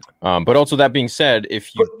 yes. But also that being said,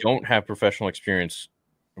 if you don't have professional experience,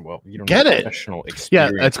 well, you don't get have it. Professional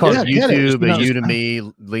experience. Yeah, it's called YouTube, it.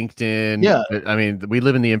 Udemy, LinkedIn. Yeah. I mean, we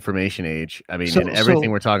live in the information age. I mean, and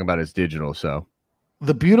everything we're talking about is digital. So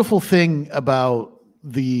the beautiful thing about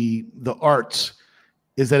the arts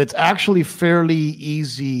is that it's actually fairly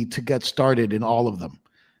easy to get started in all of them.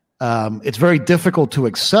 It's very difficult to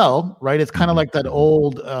excel, right? It's kind of like that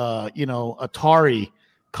old, you know, Atari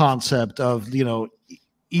concept of, you know,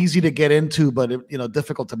 easy to get into, but, you know,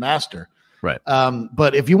 difficult to master. Right.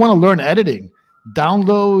 But if you want to learn editing,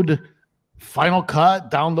 download Final Cut,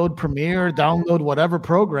 download Premiere, download whatever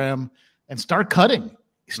program and start cutting.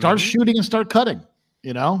 Start shooting and start cutting,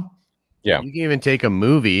 you know? Yeah. You can even take a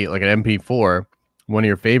movie like an MP4, one of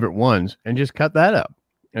your favorite ones, and just cut that up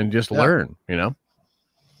and just learn, you know?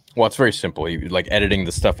 Well, it's very simple. Like editing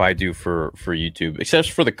the stuff I do for YouTube, except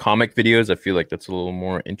for the comic videos. I feel like that's a little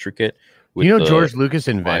more intricate. You know, George Lucas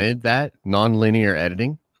invented that non-linear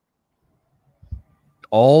editing.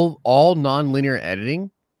 All non-linear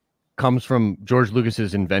editing comes from George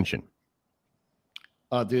Lucas's invention.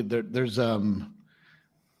 Dude, there's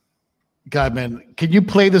God, man, can you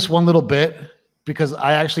play this one little bit? Because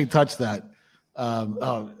I actually touched that.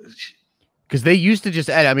 Because they used to just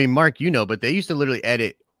edit. I mean, Mark, you know, but they used to literally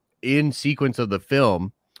edit in sequence of the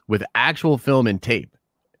film with actual film and tape,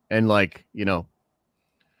 and like, you know,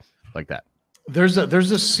 like that. There's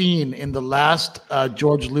a scene in the last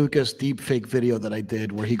George Lucas deepfake video that I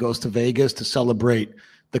did where he goes to Vegas to celebrate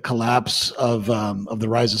the collapse of the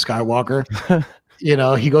Rise of Skywalker. You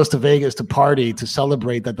know, he goes to Vegas to party to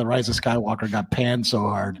celebrate that the Rise of Skywalker got panned so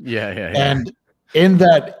hard. Yeah. And in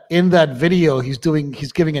that video, he's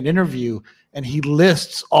giving an interview and he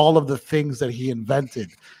lists all of the things that he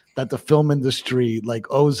invented that the film industry like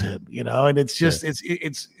owes him, you know, and it's just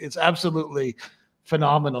it's absolutely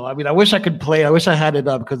phenomenal. I mean, I wish I could play. I wish I had it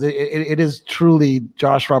up because it is truly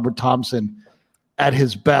Josh Robert Thompson at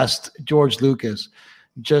his best. George Lucas,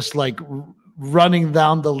 just like running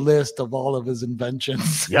down the list of all of his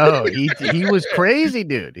inventions. Yo, he was crazy,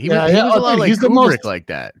 dude. He was a lot like Kubrick like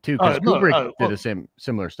that too. Because Kubrick did the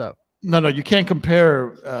similar stuff. No, you can't compare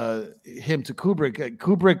him to Kubrick.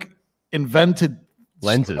 Kubrick invented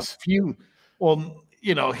lenses. Well,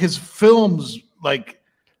 you know, his films like.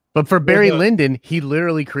 But for Barry Lyndon, he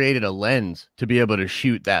literally created a lens to be able to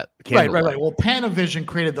shoot that camera. Right. Well, Panavision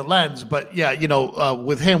created the lens, but yeah, you know,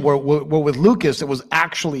 with him, we're with Lucas, it was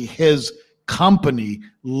actually his company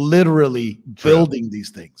literally building these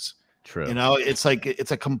things. True. You know, it's like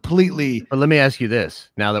it's a completely. But let me ask you this: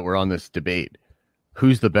 now that we're on this debate,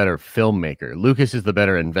 who's the better filmmaker? Lucas is the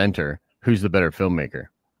better inventor. Who's the better filmmaker?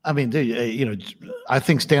 I mean, dude, you know, I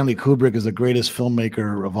think Stanley Kubrick is the greatest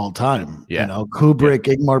filmmaker of all time. Yeah. You know, Kubrick,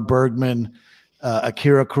 Ingmar Bergman,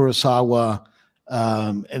 Akira Kurosawa,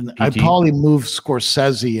 And I'd probably move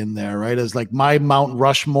Scorsese in there, right? As like my Mount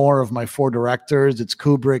Rushmore of my 4 directors. It's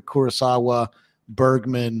Kubrick, Kurosawa,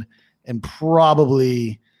 Bergman, and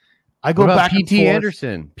probably I go back. P.T.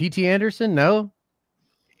 Anderson. P.T. Anderson, no?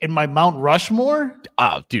 In my Mount Rushmore?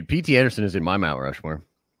 Oh, dude, P.T. Anderson is in my Mount Rushmore.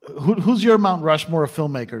 Who's your Mount Rushmore of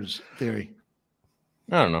filmmakers, Theory?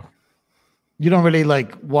 I don't know. You don't really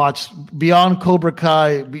like watch beyond Cobra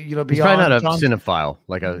Kai, beyond. He's probably not a cinephile.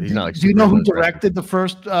 He's not like. Do you know who directed the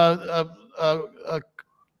first Karate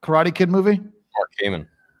Kid movie? Mark Kamen.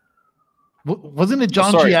 Wasn't it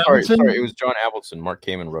John G. Avildsen? Sorry, it was John Avildsen. Mark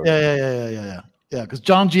Kamen wrote it. Yeah. Because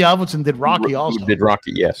John G. Avildsen did Rocky also. He did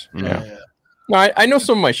Rocky, yes. Yeah. No, I know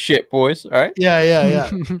some of my shit, boys. All right.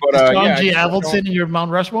 Yeah. But John G. Avildsen in your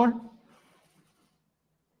Mount Rushmore?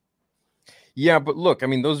 Yeah, but look, I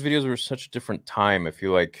mean, those videos were such a different time. I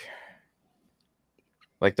feel like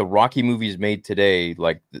the Rocky movies made today,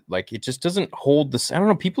 like it just doesn't hold this. I don't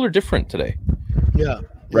know. People are different today. Yeah.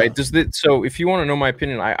 Right. So if you want to know my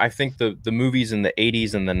opinion, I think the movies in the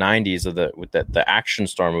 80s and the 90s of the action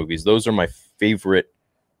star movies, those are my favorite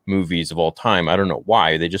movies of all time. I don't know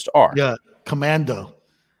why. They just are. Yeah. Commando.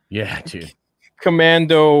 Yeah, dude.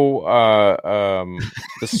 Commando,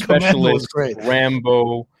 The Specialist,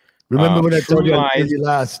 Rambo. Remember when I told you I'd you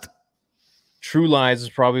last? True Lies is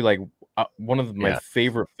probably like one of my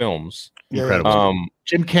favorite films. Incredible.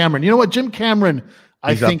 Jim Cameron. You know what? Jim Cameron,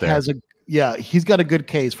 I think, he's got a good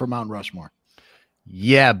case for Mount Rushmore.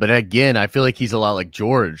 Yeah, but again, I feel like he's a lot like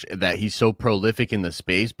George, that he's so prolific in the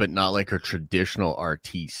space, but not like a traditional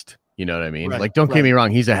artiste. You know what I mean? Right, don't get me wrong,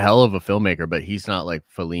 he's a hell of a filmmaker, but he's not like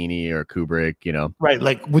Fellini or Kubrick, you know? Right.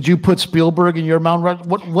 Like, would you put Spielberg in your Mount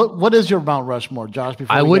Rushmore? What is your Mount Rushmore, Josh?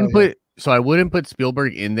 I wouldn't put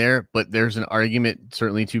Spielberg in there, but there's an argument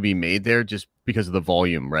certainly to be made there just because of the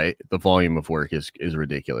volume, right? The volume of work is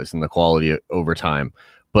ridiculous and the quality over time.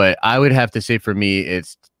 But I would have to say for me,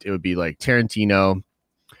 it would be like Tarantino.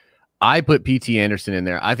 I put P.T. Anderson in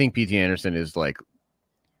there. I think P.T. Anderson is like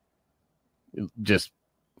just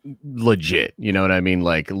legit. You know what I mean?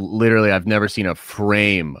 Like literally, I've never seen a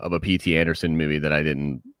frame of a P.T. Anderson movie that I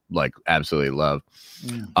didn't like absolutely love.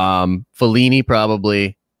 Fellini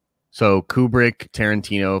probably. So Kubrick,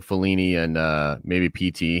 Tarantino, Fellini, and maybe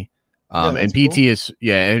P.T. And P.T. is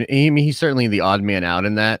and he's certainly the odd man out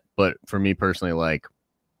in that. But for me personally, like.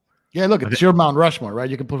 Yeah, look, it's your Mount Rushmore, right?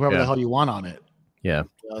 You can put whoever the hell you want on it. Yeah.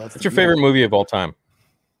 What's your favorite movie of all time?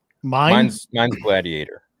 Mine's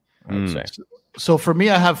Gladiator, I would say. So for me,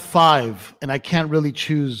 I have 5, and I can't really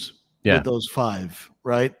choose with those 5,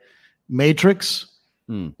 right? Matrix.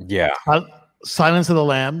 Yeah. Silence of the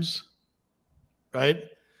Lambs, right?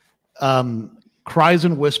 Cries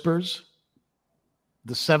and Whispers.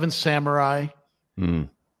 The Seventh Samurai. And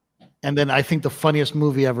then I think the funniest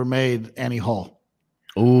movie ever made, Annie Hall.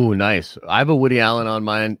 Oh, nice. I have a Woody Allen on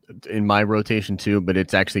mine in my rotation too, but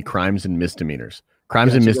it's actually Crimes and Misdemeanors.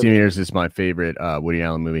 Crimes and Misdemeanors is my favorite Woody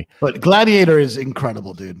Allen movie. But Gladiator is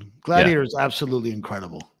incredible, dude. Gladiator is absolutely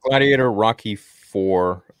incredible. Gladiator, Rocky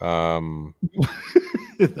 4.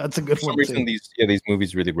 That's a good one. For some reason, these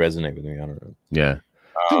movies really resonate with me. I don't know. Yeah.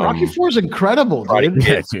 Dude, Rocky 4 is incredible, dude.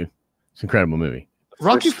 Yeah, dude. It's an incredible movie.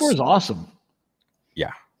 Rocky 4 is awesome.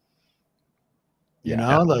 Yeah. You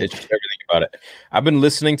know, like it's just everything about it. I've been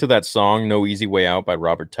listening to that song "No Easy Way Out" by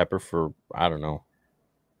Robert Tepper for I don't know.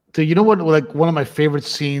 So you know what? Like one of my favorite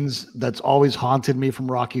scenes that's always haunted me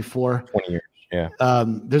from Rocky 4. 20 years. Yeah.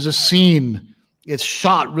 There's a scene. It's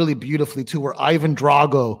shot really beautifully too, where Ivan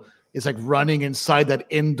Drago is like running inside that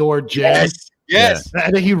indoor gym. Yes.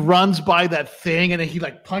 And then he runs by that thing, and then he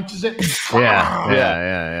like punches it.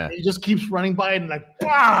 Yeah. And he just keeps running by it and like,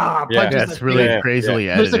 it's really crazily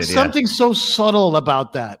edited. There's like something so subtle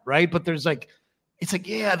about that, right? But there's like, it's like,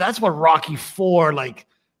 that's what Rocky 4, like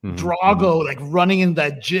Drago, like running in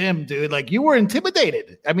that gym, dude. Like you were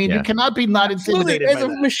intimidated. I mean, you cannot be not intimidated. As a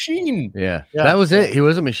machine. Yeah, that was it. He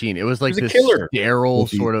was a machine. It was like this sterile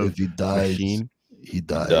sort of machine. He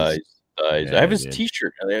dies. I have his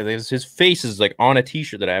T-shirt. His face is like on a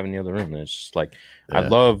T-shirt that I have in the other room. And it's just like I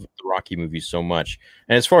love the Rocky movies so much.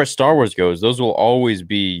 And as far as Star Wars goes, those will always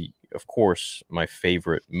be, of course, my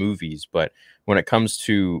favorite movies. But when it comes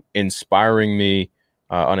to inspiring me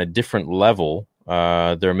on a different level,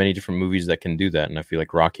 there are many different movies that can do that, and I feel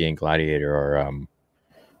like Rocky and Gladiator are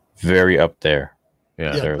very up there.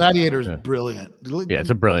 Yeah, Gladiator is brilliant. Yeah, it's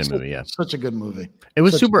a brilliant movie. Yeah, such a good movie. It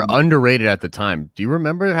was super underrated at the time. Do you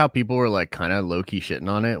remember how people were like kind of low key shitting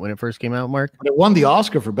on it when it first came out, Mark? It won the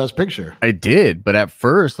Oscar for Best Picture. I did, but at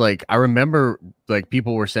first, like I remember, like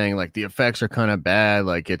people were saying like the effects are kind of bad.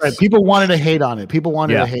 Like it's people wanted to hate on it. People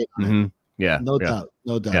wanted to hate on it. Yeah, no doubt.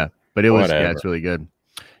 Yeah, But it was it's really good.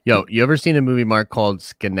 Yo, you ever seen a movie, Mark, called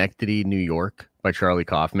Schenectady, New York by Charlie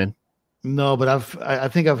Kaufman? No, but I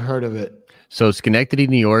think I've heard of it. So Schenectady,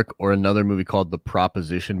 New York, or another movie called The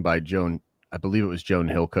Proposition by I believe it was Joan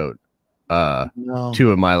Hillcoat. No.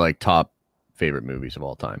 Two of my like top favorite movies of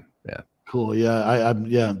all time. Yeah. Cool.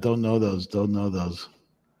 Yeah, don't know those.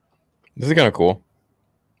 This is kind of cool.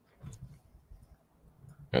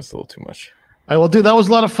 That's a little too much. All right, well, dude, that was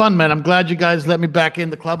a lot of fun, man. I'm glad you guys let me back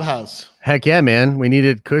in the clubhouse. Heck yeah, man. We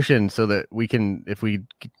needed cushion so that we can, if we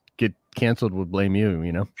get canceled, we'll blame you,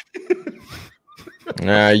 you know?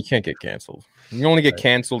 Nah, you can't get canceled. You only get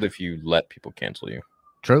canceled if you let people cancel you.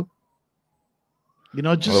 True. You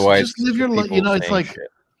know, just live your life. You know, it's like shit.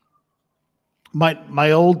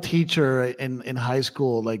 my old teacher in high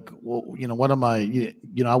school, like, well, you know, one of my, you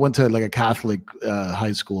know, I went to like a Catholic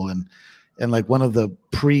high school, and like one of the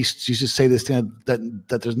priests used to say this thing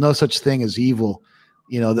that there's no such thing as evil,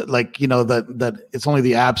 you know, that like, you know, that it's only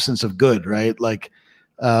the absence of good, right? Like,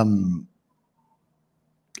 and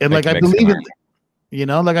like I believe in, you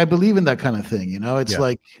know, like I believe in that kind of thing, you know. It's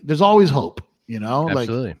like there's always hope, you know.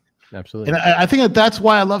 Absolutely. And I think that's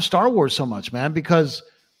why I love Star Wars so much, man, because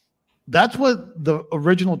that's what the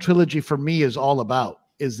original trilogy for me is all about,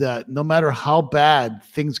 is that no matter how bad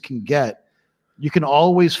things can get, you can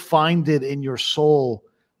always find it in your soul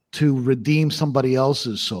to redeem somebody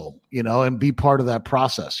else's soul, you know, and be part of that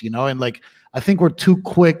process, you know. And like, I think we're too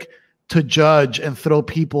quick to judge and throw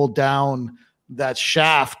people down that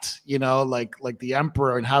shaft, you know, like the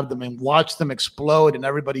Emperor, and have them and watch them explode and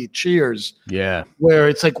everybody cheers. Yeah. Where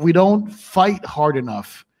it's like we don't fight hard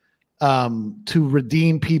enough to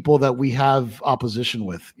redeem people that we have opposition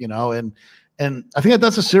with, you know, and I think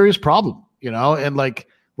that's a serious problem, you know. And like,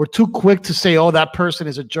 we're too quick to say, oh, that person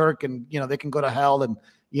is a jerk and, you know, they can go to hell, and,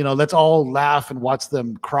 you know, let's all laugh and watch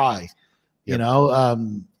them cry, you know,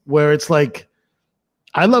 where it's like,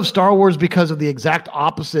 I love Star Wars because of the exact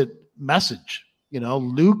opposite message. You know,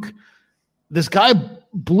 Luke, this guy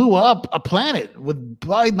blew up a planet with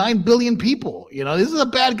 9 billion people. You know, this is a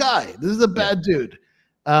bad guy. This is a bad dude.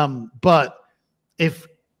 But if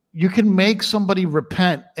you can make somebody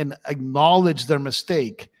repent and acknowledge their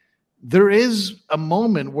mistake, there is a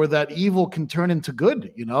moment where that evil can turn into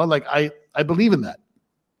good. You know, like I believe in that.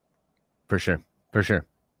 For sure. For sure.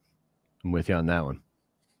 I'm with you on that one.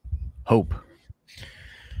 Hope.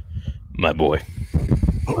 My boy.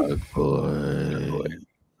 Oh, boy.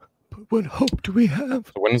 What hope do we have?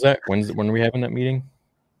 So when is that? When are we having that meeting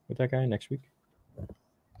with that guy next week?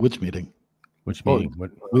 Which meeting? Which meeting?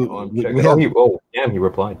 He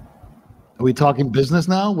replied. Are we talking business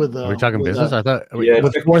now? Are we talking business? I thought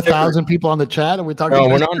with 4,000 people on the chat. Are we talking? No,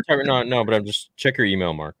 we're not talking. No, but I'm just check your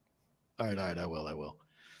email, Mark. All right, I will.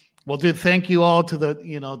 Well, dude, thank you all to the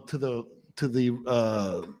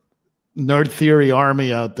nerd theory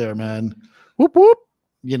army out there, man. Whoop whoop.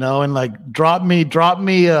 You know, and like drop me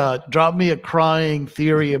a crying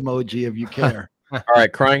theory emoji if you care. All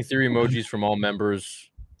right, crying theory emojis from all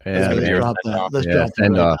members. Yeah,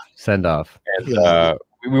 send off. And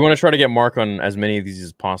we want to try to get Mark on as many of these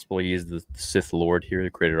as possible. He is the Sith Lord here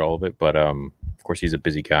that created all of it, but of course he's a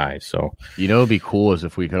busy guy. So you know, it'd be cool is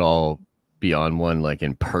if we could all be on one like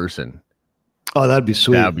in person. Oh, that'd be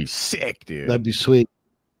sweet. That'd be sick, dude. That'd be sweet.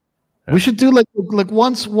 We should do like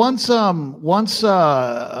once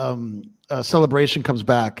Celebration comes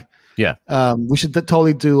back. Yeah. We should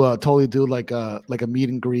totally do like a meet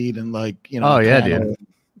and greet and like, you know. Oh yeah, dude.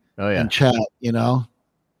 Oh yeah. And chat, you know.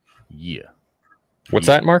 Yeah. What's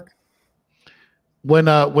that, Mark? When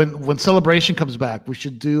Celebration comes back, we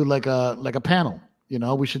should do like a panel. You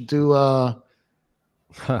know, we should do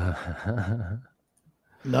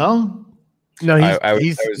No,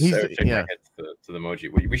 he's checking my head to the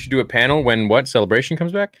emoji. We should do a panel when Celebration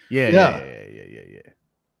comes back? Yeah.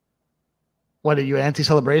 What are you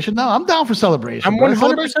anti-Celebration? No, I'm down for Celebration. I'm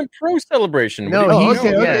 100% pro Celebration. No,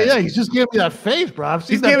 yeah. He's just giving me that face, bro. I've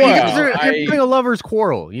seen that. You're having a lover's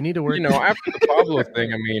quarrel. You need to work. You know, after the Pablo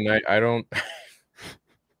thing, I mean, I don't.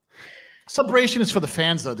 Celebration is for the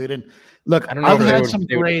fans, though, dude. And look, I don't know I've if had they some would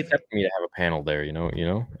great. Accept me to have a panel there. You know.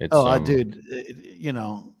 It's, dude. You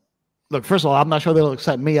know, look. First of all, I'm not sure they'll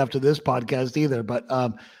accept me after this podcast either. But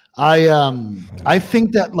I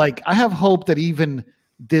think that like I have hope that even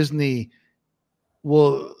Disney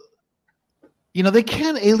will, you know, they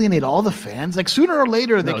can't alienate all the fans. Like sooner or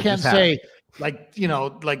later, they can't say like, you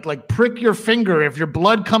know, like prick your finger. If your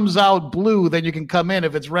blood comes out blue, then you can come in.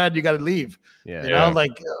 If it's red, you got to leave. Yeah, you know,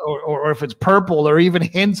 like or if it's purple or even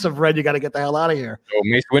hints of red, you got to get the hell out of here. Oh,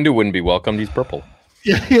 Mace Windu wouldn't be welcomed. He's purple.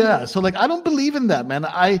 Yeah. So like, I don't believe in that, man.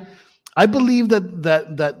 I believe that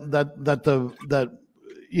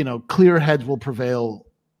clear heads will prevail.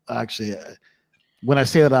 Actually, when I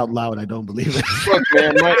say it out loud, I don't believe it. Look,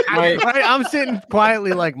 man, I'm sitting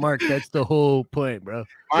quietly like, Mark, that's the whole point, bro.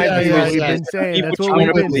 my view is we've been saying. That's what I'm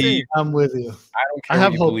we've been with saying. I'm with you. I don't care I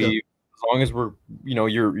have what you hope, believe. As long as we're,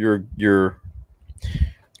 you're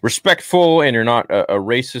respectful and you're not a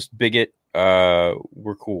racist bigot,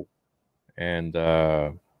 we're cool. And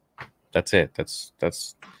that's it.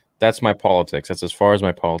 That's my politics. That's as far as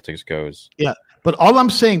my politics goes. Yeah. But all I'm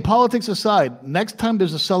saying, politics aside, next time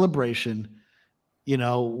there's a celebration,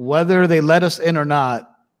 whether they let us in or not,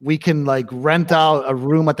 we can like rent out a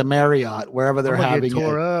room at the Marriott, wherever they're having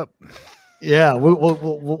tore it. Up. Yeah,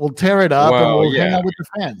 we'll tear it up and we'll hang out with the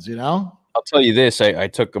fans. I'll tell you this: I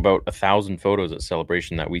took about 1,000 photos at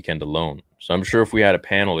Celebration that weekend alone. So I'm sure if we had a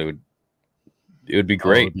panel, it would be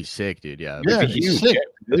great. It would be sick, dude. Yeah, it'd be huge. Sick. Yeah,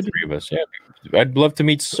 the three of us. Yeah, I'd love to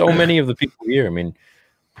meet so many of the people here. I mean,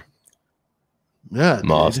 yeah,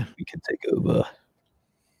 Moss, we can take over,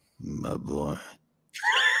 my boy.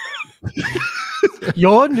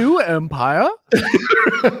 Your new empire?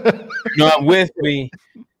 Not with me.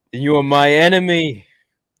 You are my enemy.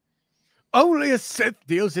 Only a Sith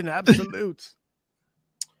deals in absolutes.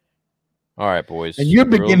 All right, boys. And you're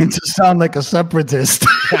beginning to sound like a separatist.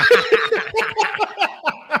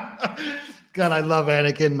 God, I love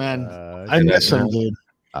Anakin, man. I miss him, dude.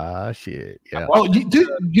 Shit. Yeah. Oh, dude,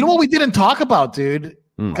 you know what we didn't talk about, dude?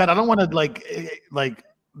 God, I don't want to like.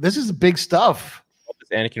 This is big stuff. This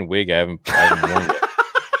Anakin wig, I haven't worn yet.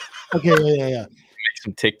 Okay, yeah. Make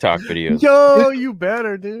some TikTok videos. Yo, you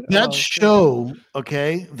better, dude. That show,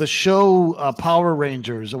 okay, the show Power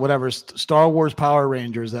Rangers or whatever, Star Wars Power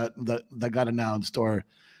Rangers that got announced, or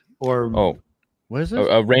what is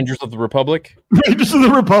it? Rangers of the Republic. Rangers of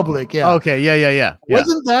the Republic, yeah. Okay, yeah.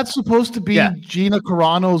 Wasn't that supposed to be Gina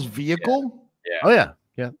Carano's vehicle? Yeah. Oh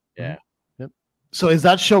yeah. So is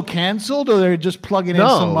that show canceled, or they're just plugging in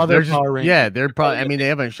some other Power Rangers? Yeah, they're probably. I mean, they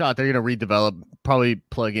haven't shot. They're gonna redevelop. Probably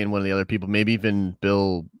plug in one of the other people. Maybe even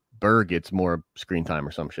Bill Burr gets more screen time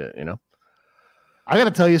or some shit. I got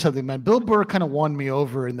to tell you something, man. Bill Burr kind of won me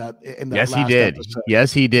over in that. Yes, he did. Episode.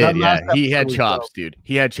 Yes, he did. Yeah, he had was chops, dude.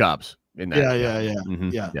 He had chops in that. Yeah. Mm-hmm.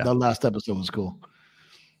 Yeah. That last episode was cool.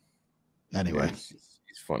 Anyway,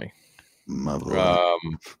 he's funny. My boy.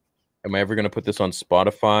 Am I ever going to put this on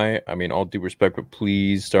Spotify? I mean, all due respect, but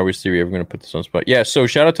please, Star Wars Theory, ever going to put this on Spotify? Yeah, so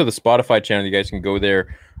shout out to the Spotify channel. You guys can go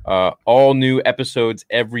there. All new episodes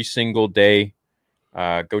every single day.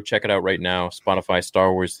 Go check it out right now. Spotify,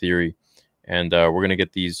 Star Wars Theory. And we're going to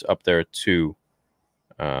get these up there too.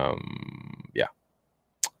 Yeah.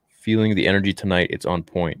 Feeling the energy tonight. It's on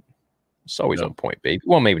point. It's always on point, baby.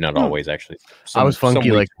 Well, maybe not always, actually. I was funky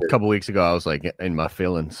like a couple weeks ago. I was like in my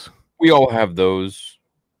feelings. We all have those.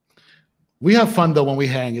 We have fun though when we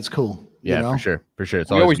hang. It's cool. Yeah, for sure.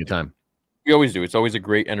 It's always a good time. We always do. It's always a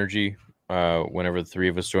great energy. Whenever the three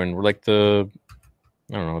of us join, we're like the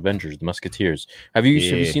Avengers, the Musketeers. Have you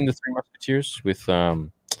seen the Three Musketeers with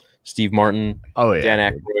Steve Martin? Oh yeah, Dan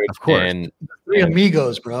Aykroyd, of course. And Three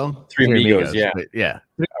Amigos, bro. Three Amigos, yeah.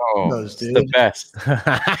 Oh, Amigos, dude. The best.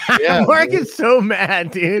 Yeah, Mark is so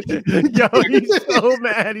mad, dude. Yo, he's so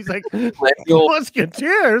mad. He's like,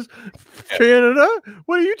 Musketeers, Canada.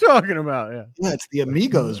 What are you talking about? Yeah, it's the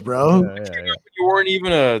Amigos, bro. You weren't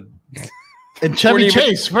even a. And Chevy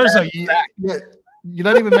Chase. First of all, you're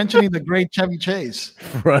not even mentioning the great Chevy Chase,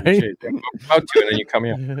 right? About to, and then you come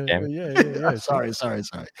here. Damn it. Yeah. Sorry.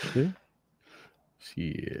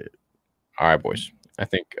 Shit. All right, boys. I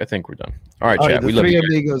think we're done. All right, All chat. right, We love Three you.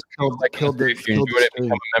 Amigos killed the. If you enjoyed it,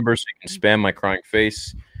 become a member so you can spam my crying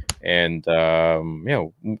face. And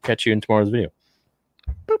we'll catch you in tomorrow's video.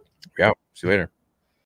 Boop. Yeah. See you later.